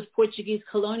thesis was Portuguese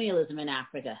colonialism in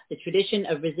Africa, the tradition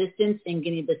of resistance in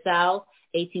Guinea-Bissau,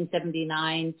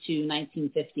 1879 to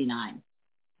 1959.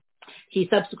 He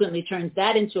subsequently turns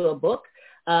that into a book.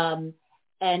 And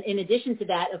in addition to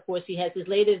that, of course, he has his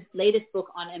latest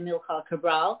book on Amilcar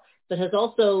Cabral, but has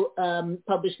also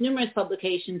published numerous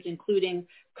publications, including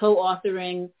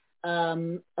co-authoring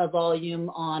a volume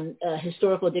on a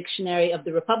historical dictionary of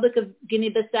the Republic of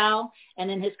Guinea-Bissau, and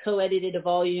then has co-edited a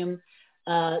volume,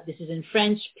 this is in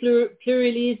French,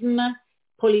 Pluralisme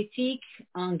politique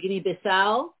en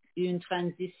Guinée-Bissau, une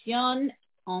transition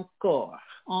encore.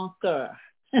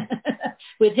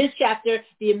 With his chapter,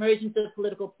 The Emergence of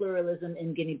Political Pluralism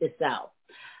in Guinea-Bissau.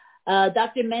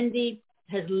 Dr. Mendy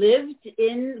has lived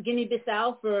in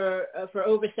Guinea-Bissau for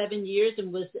over 7 years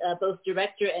and was both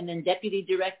director and then deputy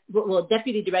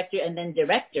director and then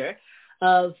director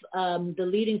of the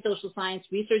leading social science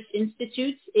research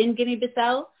institutes in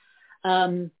Guinea-Bissau.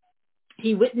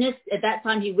 He witnessed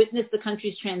the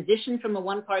country's transition from a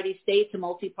one-party state to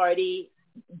multi-party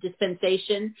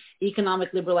dispensation,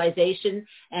 economic liberalization,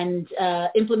 and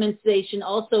implementation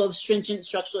also of stringent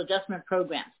structural adjustment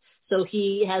programs. So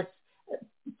he has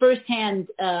firsthand,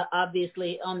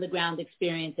 obviously, on-the-ground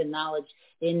experience and knowledge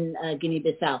in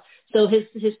Guinea-Bissau. So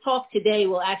his talk today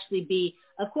will actually be,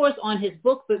 of course, on his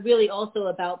book, but really also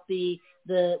about the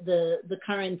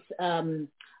current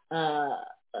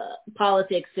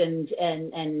politics and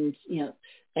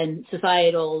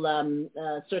societal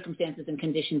circumstances and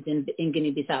conditions in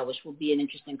Guinea-Bissau, which will be an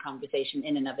interesting conversation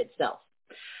in and of itself.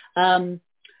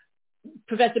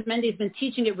 Professor Mendy has been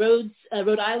teaching at Rhode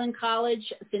Island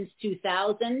College since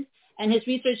 2000, and his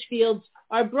research fields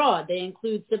are broad. They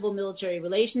include civil-military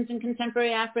relations in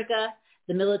contemporary Africa,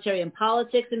 the military and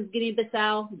politics in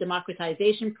Guinea-Bissau,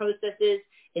 democratization processes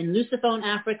in Lusophone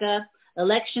Africa,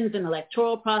 elections and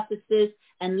electoral processes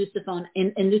in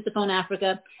Lusophone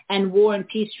Africa, and war and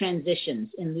peace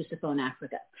transitions in Lusophone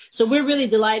Africa. So we're really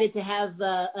delighted to have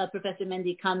Professor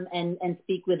Mendy come and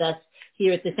speak with us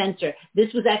here at the center.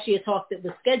 This was actually a talk that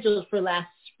was scheduled for last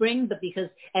spring,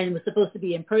 and was supposed to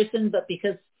be in person, but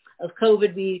because of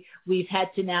COVID, we've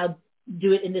had to now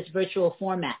do it in this virtual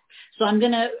format. So I'm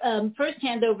going to first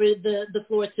hand over the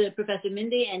floor to Professor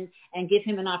Mendy and give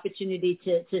him an opportunity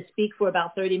to speak for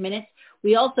about 30 minutes.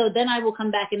 Then I will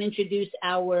come back and introduce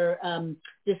our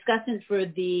discussant for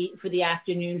the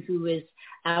afternoon, who is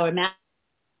our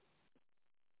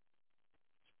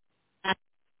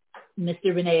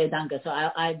Mr. Rene Odanga. So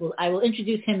I will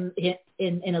introduce him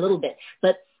in a little bit.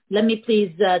 But let me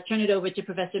please turn it over to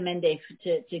Professor Mendy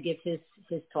to give his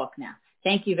talk now.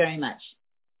 Thank you very much.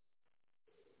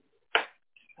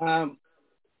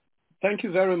 Thank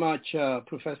you very much,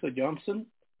 Professor Johnson,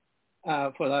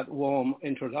 for that warm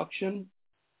introduction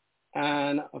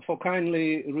and for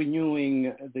kindly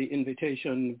renewing the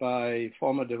invitation by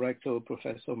former director,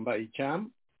 Professor Mbai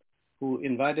Cham, who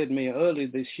invited me early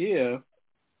this year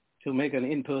to make an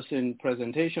in-person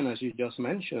presentation, as you just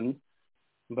mentioned,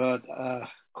 but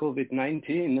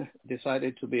COVID-19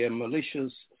 decided to be a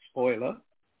malicious spoiler.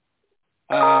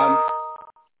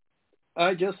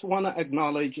 I just want to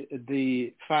acknowledge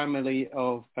the family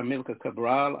of Amilcar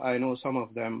Cabral. I know some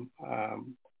of them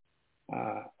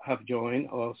have joined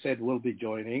or said will be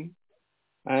joining.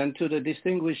 And to the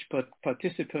distinguished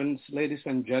participants, ladies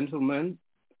and gentlemen,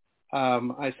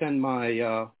 I send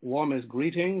my warmest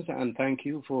greetings and thank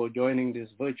you for joining this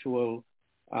virtual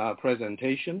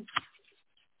presentation.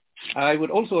 I would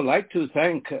also like to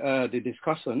thank the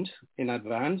discussant in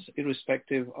advance,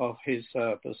 irrespective of his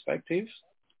perspectives.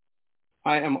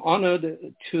 I am honored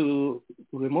to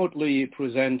remotely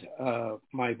present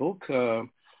my book,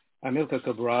 Amilcar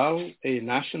Cabral, A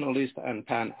Nationalist and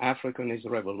Pan-Africanist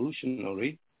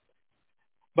Revolutionary.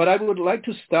 But I would like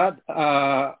to start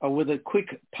with a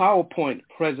quick PowerPoint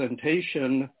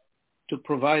presentation to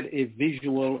provide a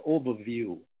visual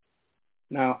overview.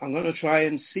 Now, I'm going to try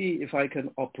and see if I can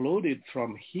upload it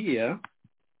from here.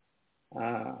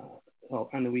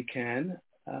 And we can.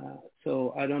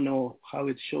 So I don't know how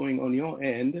it's showing on your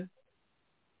end.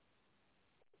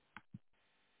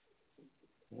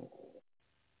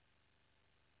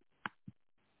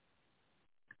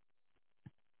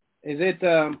 Is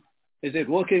it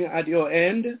working at your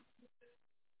end?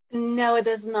 No, it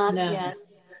is not yet.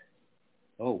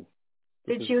 Oh.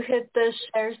 Did you hit the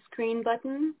share screen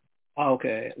button?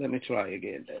 Okay, let me try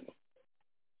again then.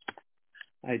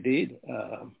 I did.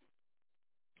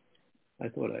 I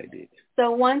thought I did.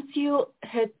 So once you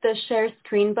hit the share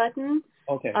screen button,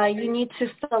 okay, you need to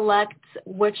select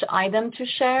which item to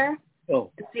share.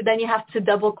 Oh. So then you have to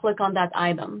double click on that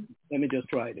item. Let me just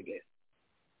try it again.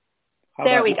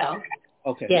 There we go.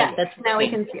 Okay. Yeah, now we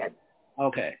can see it.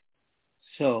 Okay.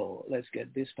 So let's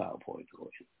get this PowerPoint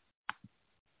going.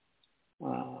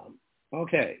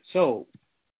 Okay, so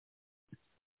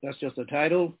that's just the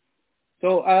title.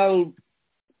 So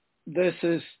this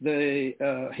is the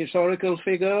historical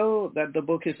figure that the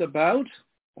book is about.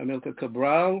 Amilcar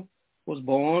Cabral was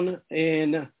born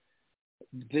in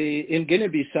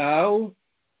Guinea-Bissau,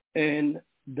 in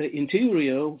the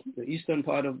interior, the eastern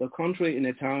part of the country, in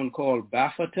a town called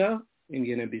Bafata in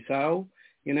Guinea-Bissau.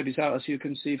 Guinea-Bissau, as you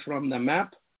can see from the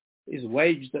map, is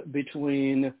wedged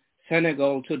between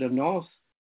Senegal to the north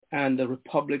and the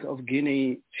Republic of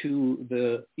Guinea to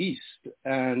the east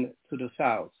and to the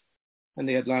south, and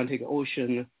the Atlantic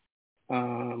Ocean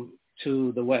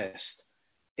to the west.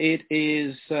 It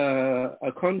is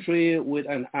a country with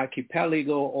an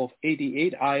archipelago of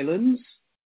 88 islands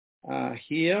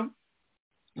here.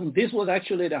 And this was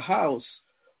actually the house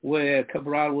where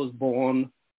Cabral was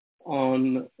born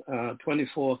on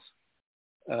 12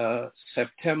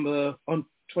 September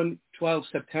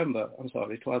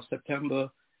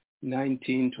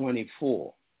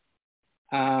 1924.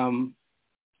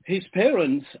 His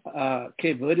parents,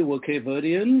 Cape Verde, were Cape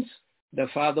Verdeans. The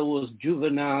father was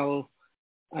Juvenal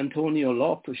Antonio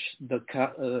Lopes the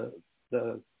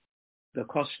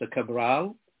Costa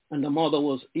Cabral, and the mother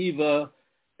was Eva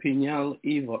Pinal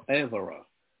Evera.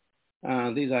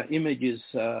 These are images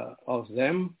of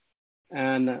them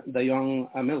and the young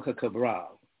Amilcar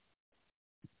Cabral.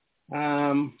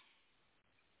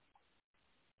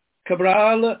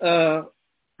 Cabral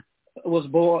was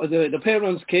born, the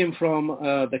parents came from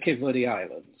the Cape Verde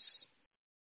Islands.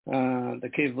 The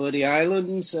Cape Verde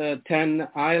Islands, 10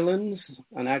 islands,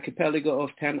 an archipelago of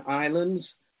 10 islands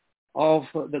off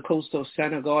the coast of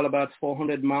Senegal, about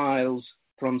 400 miles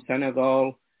from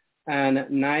Senegal and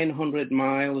 900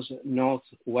 miles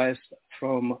northwest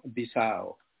from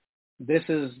Bissau. This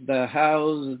is the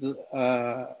house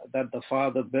that the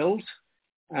father built,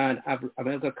 and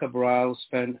Amilcar Cabral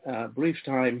spent a brief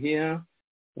time here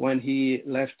when he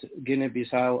left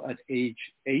Guinea-Bissau at age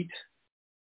 8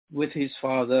 with his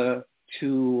father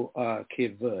to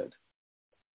Cape Verde.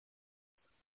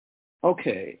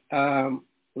 Okay,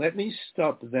 let me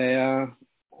stop there,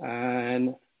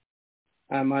 and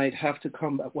I might have to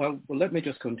come back. Well, let me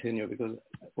just continue because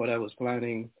what I was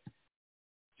planning.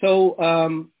 So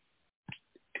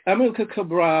Amilcar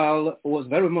Cabral was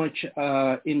very much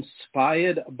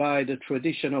inspired by the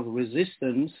tradition of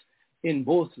resistance in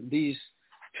both these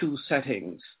two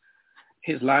settings.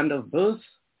 His land of birth,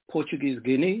 Portuguese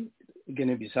Guinea,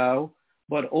 Guinea-Bissau,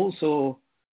 but also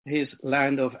his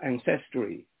land of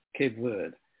ancestry, Cape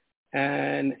Verde.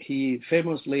 And he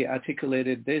famously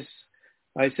articulated this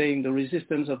by saying the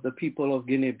resistance of the people of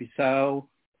Guinea-Bissau,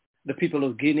 the people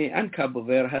of Guinea and Cabo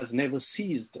Verde has never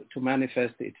ceased to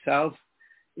manifest itself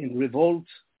in revolt,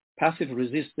 passive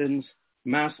resistance,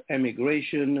 mass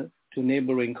emigration to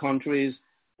neighboring countries,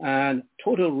 and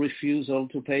total refusal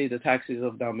to pay the taxes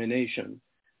of domination.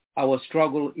 Our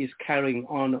struggle is carrying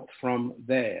on from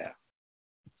there.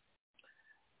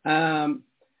 Amilcar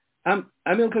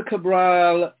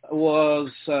Cabral was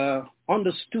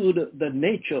understood the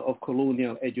nature of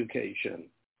colonial education,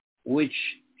 which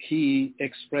he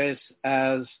expressed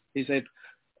as, he said,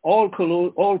 all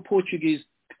Portuguese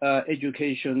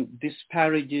education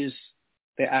disparages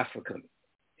the African,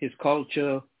 his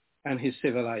culture and his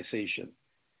civilization.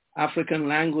 African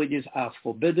languages are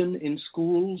forbidden in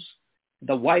schools.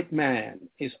 The white man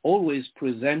is always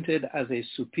presented as a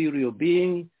superior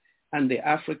being and the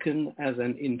African as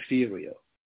an inferior.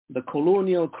 The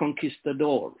colonial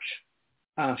conquistadors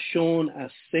are shown as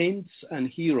saints and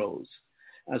heroes.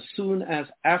 As soon as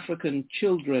African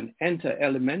children enter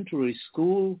elementary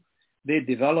school, they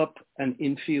develop an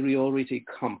inferiority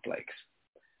complex.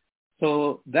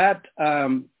 So that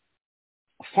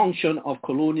function of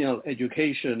colonial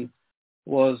education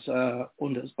was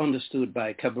understood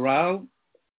by Cabral,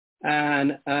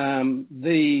 and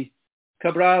the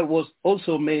Cabral was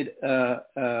also made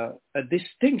a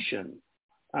distinction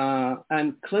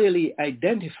and clearly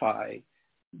identify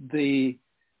the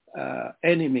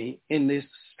enemy in this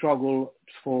struggle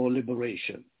for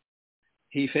liberation.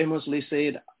 He famously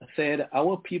said,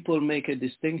 our people make a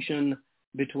distinction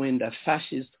between the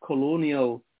fascist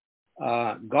colonial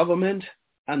government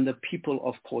and the people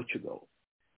of Portugal.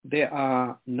 They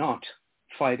are not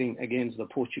fighting against the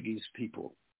Portuguese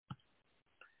people.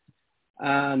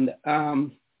 And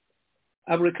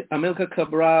Amilcar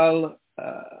Cabral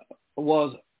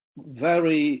was a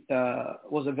very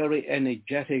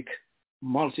energetic,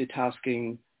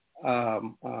 multitasking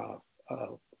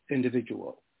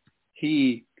individual.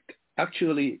 He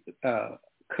actually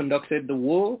conducted the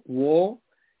war.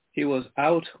 He was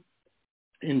out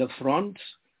in the front,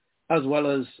 as well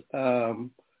as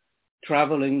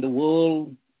traveling the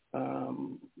world,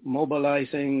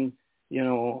 mobilizing,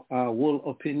 world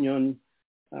opinion,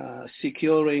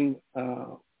 securing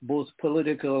both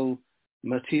political,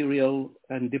 material,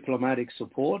 and diplomatic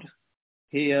support.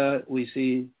 Here we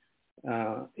see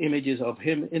images of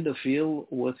him in the field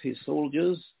with his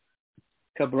soldiers.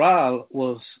 Cabral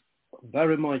was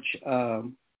very much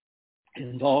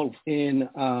involved in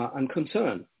and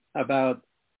concerned about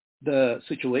the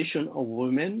situation of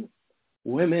women.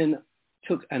 Women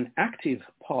took an active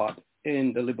part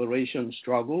in the liberation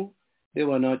struggle. They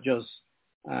were not just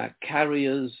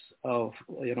carriers of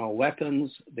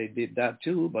weapons. They did that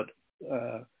too, but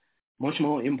much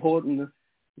more important,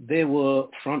 they were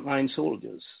frontline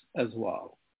soldiers as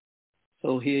well.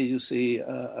 So here you see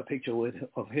a picture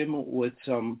of him with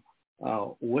some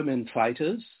women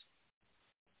fighters.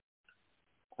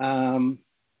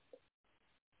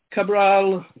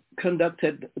 Cabral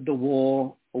conducted the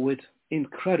war with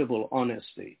incredible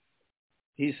honesty.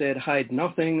 He said, hide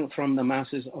nothing from the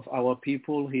masses of our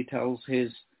people. He tells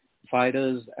his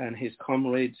fighters and his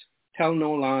comrades, tell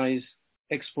no lies,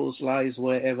 expose lies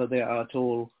wherever they are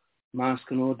told, mask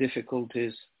no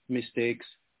difficulties, mistakes,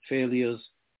 failures,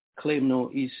 claim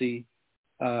no easy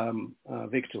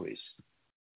victories.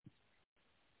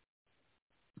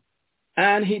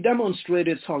 And he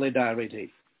demonstrated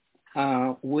solidarity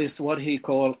with what he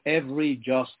called every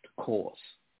just cause.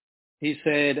 He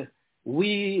said,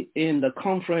 we in the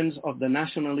Conference of the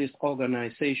Nationalist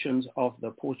Organizations of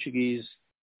the Portuguese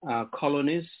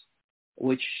colonies,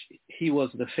 which he was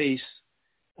the face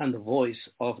and the voice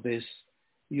of this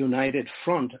united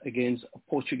front against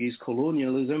Portuguese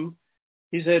colonialism,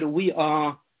 he said, we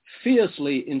are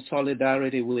fiercely in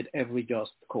solidarity with every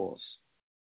just cause.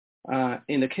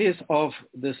 In the case of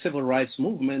the civil rights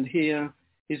movement here,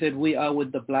 he said, we are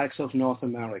with the blacks of North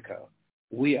America.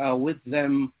 We are with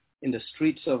them in the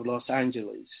streets of Los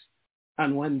Angeles.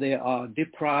 And when they are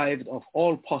deprived of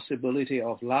all possibility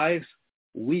of life,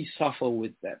 we suffer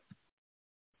with them.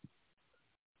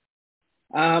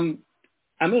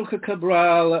 Amilcar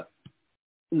Cabral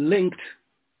linked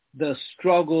the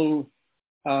struggle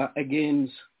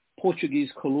against Portuguese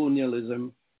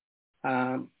colonialism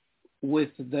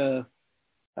with the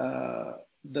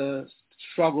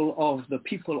struggle of the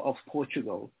people of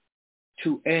Portugal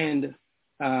to end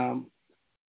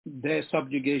their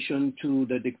subjugation to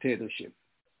the dictatorship.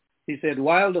 He said,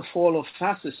 while the fall of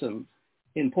fascism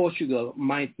in Portugal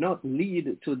might not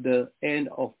lead to the end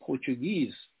of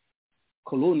Portuguese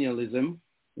colonialism,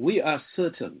 we are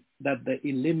certain that the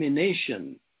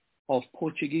elimination of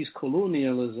Portuguese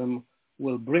colonialism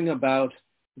will bring about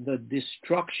the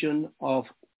destruction of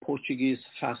Portuguese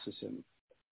fascism.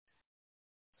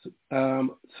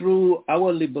 Through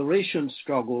our liberation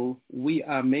struggle, we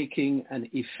are making an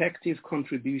effective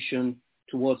contribution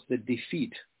towards the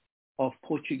defeat of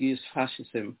Portuguese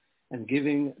fascism and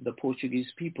giving the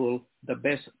Portuguese people the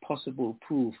best possible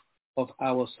proof of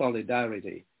our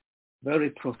solidarity.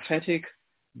 Very prophetic,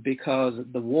 because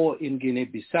the war in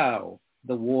Guinea-Bissau,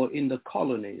 the war in the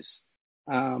colonies,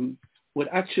 would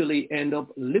actually end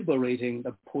up liberating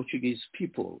the Portuguese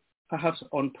people, perhaps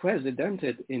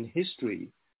unprecedented in history,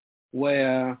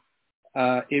 where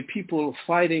a people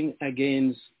fighting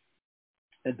against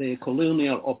the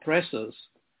colonial oppressors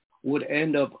would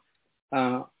end up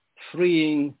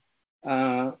freeing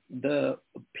the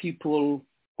people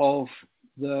of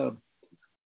the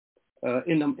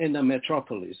in the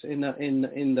metropolis, in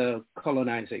the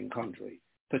colonizing country,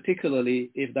 particularly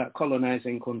if that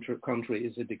colonizing country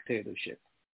is a dictatorship.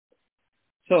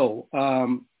 So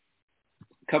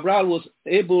Cabral was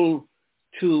able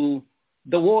to,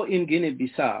 the war in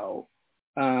Guinea-Bissau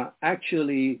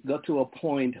actually got to a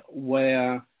point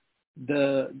where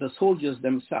the soldiers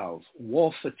themselves,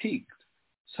 war fatigued,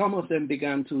 some of them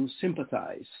began to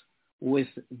sympathize with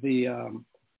the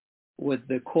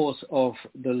course of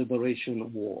the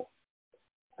liberation war.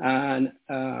 And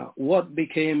what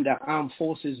became the armed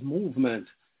forces movement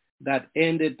that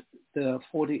ended the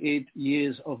 48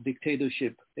 years of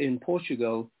dictatorship in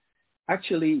Portugal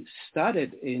actually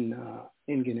started in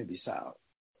Guinea-Bissau.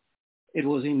 It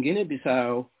was in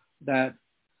Guinea-Bissau that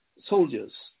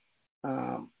soldiers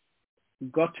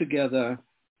got together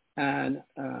and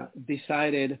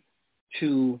decided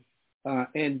to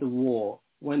end the war.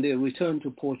 When they returned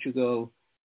to Portugal,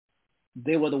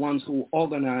 they were the ones who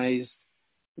organized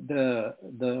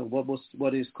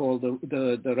what is called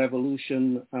the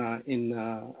revolution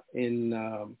in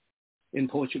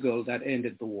Portugal that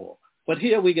ended the war. But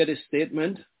here we get a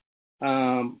statement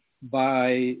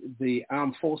by the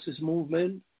armed forces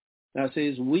movement that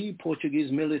says, we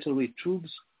Portuguese military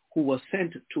troops who were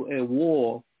sent to a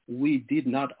war we did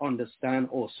not understand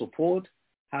or support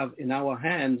have in our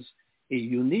hands a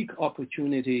unique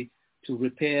opportunity to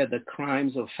repair the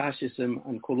crimes of fascism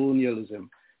and colonialism,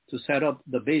 to set up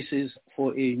the basis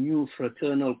for a new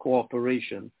fraternal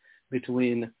cooperation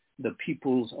between the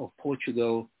peoples of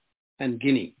Portugal and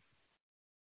Guinea.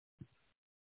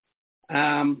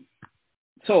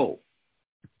 So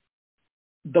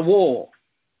the war,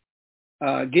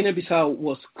 Guinea-Bissau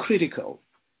was critical.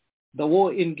 The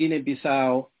war in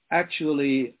Guinea-Bissau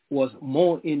actually was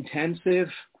more intensive,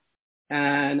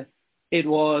 and it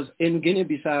was in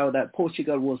Guinea-Bissau that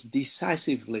Portugal was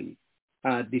decisively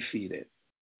defeated.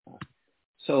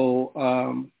 So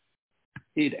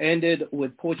it ended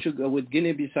with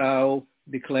Guinea-Bissau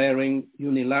declaring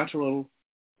unilaterally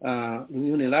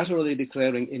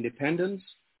declaring independence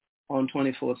on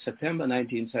 24th September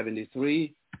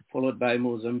 1973, followed by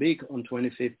Mozambique on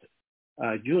 25th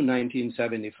June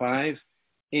 1975,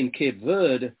 in Cape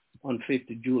Verde on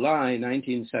 5th July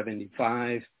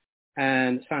 1975,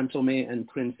 and São Tomé and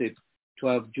Príncipe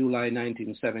 12th July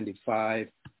 1975,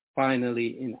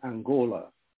 finally in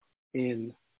Angola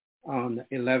on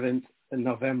 11th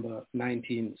November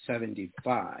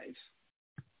 1975.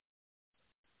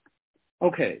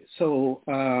 Okay, so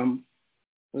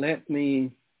let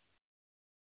me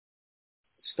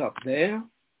stop there,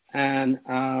 and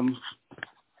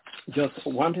just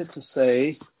wanted to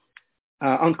say,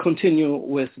 I'll continue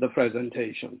with the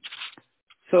presentation.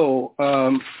 So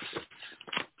a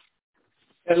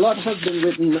lot has been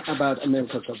written about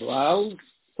Amilcar Cabral.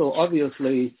 So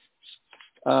obviously,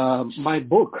 my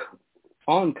book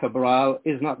on Cabral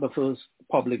is not the first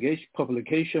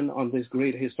publication on this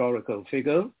great historical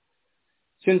figure.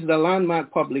 Since the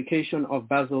landmark publication of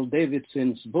Basil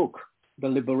Davidson's book, The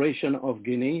Liberation of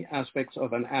Guinea, Aspects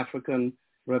of an African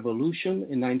Revolution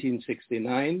in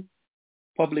 1969,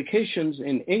 publications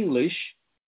in English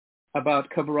about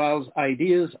Cabral's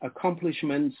ideas,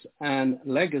 accomplishments, and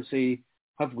legacy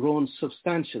have grown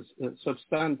substantially.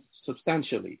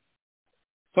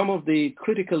 Some of the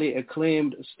critically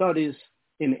acclaimed studies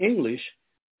in English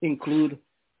include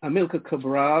Amilcar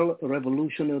Cabral,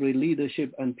 Revolutionary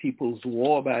Leadership and People's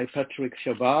War by Patrick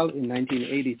Chaval in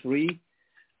 1983,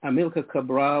 Amilcar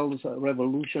Cabral's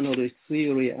Revolutionary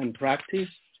Theory and Practice,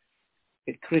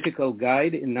 A Critical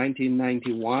Guide in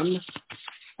 1991,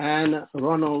 and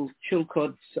Ronald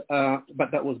Chilcott's, but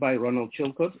that was by Ronald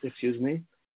Chilcott,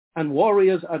 and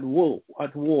Warriors at Work,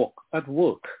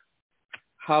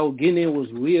 How Guinea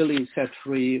Was Really Set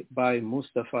Free by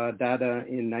Mustafa Dada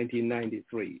in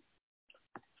 1993.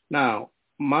 Now,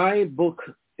 my book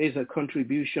is a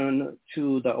contribution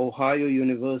to the Ohio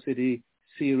University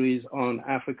series on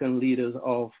African leaders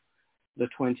of the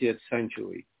 20th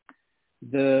century.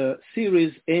 The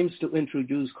series aims to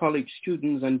introduce college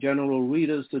students and general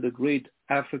readers to the great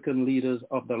African leaders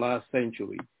of the last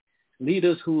century,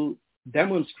 leaders who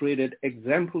demonstrated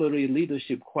exemplary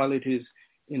leadership qualities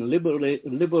in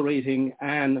liberating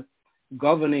and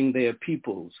governing their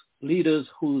peoples, leaders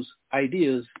whose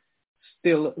ideas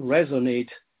still resonate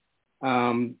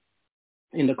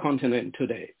in the continent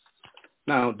today.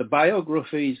 Now, the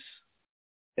biographies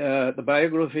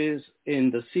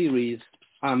in the series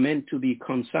are meant to be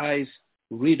concise,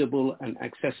 readable, and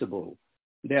accessible.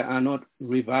 They are not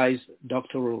revised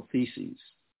doctoral theses.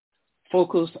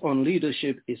 Focus on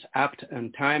leadership is apt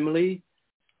and timely,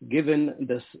 given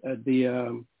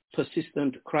the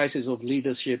persistent crisis of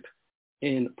leadership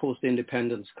in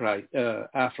post-independence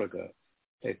Africa,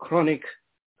 a chronic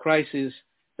crisis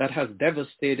that has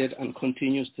devastated and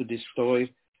continues to destroy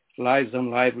lives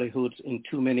and livelihoods in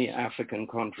too many African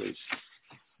countries.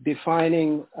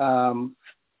 Defining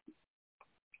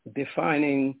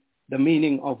the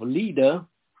meaning of leader,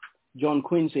 John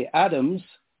Quincy Adams,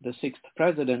 the 6th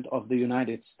President of the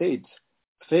United States,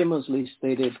 famously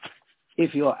stated,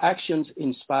 "If your actions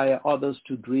inspire others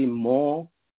to dream more,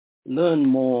 learn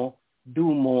more,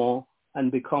 do more,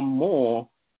 and become more,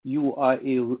 you are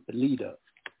a leader."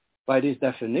 By this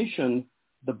definition,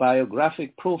 the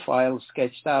biographic profile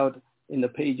sketched out in the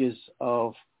pages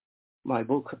of my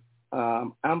book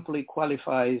amply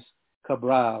qualifies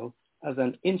Cabral as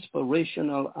an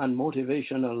inspirational and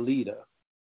motivational leader.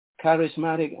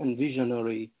 Charismatic and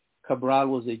visionary, Cabral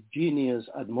was a genius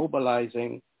at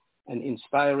mobilizing and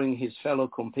inspiring his fellow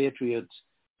compatriots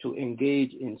to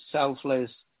engage in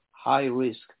selfless,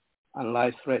 high-risk, and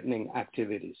life-threatening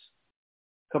activities.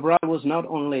 Cabral was not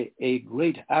only a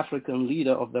great African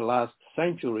leader of the last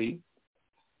century,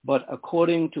 but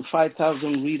according to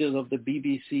 5,000 readers of the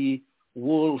BBC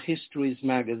World Histories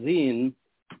magazine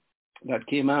that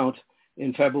came out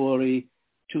in February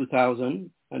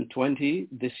 2020,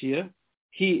 this year.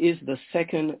 He is the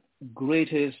second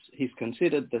greatest, he's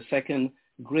considered the second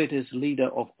greatest leader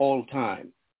of all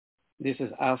time. This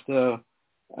is after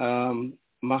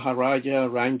Maharaja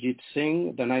Ranjit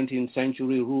Singh, the 19th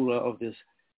century ruler of this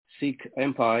Sikh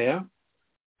empire.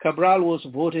 Cabral was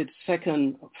voted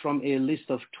second from a list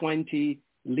of 20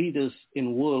 leaders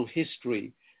in world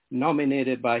history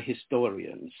nominated by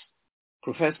historians.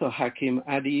 Professor Hakim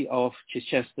Adi of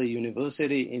Chichester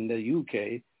University in the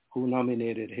UK, who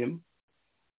nominated him.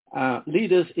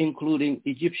 Leaders including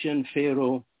Egyptian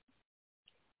Pharaoh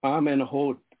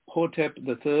Amenhotep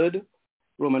III,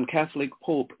 Roman Catholic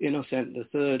Pope Innocent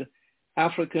III,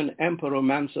 African Emperor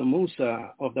Mansa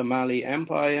Musa of the Mali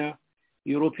Empire,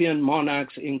 European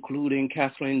monarchs including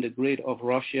Catherine the Great of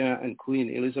Russia and Queen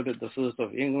Elizabeth I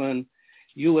of England,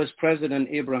 US President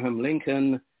Abraham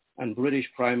Lincoln, and British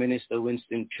Prime Minister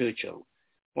Winston Churchill.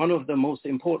 One of the most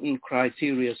important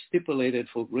criteria stipulated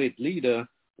for great leader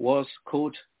was,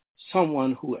 quote,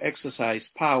 someone who exercised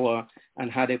power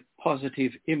and had a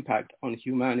positive impact on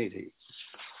humanity.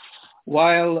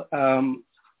 While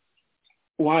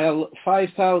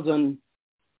 5,000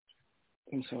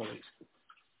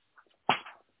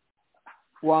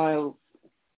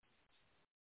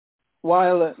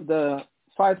 the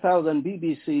 5,000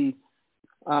 BBC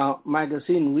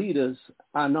magazine readers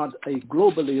are not a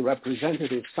globally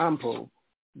representative sample,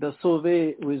 the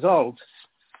survey result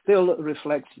still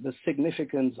reflects the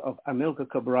significance of Amilcar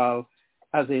Cabral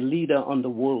as a leader on the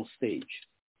world stage.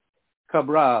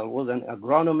 Cabral was an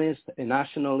agronomist, a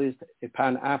nationalist, a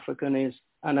Pan-Africanist,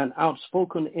 and an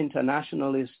outspoken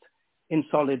internationalist in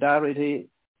solidarity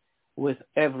with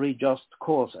every just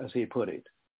cause, as he put it.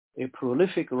 A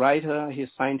prolific writer, his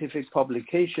scientific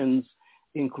publications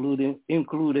include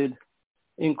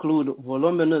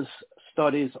voluminous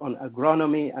studies on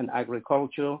agronomy and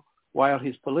agriculture, while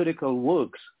his political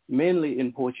works, mainly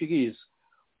in Portuguese,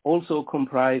 also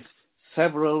comprise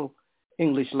several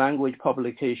English language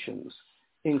publications,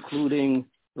 including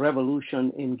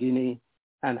Revolution in Guinea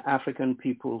and African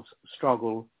People's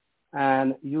Struggle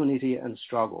and Unity and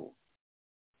Struggle.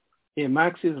 A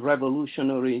Marxist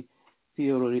revolutionary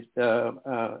theorist,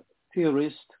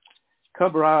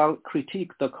 Cabral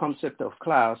critiqued the concept of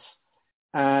class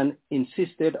and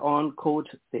insisted on, quote,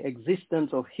 the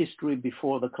existence of history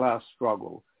before the class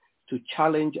struggle, to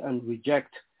challenge and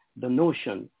reject the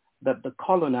notion that the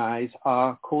colonized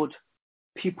are, quote,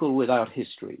 people without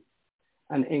history.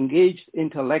 An engaged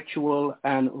intellectual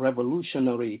and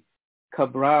revolutionary,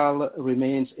 Cabral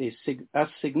remains as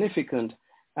significant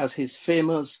as his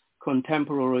famous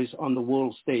contemporaries on the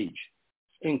world stage,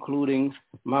 including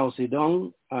Mao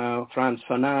Zedong, Frantz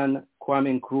Fanon,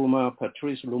 Kwame Nkrumah,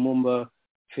 Patrice Lumumba,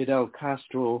 Fidel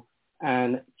Castro,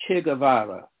 and Che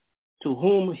Guevara, to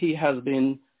whom he has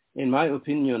been, in my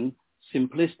opinion,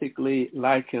 simplistically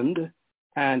likened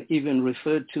and even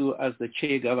referred to as the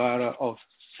Che Guevara of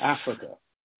Africa.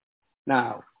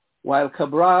 Now, while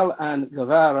Cabral and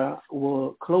Guevara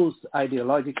were close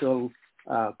ideological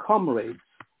comrades,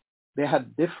 they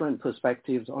had different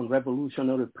perspectives on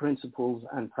revolutionary principles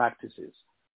and practices.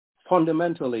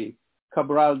 Fundamentally,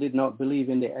 Cabral did not believe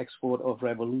in the export of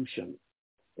revolution,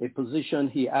 a position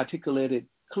he articulated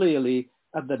clearly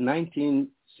at the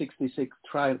 1966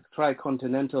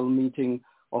 Tricontinental Meeting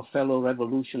of Fellow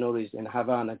Revolutionaries in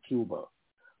Havana, Cuba,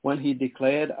 when he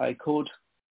declared, I quote,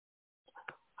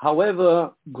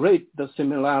 however great the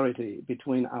similarity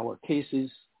between our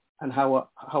cases and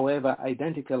however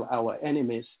identical our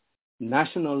enemies,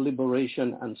 national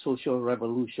liberation and social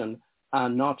revolution are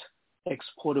not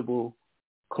exportable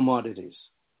commodities.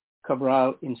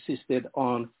 Cabral insisted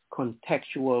on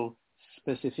contextual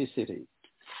specificity.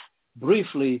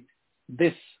 Briefly,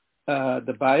 this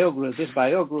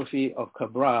biography of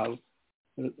Cabral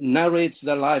narrates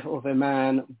the life of a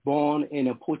man born in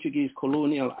a Portuguese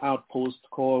colonial outpost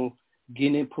called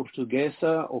Guinea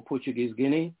Portuguesa, or Portuguese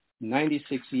Guinea,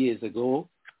 96 years ago,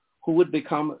 who would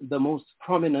become the most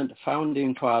prominent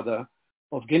founding father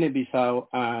of Guinea-Bissau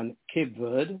and Cape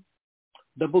Verde.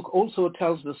 The book also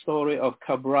tells the story of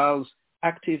Cabral's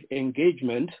active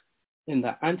engagement in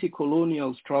the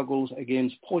anti-colonial struggles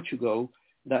against Portugal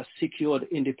that secured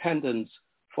independence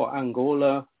for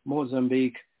Angola,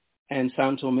 Mozambique, and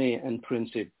São Tomé and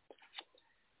Príncipe.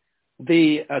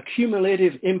 The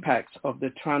cumulative impacts of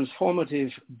the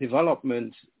transformative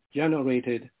developments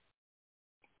generated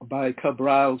by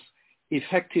Cabral's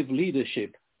effective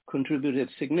leadership contributed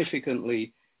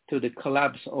significantly to the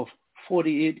collapse of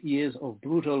 48 years of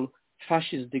brutal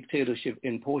fascist dictatorship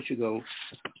in Portugal,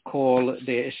 called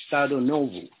the Estado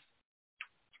Novo.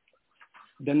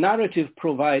 The narrative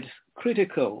provides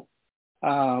critical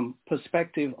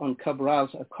perspective on Cabral's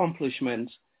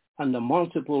accomplishments and the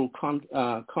multiple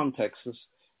contexts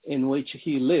in which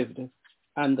he lived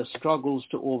and the struggles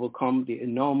to overcome the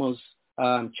enormous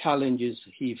challenges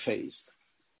he faced.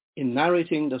 In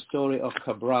narrating the story of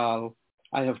Cabral,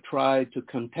 I have tried to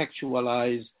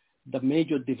contextualize the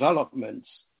major developments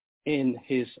in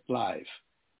his life.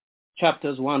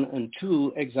 Chapters 1 and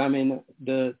 2 examine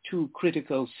the two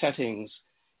critical settings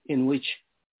in which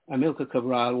Amilcar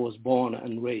Cabral was born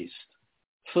and raised.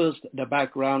 First, the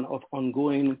background of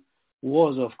ongoing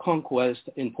wars of conquest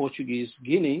in Portuguese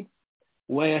Guinea,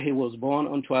 where he was born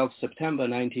on 12 September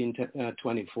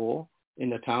 1924 in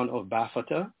the town of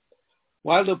Bafata.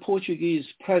 While the Portuguese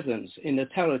presence in the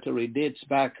territory dates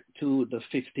back to the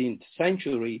 15th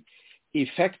century,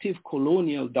 effective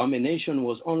colonial domination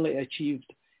was only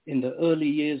achieved in the early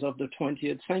years of the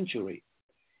 20th century.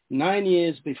 9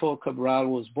 years before Cabral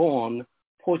was born,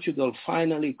 Portugal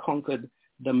finally conquered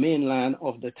the mainland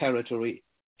of the territory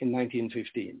in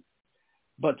 1915,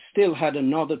 but still had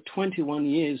another 21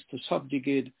 years to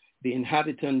subjugate the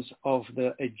inhabitants of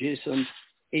the adjacent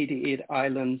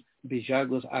 88-island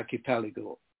Bijagos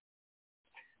archipelago.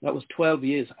 That was 12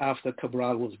 years after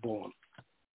Cabral was born.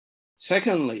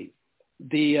 Secondly,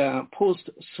 the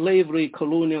post-slavery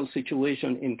colonial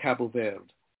situation in Cape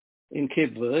Verde. In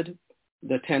Cape Verde,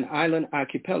 the 10-island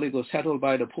archipelago settled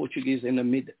by the Portuguese in the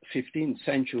mid-15th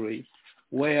century,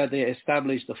 where they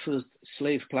established the first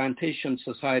slave plantation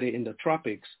society in the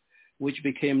tropics, which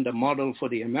became the model for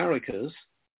the Americas.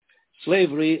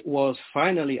 Slavery was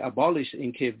finally abolished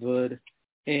in Cape Verde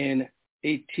in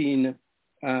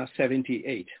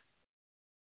 1878.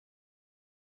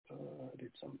 I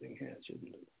did something here,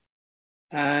 shouldn't I?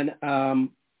 And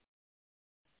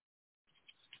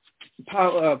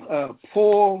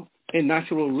poor in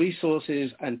natural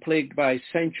resources and plagued by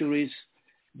centuries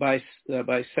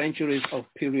of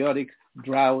periodic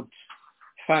droughts,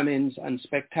 famines, and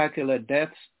spectacular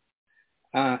deaths,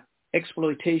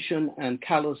 exploitation and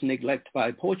callous neglect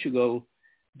by Portugal,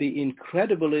 the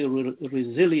incredibly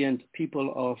resilient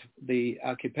people of the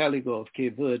archipelago of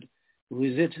Cape Verde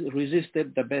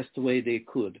resisted the best way they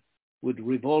could, with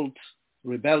revolts,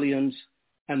 rebellions,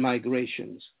 and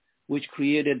migrations, which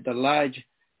created the large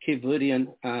Cape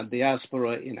Verdean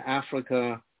diaspora in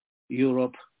Africa,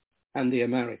 Europe, and the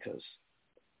Americas.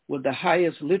 With the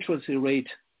highest literacy rate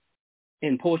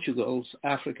in Portugal's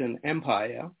African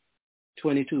empire,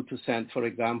 22%, for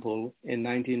example, in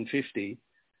 1950,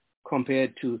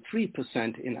 compared to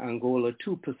 3% in Angola,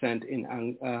 2%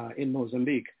 in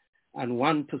Mozambique, and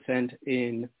 1%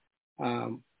 in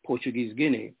Portuguese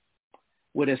Guinea.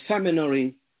 With a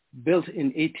seminary built in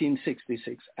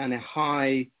 1866 and a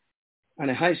high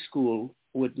school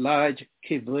with large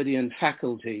Cape Verdean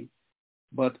faculty,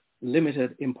 but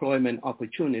limited employment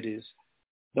opportunities,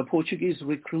 the Portuguese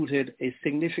recruited a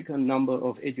significant number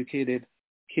of educated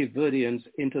Cape Verdeans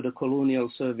into the colonial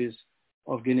service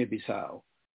of Guinea-Bissau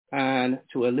and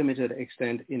to a limited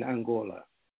extent in Angola.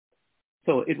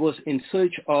 So it was in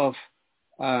search of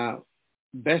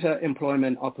better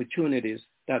employment opportunities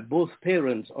that both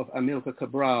parents of Amilcar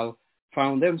Cabral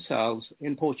found themselves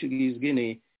in Portuguese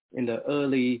Guinea in the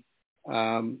early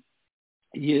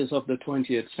years of the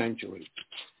 20th century.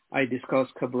 I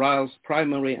discussed Cabral's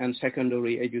primary and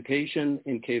secondary education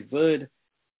in Cape Verde,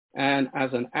 and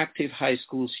as an active high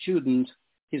school student,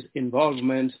 his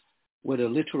involvement with a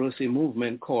literacy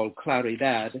movement called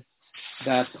Claridad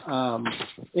that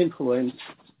influenced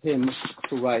him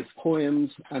to write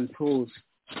poems and prose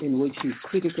in which he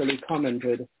critically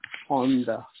commented on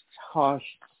the harsh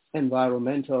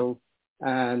environmental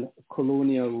and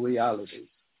colonial realities.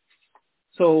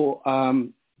 So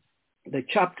the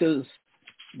chapters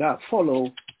that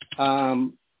follow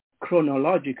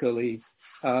chronologically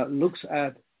looks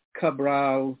at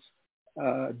Cabral's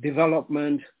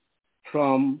development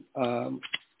from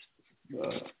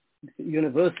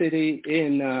university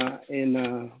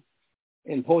in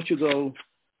Portugal,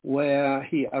 where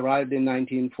he arrived in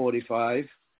 1945.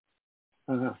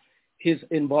 His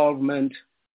involvement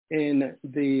in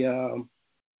the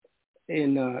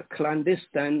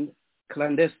clandestine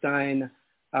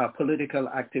political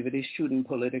activity, student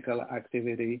political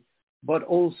activity, but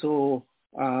also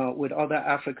with other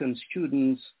African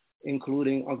students,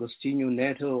 including Agostinho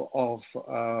Neto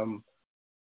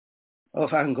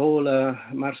of Angola,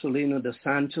 Marcelino dos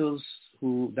Santos,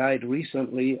 who died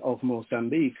recently, of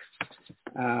Mozambique.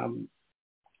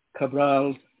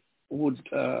 Cabral would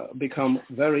become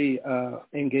very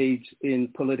engaged in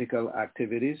political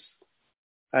activities.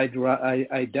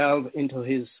 I delve into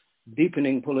his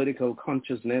deepening political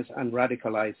consciousness and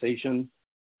radicalization.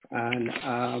 And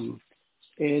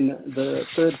in the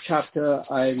third chapter,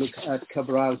 I look at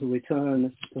Cabral's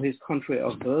return to his country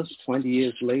of birth 20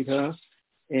 years later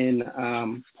in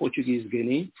Portuguese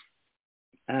Guinea,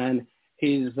 and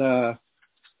his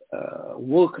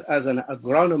work as an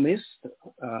agronomist.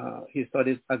 He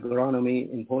studied agronomy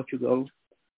in Portugal,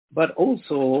 but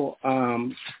also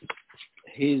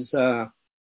his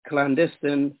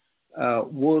clandestine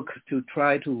work to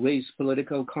try to raise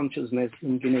political consciousness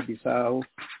in Guinea-Bissau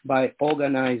by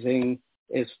organizing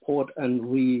a sport and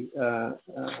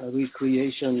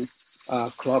recreation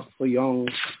club for young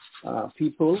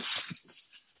people.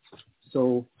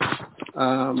 So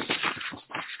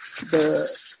the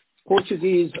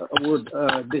Portuguese would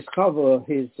discover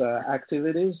his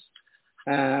activities,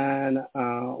 and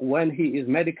when he is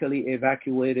medically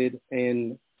evacuated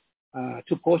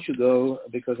to Portugal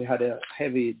because he had a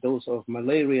heavy dose of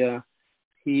malaria,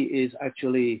 his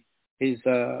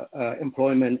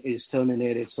employment is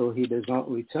terminated, so he does not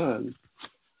return.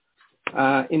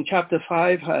 In chapter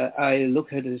 5, I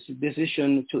look at his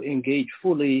decision to engage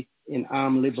fully in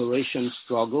armed liberation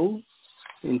struggle.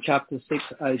 In chapter 6,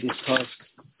 I discuss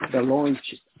the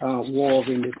launch War of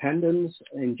Independence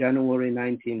in January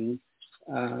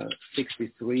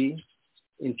 1963.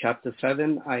 In chapter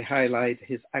 7, I highlight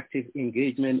his active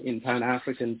engagement in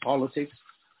Pan-African politics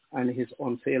and his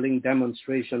unfailing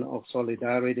demonstration of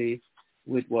solidarity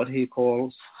with what he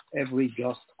calls every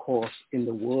just cause in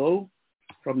the world,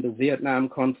 from the Vietnam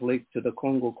conflict to the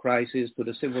Congo crisis to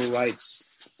the civil rights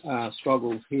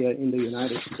struggles here in the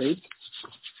United States.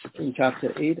 In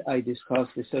chapter 8, I discuss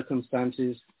the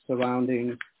circumstances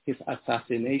surrounding his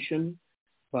assassination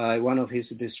by one of his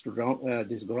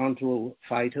disgruntled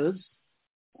fighters,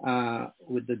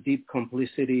 with the deep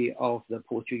complicity of the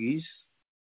Portuguese.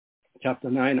 Chapter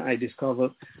 9,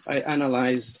 I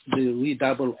analyze the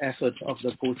redoubled efforts of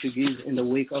the Portuguese in the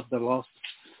wake of the loss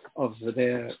of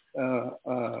its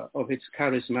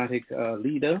charismatic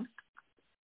leader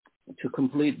to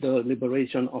complete the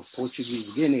liberation of Portuguese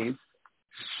Guinea.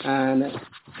 And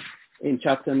in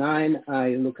chapter 9, I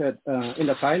look at, in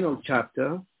the final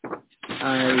chapter,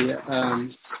 I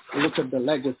look at the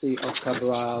legacy of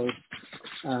Cabral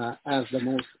as the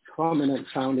most prominent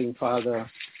founding father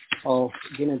of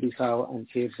Guinea-Bissau and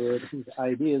Cape Verde, whose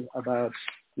ideas about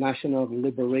national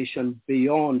liberation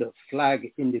beyond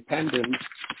flag independence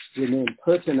remain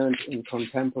pertinent in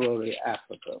contemporary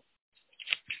Africa.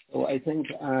 So I think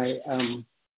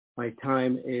my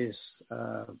time is,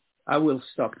 I will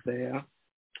stop there.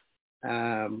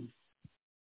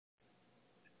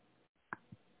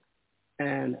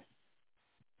 And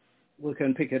we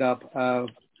can pick it up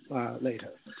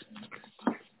later.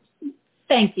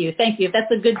 Thank you.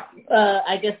 That's a good,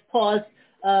 pause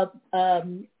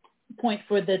point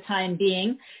for the time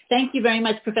being. Thank you very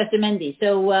much, Professor Mendy.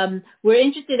 So we're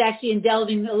interested actually in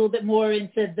delving a little bit more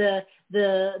into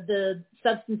the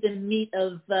substance and meat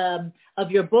of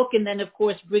your book, and then of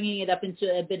course bringing it up into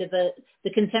a bit of the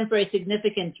contemporary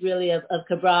significance really of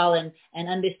Cabral and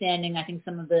understanding, I think,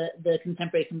 some of the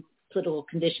contemporary political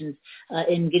conditions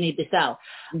in Guinea-Bissau.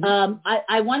 Mm-hmm.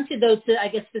 I wanted, though, to,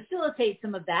 facilitate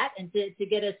some of that and to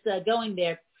get us going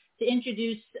there, to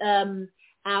introduce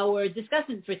our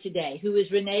discussant for today, who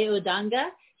is Rene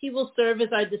Odanga. He will serve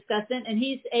as our discussant, and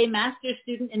he's a master's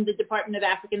student in the Department of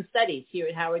African Studies here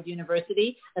at Howard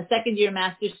University, a second-year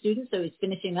master's student, so he's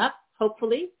finishing up,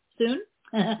 hopefully, soon.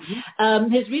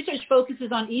 Mm-hmm. His research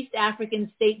focuses on East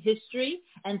African state history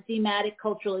and thematic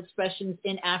cultural expressions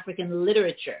in African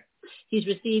literature. He's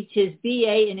received his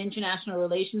BA in International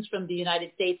Relations from the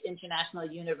United States International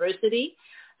University.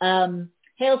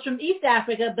 Hails from East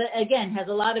Africa, but again, has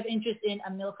a lot of interest in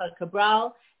Amilcar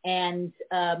Cabral, and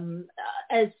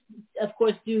as, of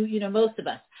course, do most of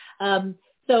us.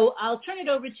 So I'll turn it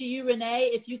over to you,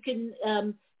 Rene, if you can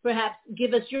perhaps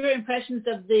give us your impressions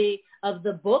of the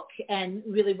book and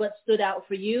really what stood out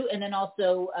for you, and then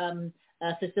also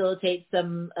facilitate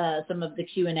some of the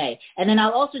Q&A. And then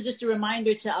I'll also, just a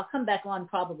reminder I'll come back on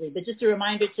probably, but just a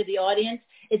reminder to the audience,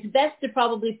 it's best to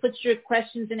probably put your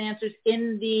questions and answers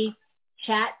in the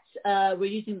chat. We're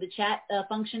using the chat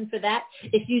function for that.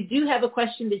 If you do have a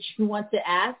question that you want to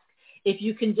ask, if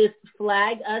you can just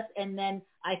flag us, and then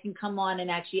I can come on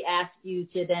and actually ask you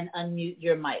to then unmute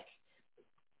your mic.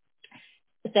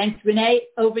 Thanks, Rene.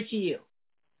 Over to you.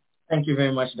 Thank you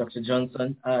very much, Dr.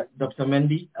 Johnson. Dr.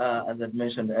 Mendy, as I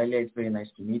mentioned earlier, it's very nice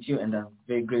to meet you, and I'm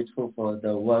very grateful for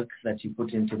the work that you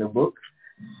put into the book.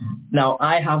 Now,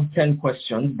 I have 10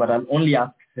 questions, but I'll only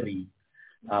ask 3,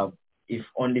 if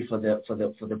only for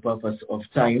the purpose of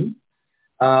time.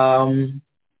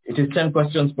 It is 10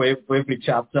 questions for every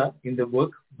chapter in the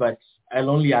book, but I'll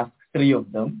only ask 3 of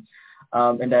them,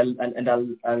 and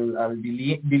I'll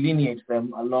delineate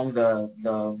them along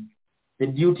the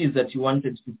duties that you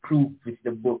wanted to prove with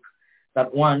the book.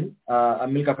 That one,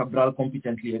 Amilcar Cabral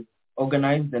competently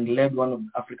organized and led one of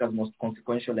Africa's most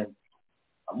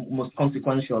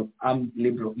consequential armed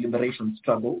liberation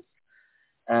struggles.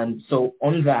 And so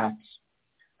on that,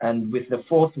 and with the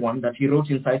 4th one, that he wrote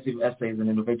incisive essays and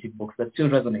innovative books that still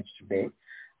resonate today,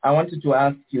 I wanted to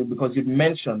ask you, because you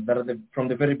mentioned that from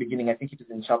the very beginning, I think it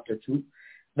is in chapter 2,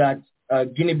 that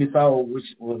Guinea-Bissau,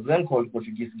 which was then called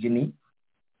Portuguese Guinea,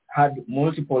 had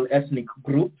multiple ethnic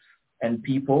groups and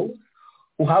people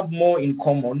who have more in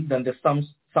common than the sum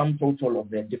total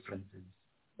of their differences.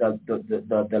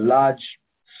 The large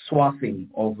swathing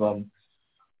of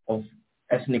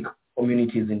ethnic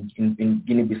communities in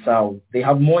Guinea-Bissau, they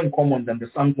have more in common than the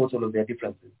sum total of their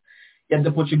differences. Yet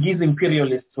the Portuguese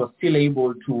imperialists were still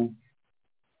able to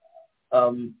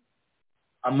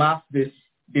amass these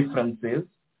differences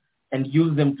and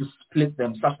use them to split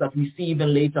them, such that we see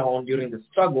even later on during the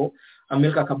struggle,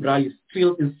 Amilcar Cabral is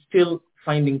still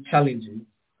finding challenges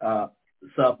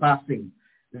surpassing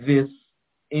these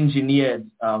engineered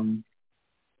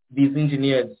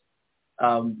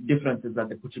differences that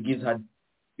the Portuguese had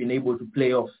been able to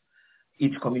play off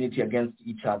each community against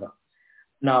each other.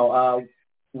 Now,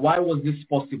 why was this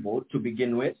possible to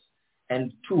begin with?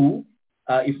 And 2,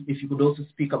 if you could also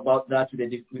speak about that with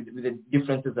the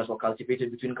differences that were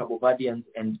cultivated between Cabo Verdeans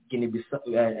and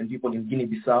Guinea-Bissau and people in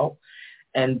Guinea-Bissau,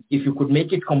 and if you could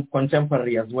make it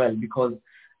contemporary as well, because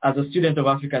as a student of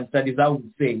African studies, I would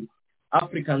say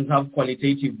Africans have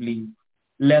qualitatively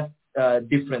less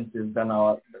differences than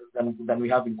we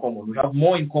have in common. We have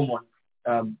more in common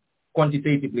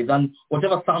quantitatively than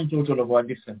whatever sum total of our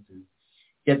differences.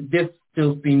 Yet this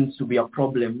still seems to be a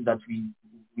problem that we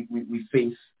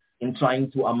face in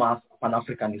trying to amass a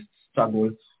Pan-Africanist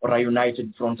struggle or a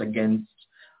united front against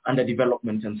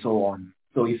underdevelopment and so on.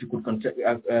 So if you could,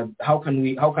 how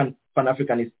can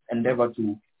Pan-Africanists endeavor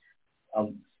to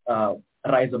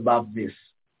rise above this?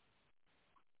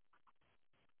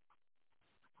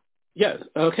 Yes,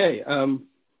 okay.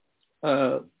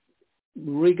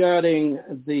 Regarding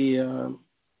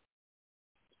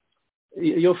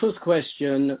your first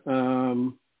question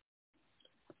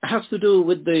has to do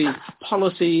with the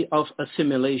policy of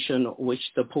assimilation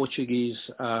which the Portuguese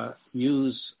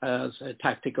use as a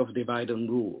tactic of divide and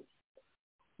rule.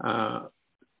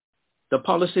 The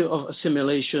policy of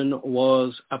assimilation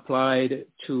was applied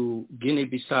to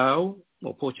Guinea-Bissau,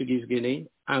 or Portuguese Guinea,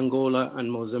 Angola,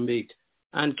 and Mozambique,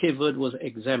 and Cape Verde was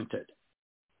exempted.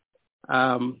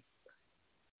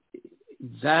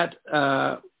 That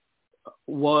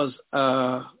was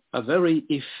a very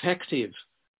effective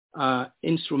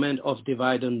instrument of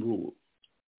divide and rule.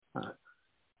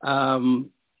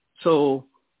 So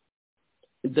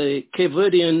the Cape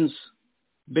Verdeans,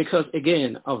 because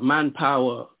again of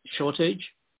manpower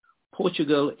shortage,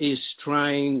 Portugal is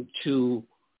trying to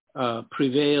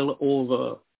prevail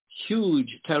over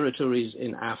huge territories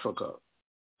in Africa.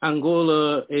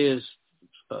 Angola is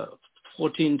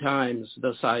 14 times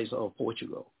the size of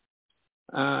Portugal,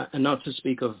 and not to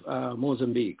speak of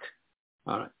Mozambique.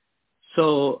 All right.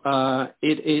 So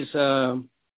it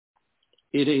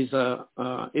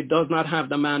does not have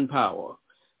the manpower.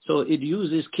 So it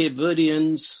uses Cape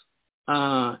Verdeans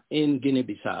in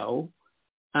Guinea-Bissau,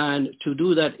 and to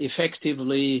do that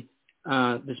effectively,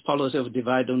 this policy of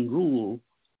divide and rule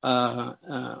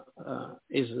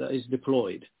is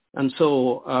deployed. And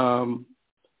so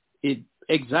it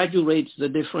exaggerates the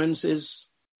differences.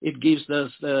 It gives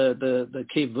us the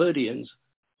Cape Verdeans,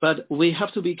 but we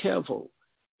have to be careful.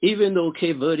 Even though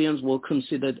Cape Verdeans were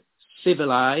considered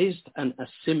civilized and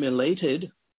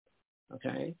assimilated,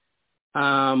 okay,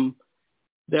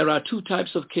 there are 2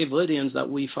 types of Cape Verdeans that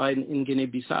we find in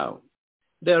Guinea-Bissau.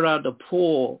 There are the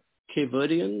poor Cape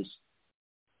Verdeans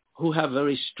who have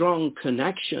very strong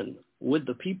connection with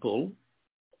the people,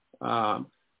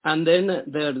 and then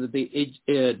there are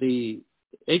the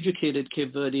educated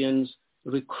Cape Verdeans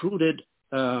recruited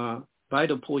by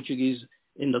the Portuguese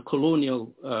in the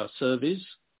colonial service,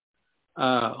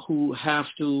 who have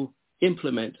to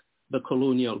implement the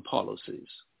colonial policies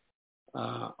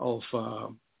of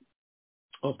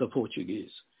the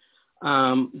Portuguese.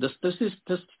 The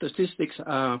statistics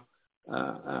are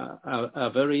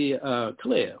very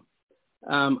clear.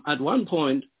 At one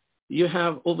point, you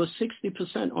have over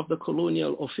 60% of the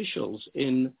colonial officials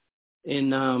in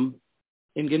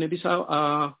Guinea-Bissau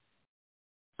are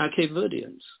Cape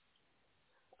Verdeans,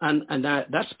 and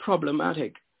that's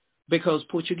problematic because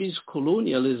Portuguese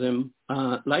colonialism,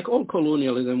 like all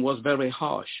colonialism, was very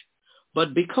harsh.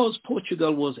 But because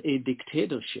Portugal was a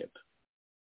dictatorship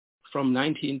from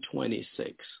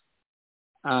 1926,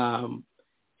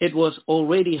 it was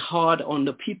already hard on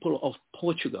the people of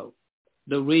Portugal.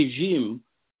 The regime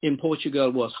in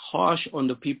Portugal was harsh on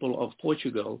the people of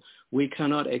Portugal. We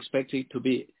cannot expect it to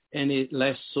be any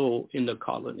less so in the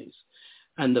colonies.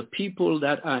 And the people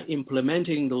that are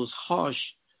implementing those harsh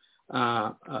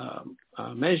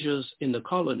measures in the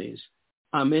colonies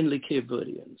are mainly Cape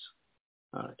Verdeans.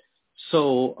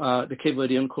 So the Cape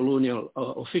Verdean colonial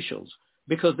officials,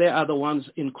 because they are the ones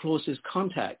in closest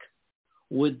contact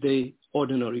with the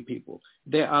ordinary people.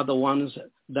 They are the ones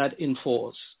that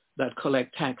enforce, that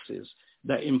collect taxes,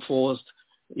 that enforced,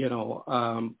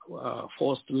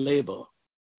 forced labor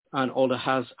and all the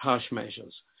harsh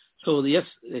measures. So yes,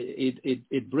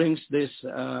 it brings this,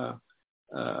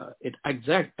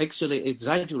 actually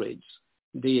exaggerates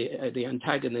the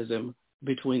antagonism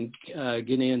between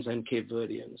Guineans and Cape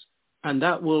Verdeans. And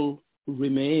that will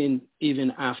remain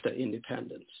even after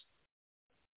independence.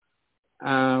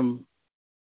 I'm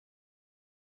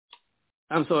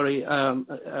sorry,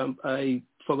 I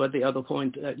forgot the other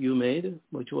point that you made,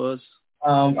 which was?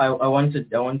 I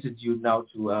wanted you now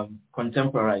to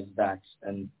contemporize that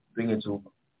and bring it to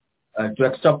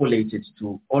extrapolate it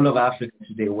to all of Africa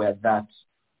today, where that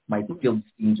might still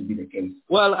seem to be the case.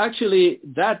 Well, actually,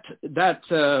 that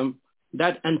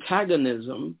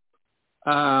antagonism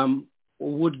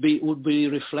would be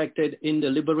reflected in the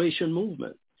liberation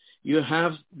movement. You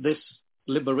have this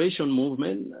liberation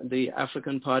movement, the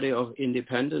African Party of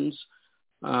Independence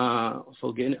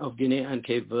of Guinea and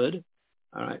Cape Verde.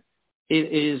 All right,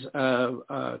 it is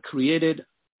created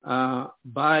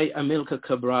by Amilcar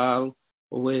Cabral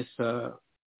with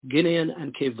Guinean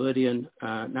and Cape Verdean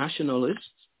nationalists.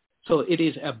 So it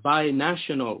is a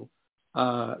binational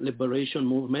liberation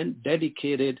movement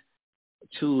dedicated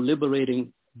to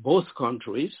liberating both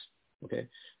countries. Okay,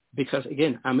 because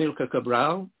again, Amilcar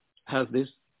Cabral has this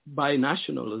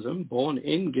binationalism, born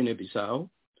in Guinea-Bissau,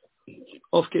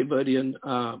 of Cape Verdean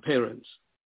parents.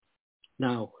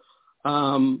 Now,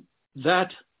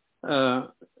 that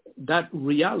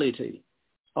reality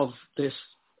of this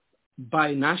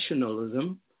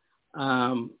binationalism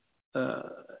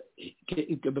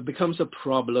it becomes a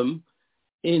problem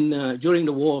during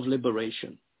the War of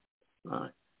Liberation.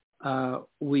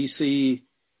 We see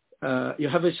you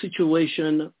have a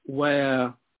situation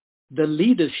where the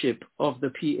leadership of the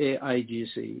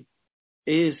PAIGC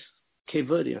is Cape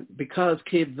Verdean, because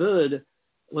Cape Verde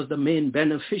was the main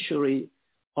beneficiary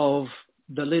of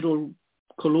the little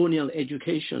colonial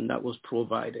education that was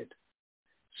provided.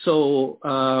 So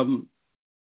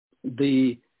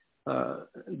the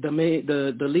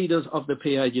leaders of the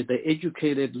PAIGC, the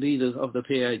educated leaders of the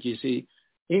PAIGC,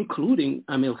 including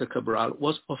Amilcar Cabral,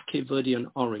 was of Cape Verdean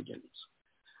origins.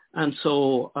 And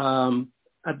so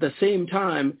at the same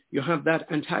time, you have that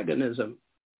antagonism,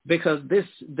 because this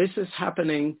is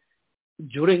happening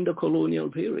during the colonial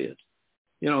period.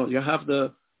 You have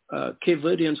the Cape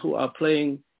Verdeans who are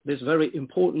playing this very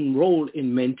important role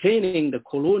in maintaining the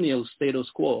colonial status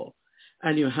quo.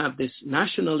 And you have this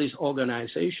nationalist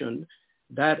organization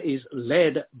that is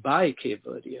led by Cape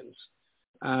Verdeans.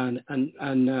 And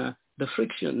the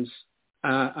frictions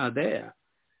are there.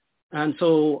 And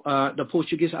so the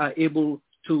Portuguese are able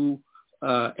to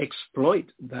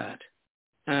exploit that.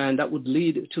 And that would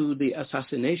lead to the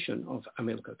assassination of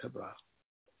Amilcar Cabral.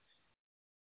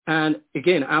 And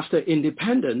again, after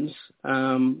independence,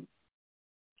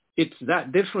 it's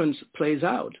that difference plays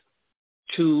out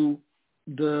to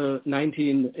the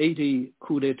 1980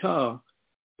 coup d'etat,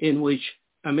 in which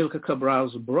Amilcar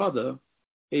Cabral's brother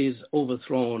is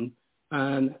overthrown,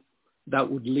 and that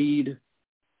would lead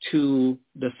to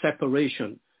the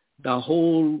separation. The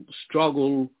whole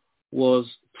struggle was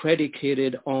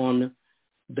predicated on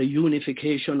the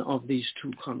unification of these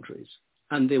two countries,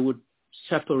 and they would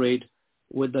separate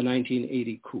with the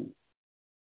 1980 coup.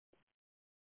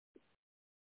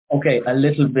 Okay, a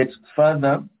little bit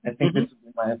further. I think this is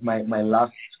my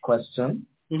last question.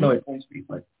 No, it won't be,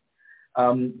 but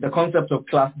the concept of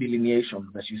class delineation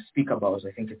that you speak about,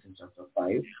 I think it's in chapter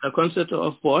 5. The concept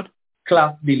of what?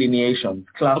 Class delineation,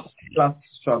 class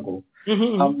struggle.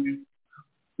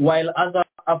 While other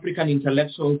African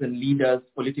intellectuals and leaders,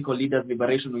 political leaders,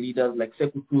 liberation leaders like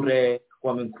Sekou Touré,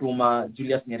 Kwame Nkrumah,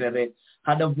 Julius Nyerere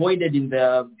had avoided in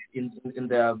their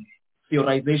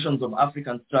theorizations of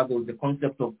African struggles the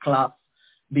concept of class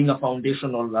being a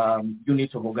foundational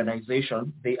unit of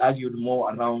organization. They argued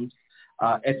more around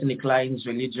ethnic lines,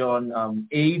 religion,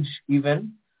 age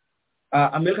even.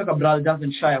 Amilcar Cabral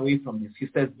doesn't shy away from this. He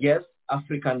says, yes,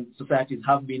 African societies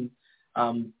have been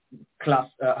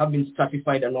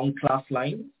stratified along class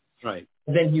lines. Right.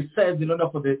 Then he says, in order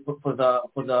for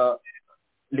the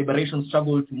liberation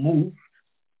struggle to move,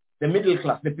 the middle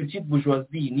class, the petite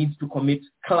bourgeoisie, needs to commit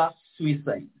class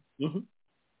suicide. Mm-hmm.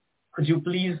 Could you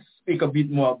please speak a bit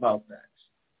more about that?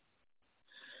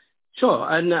 Sure,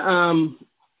 and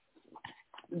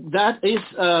that is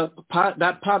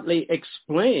that partly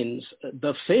explains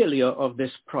the failure of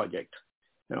this project.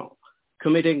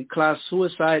 Committing class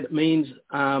suicide means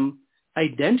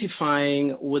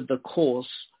identifying with the course,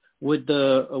 with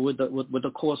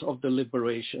the course of the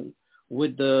liberation,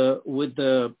 with the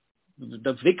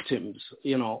victims,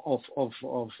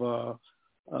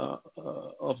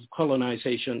 of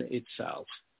colonization itself.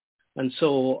 And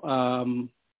so,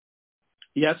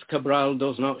 yes, Cabral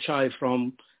does not shy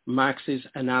from Marx's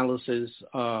analysis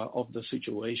of the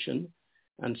situation.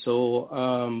 And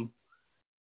so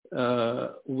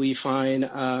we find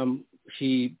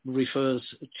he refers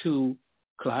to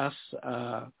class,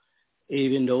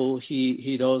 even though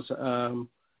he does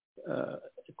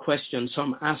question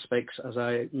some aspects, as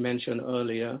I mentioned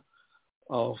earlier,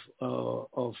 of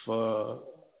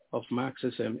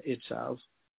Marxism itself,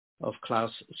 of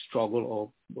class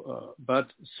struggle, but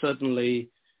certainly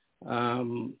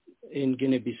in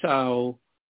Guinea-Bissau,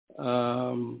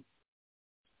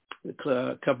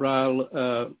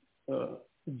 Cabral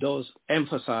does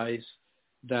emphasize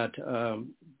that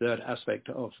aspect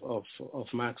of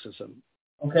Marxism.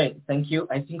 Okay, thank you.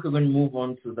 I think we're going to move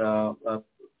on to the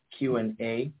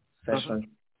Q&A session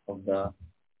of the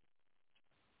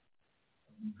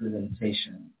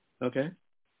presentation. Okay.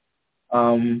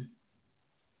 Am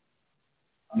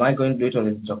I going to do it, or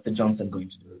is Dr. Johnson going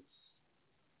to do it?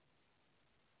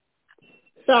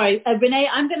 Sorry, Renee,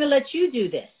 I'm going to let you do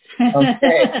this.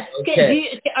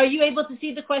 Okay. Are you able to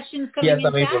see the questions coming in?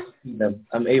 Yes, I'm able to see them.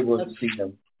 I'm able to see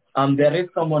them. There is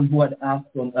someone who had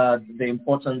asked on the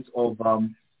importance of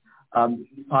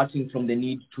departing from the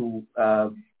need to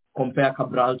compare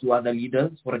Cabral to other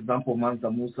leaders, for example, Mansa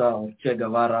Musa or Che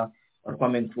Guevara or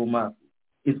Kwame Nkrumah.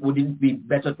 Would it be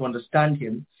better to understand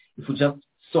him if we just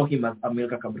saw him as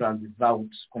Amilcar Cabral without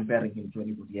comparing him to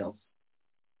anybody else?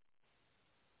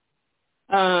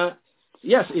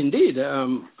 Yes, indeed.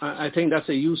 I think that's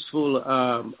a useful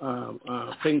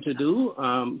thing to do.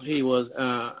 He was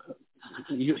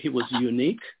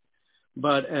unique,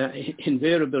 but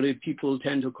invariably people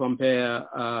tend to compare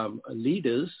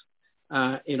leaders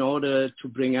in order to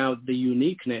bring out the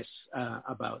uniqueness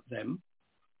about them.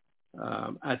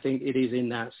 I think it is in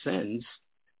that sense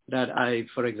that I,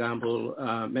 for example,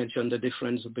 mentioned the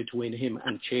difference between him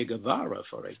and Che Guevara,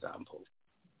 for example.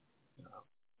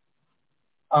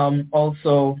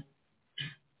 Also,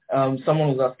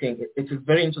 someone was asking, it is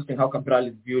very interesting how Cabral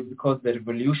is viewed, because the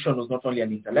revolution was not only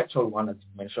an intellectual one, as you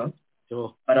mentioned,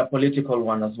 sure, but a political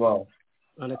one as well.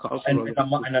 And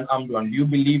an armed one. Do you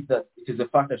believe that it is the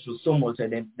fact that it was so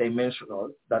multidimensional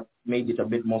that made it a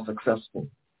bit more successful?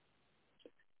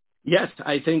 Yes,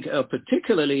 I think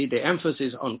particularly the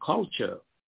emphasis on culture.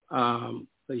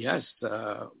 Yes,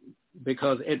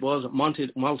 because it was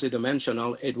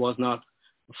multidimensional. It was not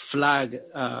flag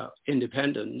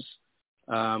independence.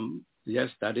 Yes,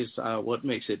 that is what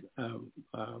makes it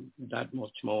that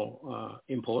much more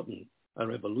important, a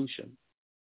revolution.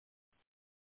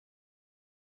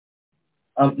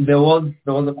 There was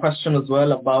a question as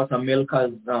well about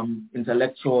Amilcar's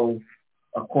intellectual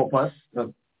corpus,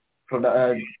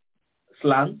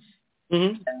 slants,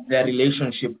 and their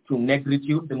relationship to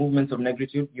negritude, the movements of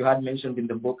negritude. You had mentioned in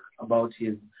the book about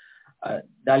his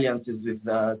dalliances with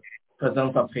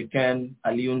Présence Africaine,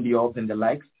 Alioune Diop, and the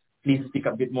likes. Please speak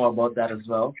a bit more about that as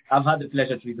well. I've had the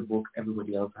pleasure to read the book.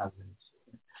 Everybody else hasn't.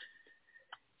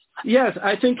 Yes,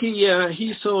 I think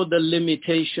he saw the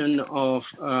limitation of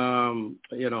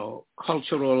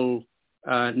cultural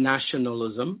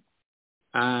nationalism,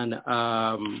 and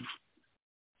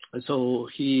so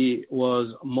he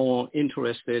was more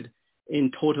interested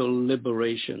in total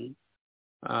liberation.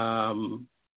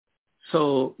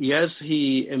 So yes,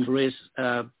 he embraced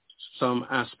some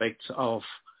aspects of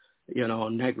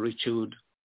negritude.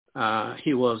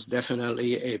 He was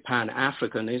definitely a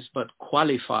Pan-Africanist, but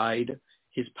qualified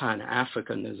his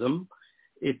Pan-Africanism.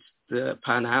 It's the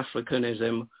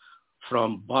Pan-Africanism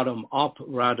from bottom up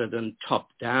rather than top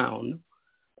down.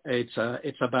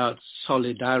 It's about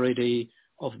solidarity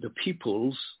of the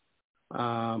peoples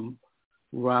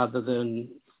rather than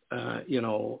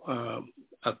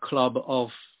a club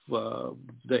of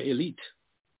the elite,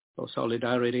 or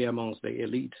solidarity amongst the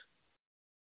elite.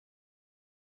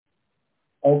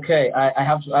 Okay, I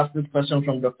have to ask this question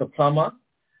from Dr. Plummer.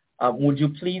 Would you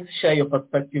please share your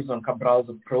perspectives on Cabral's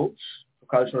approach to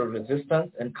cultural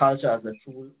resistance and culture as a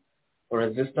tool for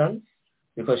resistance?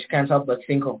 Because you can't help but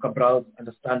think of Cabral's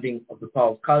understanding of the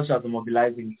power of culture as a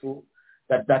mobilizing tool,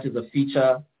 that is a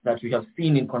feature that we have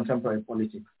seen in contemporary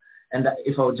politics. And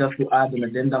if I were just to add an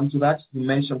addendum to that, you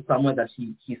mentioned somewhere that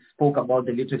he spoke about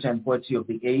the literature and poetry of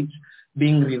the age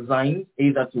being resigned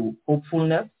either to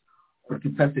hopefulness or to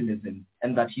pessimism,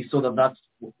 and that he saw that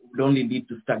would only lead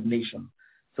to stagnation.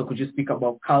 So could you speak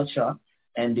about culture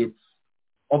and its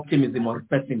optimism or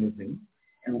pessimism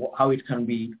and how it can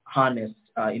be harnessed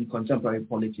in contemporary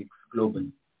politics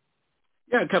globally?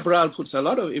 Yeah, Cabral puts a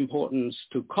lot of importance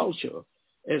to culture,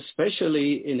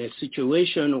 especially in a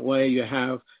situation where you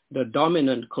have the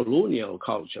dominant colonial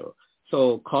culture.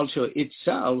 So culture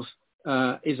itself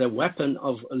is a weapon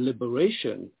of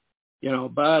liberation,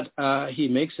 but he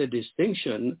makes a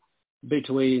distinction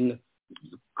between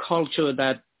culture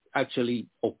that actually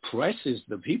oppresses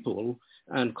the people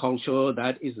and culture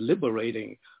that is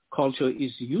liberating. Culture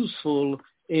is useful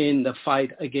in the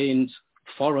fight against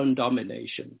foreign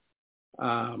domination.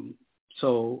 In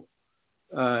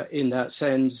that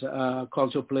sense,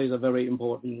 culture plays a very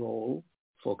important role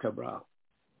for Cabral.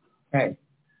 Okay.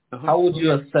 How would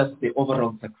you assess the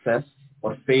overall success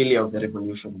or failure of the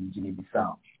revolution in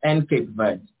Guinea-Bissau and Cape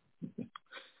Verde?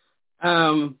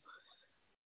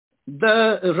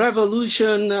 The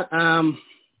revolution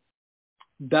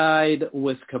died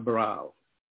with Cabral.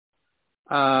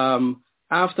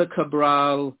 After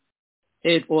Cabral,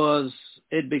 it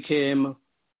became,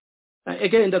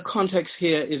 again, the context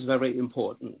here is very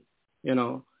important.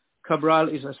 Cabral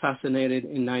is assassinated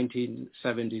in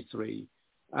 1973.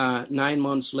 9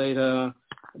 months later,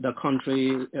 the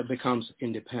country becomes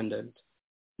independent.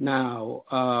 Now,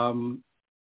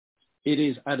 it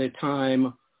is at a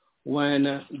time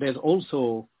when there's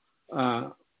also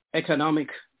economic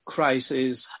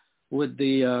crisis with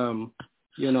the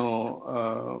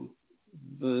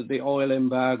oil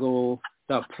embargo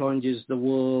that plunges the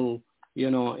world,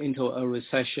 into a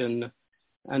recession.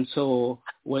 And so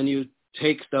when you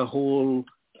take the whole,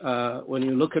 when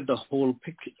you look at the whole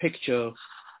picture,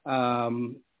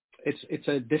 it's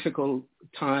a difficult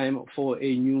time for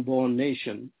a newborn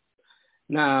nation.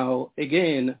 Now,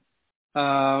 again,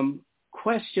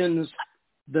 questions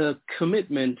the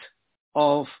commitment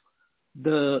of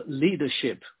the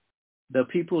leadership, the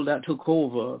people that took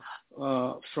over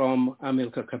from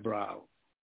Amilcar Cabral.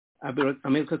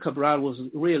 Amilcar Cabral was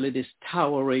really this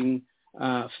towering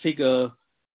figure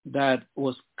that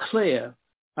was clear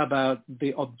about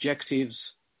the objectives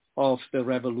of the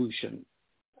revolution.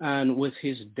 And with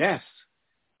his death,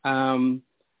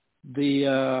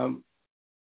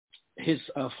 his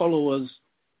followers,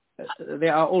 they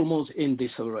are almost in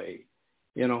disarray.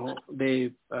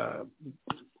 They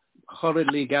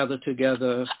hurriedly gather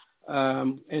together.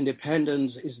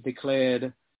 Independence is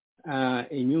declared. A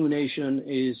new nation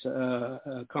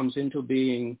comes into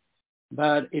being,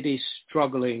 but it is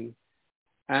struggling.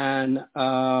 And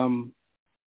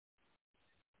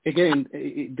again,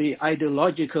 the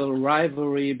ideological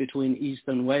rivalry between East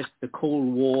and West, the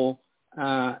Cold War,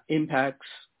 impacts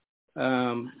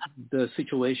the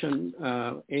situation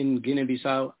in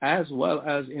Guinea-Bissau as well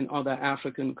as in other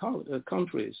African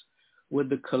countries. With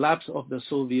the collapse of the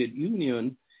Soviet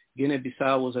Union,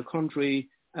 Guinea-Bissau was a country,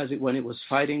 when it was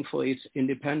fighting for its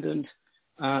independence,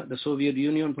 the Soviet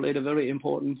Union played a very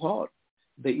important part.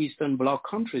 The Eastern Bloc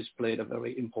countries played a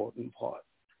very important part.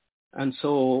 And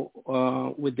so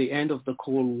with the end of the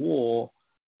Cold War,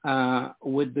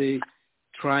 with the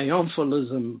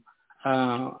triumphalism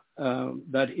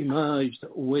that emerged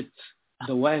with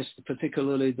the West,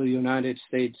 particularly the United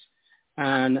States,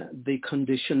 and the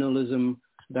conditionalism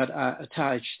that are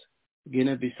attached,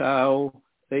 Guinea-Bissau,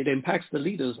 it impacts the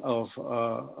leaders of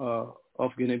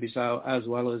Guinea-Bissau as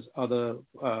well as other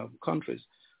countries.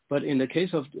 But in the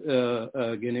case of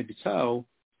Guinea-Bissau,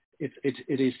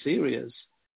 it is serious.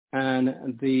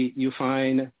 And you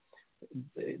find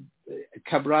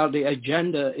Cabral, the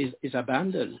agenda is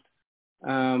abandoned.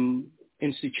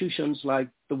 Institutions like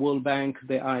the World Bank,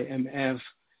 the IMF,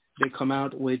 they come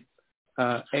out with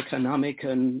economic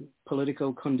and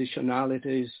political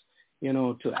conditionalities,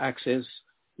 to access,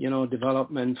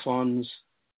 development funds,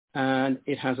 and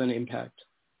it has an impact.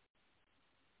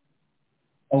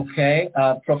 Okay,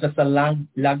 Professor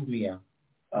Lagmia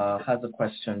has a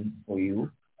question for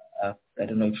you. I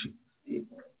don't know if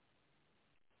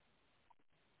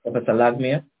Professor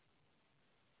Lagmia.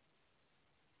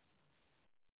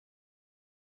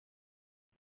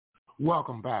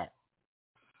 Welcome back.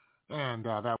 And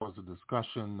that was a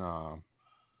discussion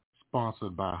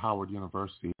sponsored by Howard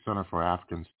University Center for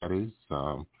African Studies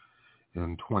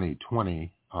in 2020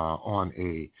 on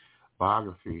a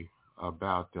biography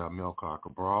about Amilcar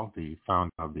Cabral, the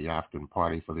founder of the African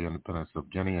Party for the Independence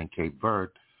of Guinea and Cape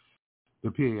Verde. The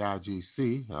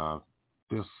PAIGC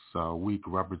this week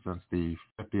represents the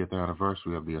 50th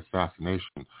anniversary of the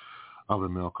assassination of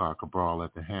Amilcar Cabral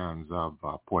at the hands of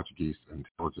Portuguese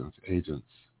intelligence agents.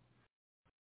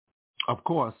 Of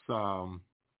course,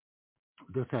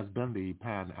 this has been the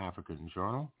Pan-African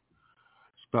Journal,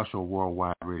 special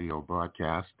worldwide radio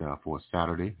broadcast for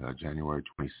Saturday, January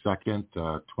 22nd,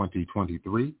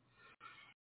 2023.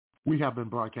 We have been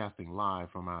broadcasting live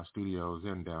from our studios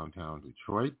in downtown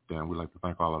Detroit, and we'd like to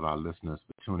thank all of our listeners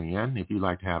for tuning in. If you'd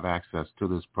like to have access to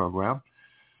this program,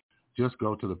 just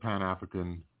go to the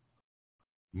Pan-African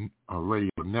Radio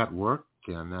Network,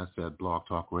 and that's at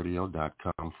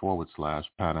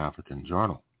blogtalkradio.com/Pan-African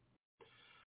Journal.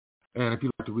 And if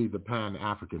you'd like to read the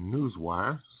Pan-African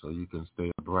Newswire so you can stay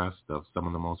abreast of some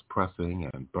of the most pressing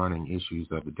and burning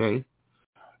issues of the day,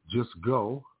 just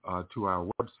go to our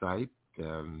website,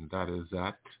 and that is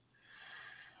at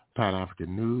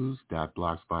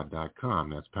panafricannews.blogspot.com.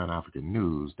 That's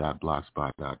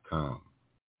panafricannews.blogspot.com.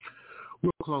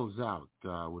 We'll close out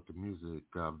with the music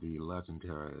of the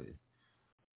legendary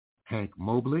Hank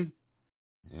Mobley,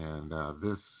 and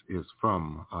this is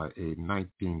from a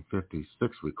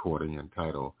 1956 recording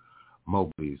entitled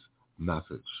Mobley's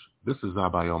Message. This is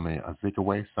Abayomi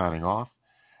Azikiwe signing off,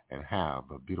 and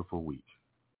have a beautiful week.